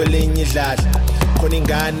i-21st kwelinye idlala khona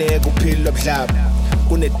ingane kuphilwa obudlaba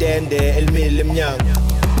kunetende elimile eminyango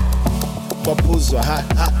kwaphuzwa ha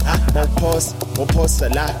mawuphosa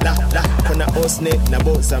la khona osne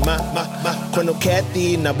nabo zama khona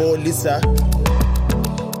ukhethi nabo lisa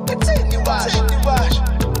ithini wash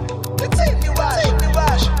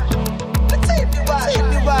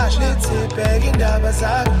lithi bheka indaba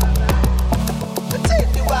zakho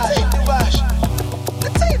ithini wash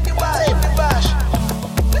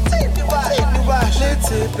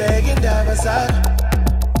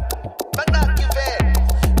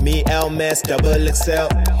Me, Elmas, double XL.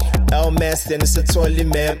 Elmas, then it's a totally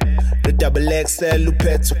man. The double XL,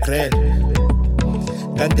 Lupeto Grand.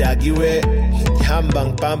 Kandagiwe,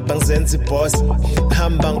 Hambang Pampang Zenzi boss.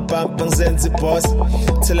 Hambang Pampang Zenzi boss.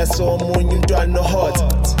 Till I saw moon, you don't know hot.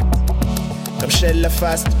 I'm shella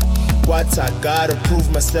fast. What I gotta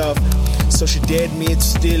prove myself. So she dared me to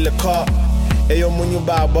steal a car. Ayo munyu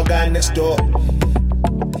baba guy next door.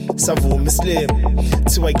 savuma islim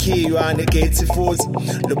thiwa ikhiywa negate futhi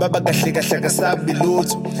lo baba kahle kahle akasabi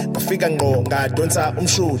lutho ngafika ngqo ngadonsa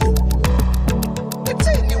umshudo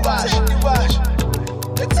lethini wash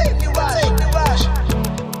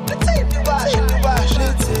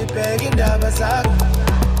lethi bheka indaba zakho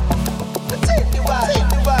lethini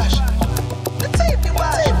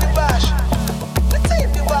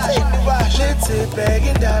wash lethi bheka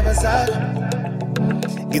indaba zakho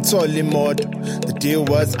ngithola imoto. The deal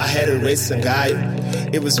was I had a race ngayo.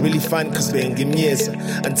 It was really fun cause bengimnyesa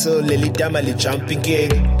until leli dama li jumping king.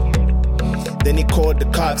 Then he called the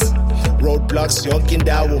cops. Roadblocks yonke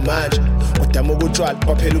indawo manje. Udama ukutshwala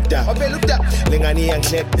kwaphela ukudala. Lengani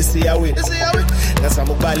yangihleka isiyawini.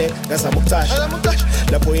 Ngazama ukubale, ngazama ukutasha.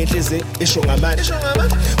 Lapho inhliziyo isho ngamandla.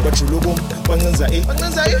 Kwajula kum, kwancenza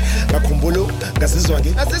ngakhumbula, ngazizwa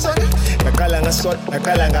ngaqala ngasona,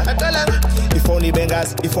 ngaqala ifoni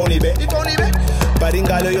bengazi, ifoni be. But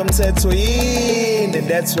ingalo yomthetho yini, and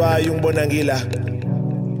that's why ungibona ngila.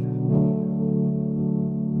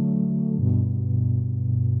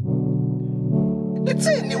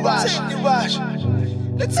 Lethini wash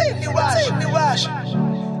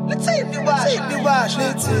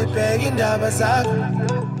lethi bheka indaba zakho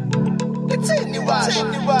lethini wash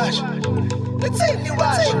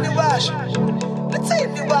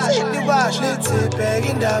lethi bheka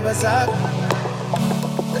indaba zakho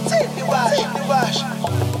lethini wash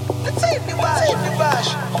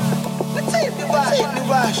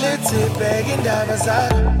lethi bheka indaba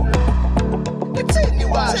zakho lethini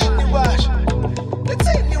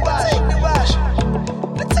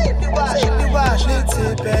wash lethi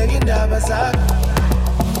bheka indaba zakho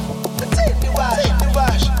lethini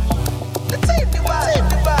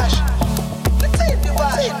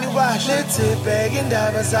wash lethi bheka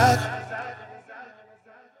indaba zakho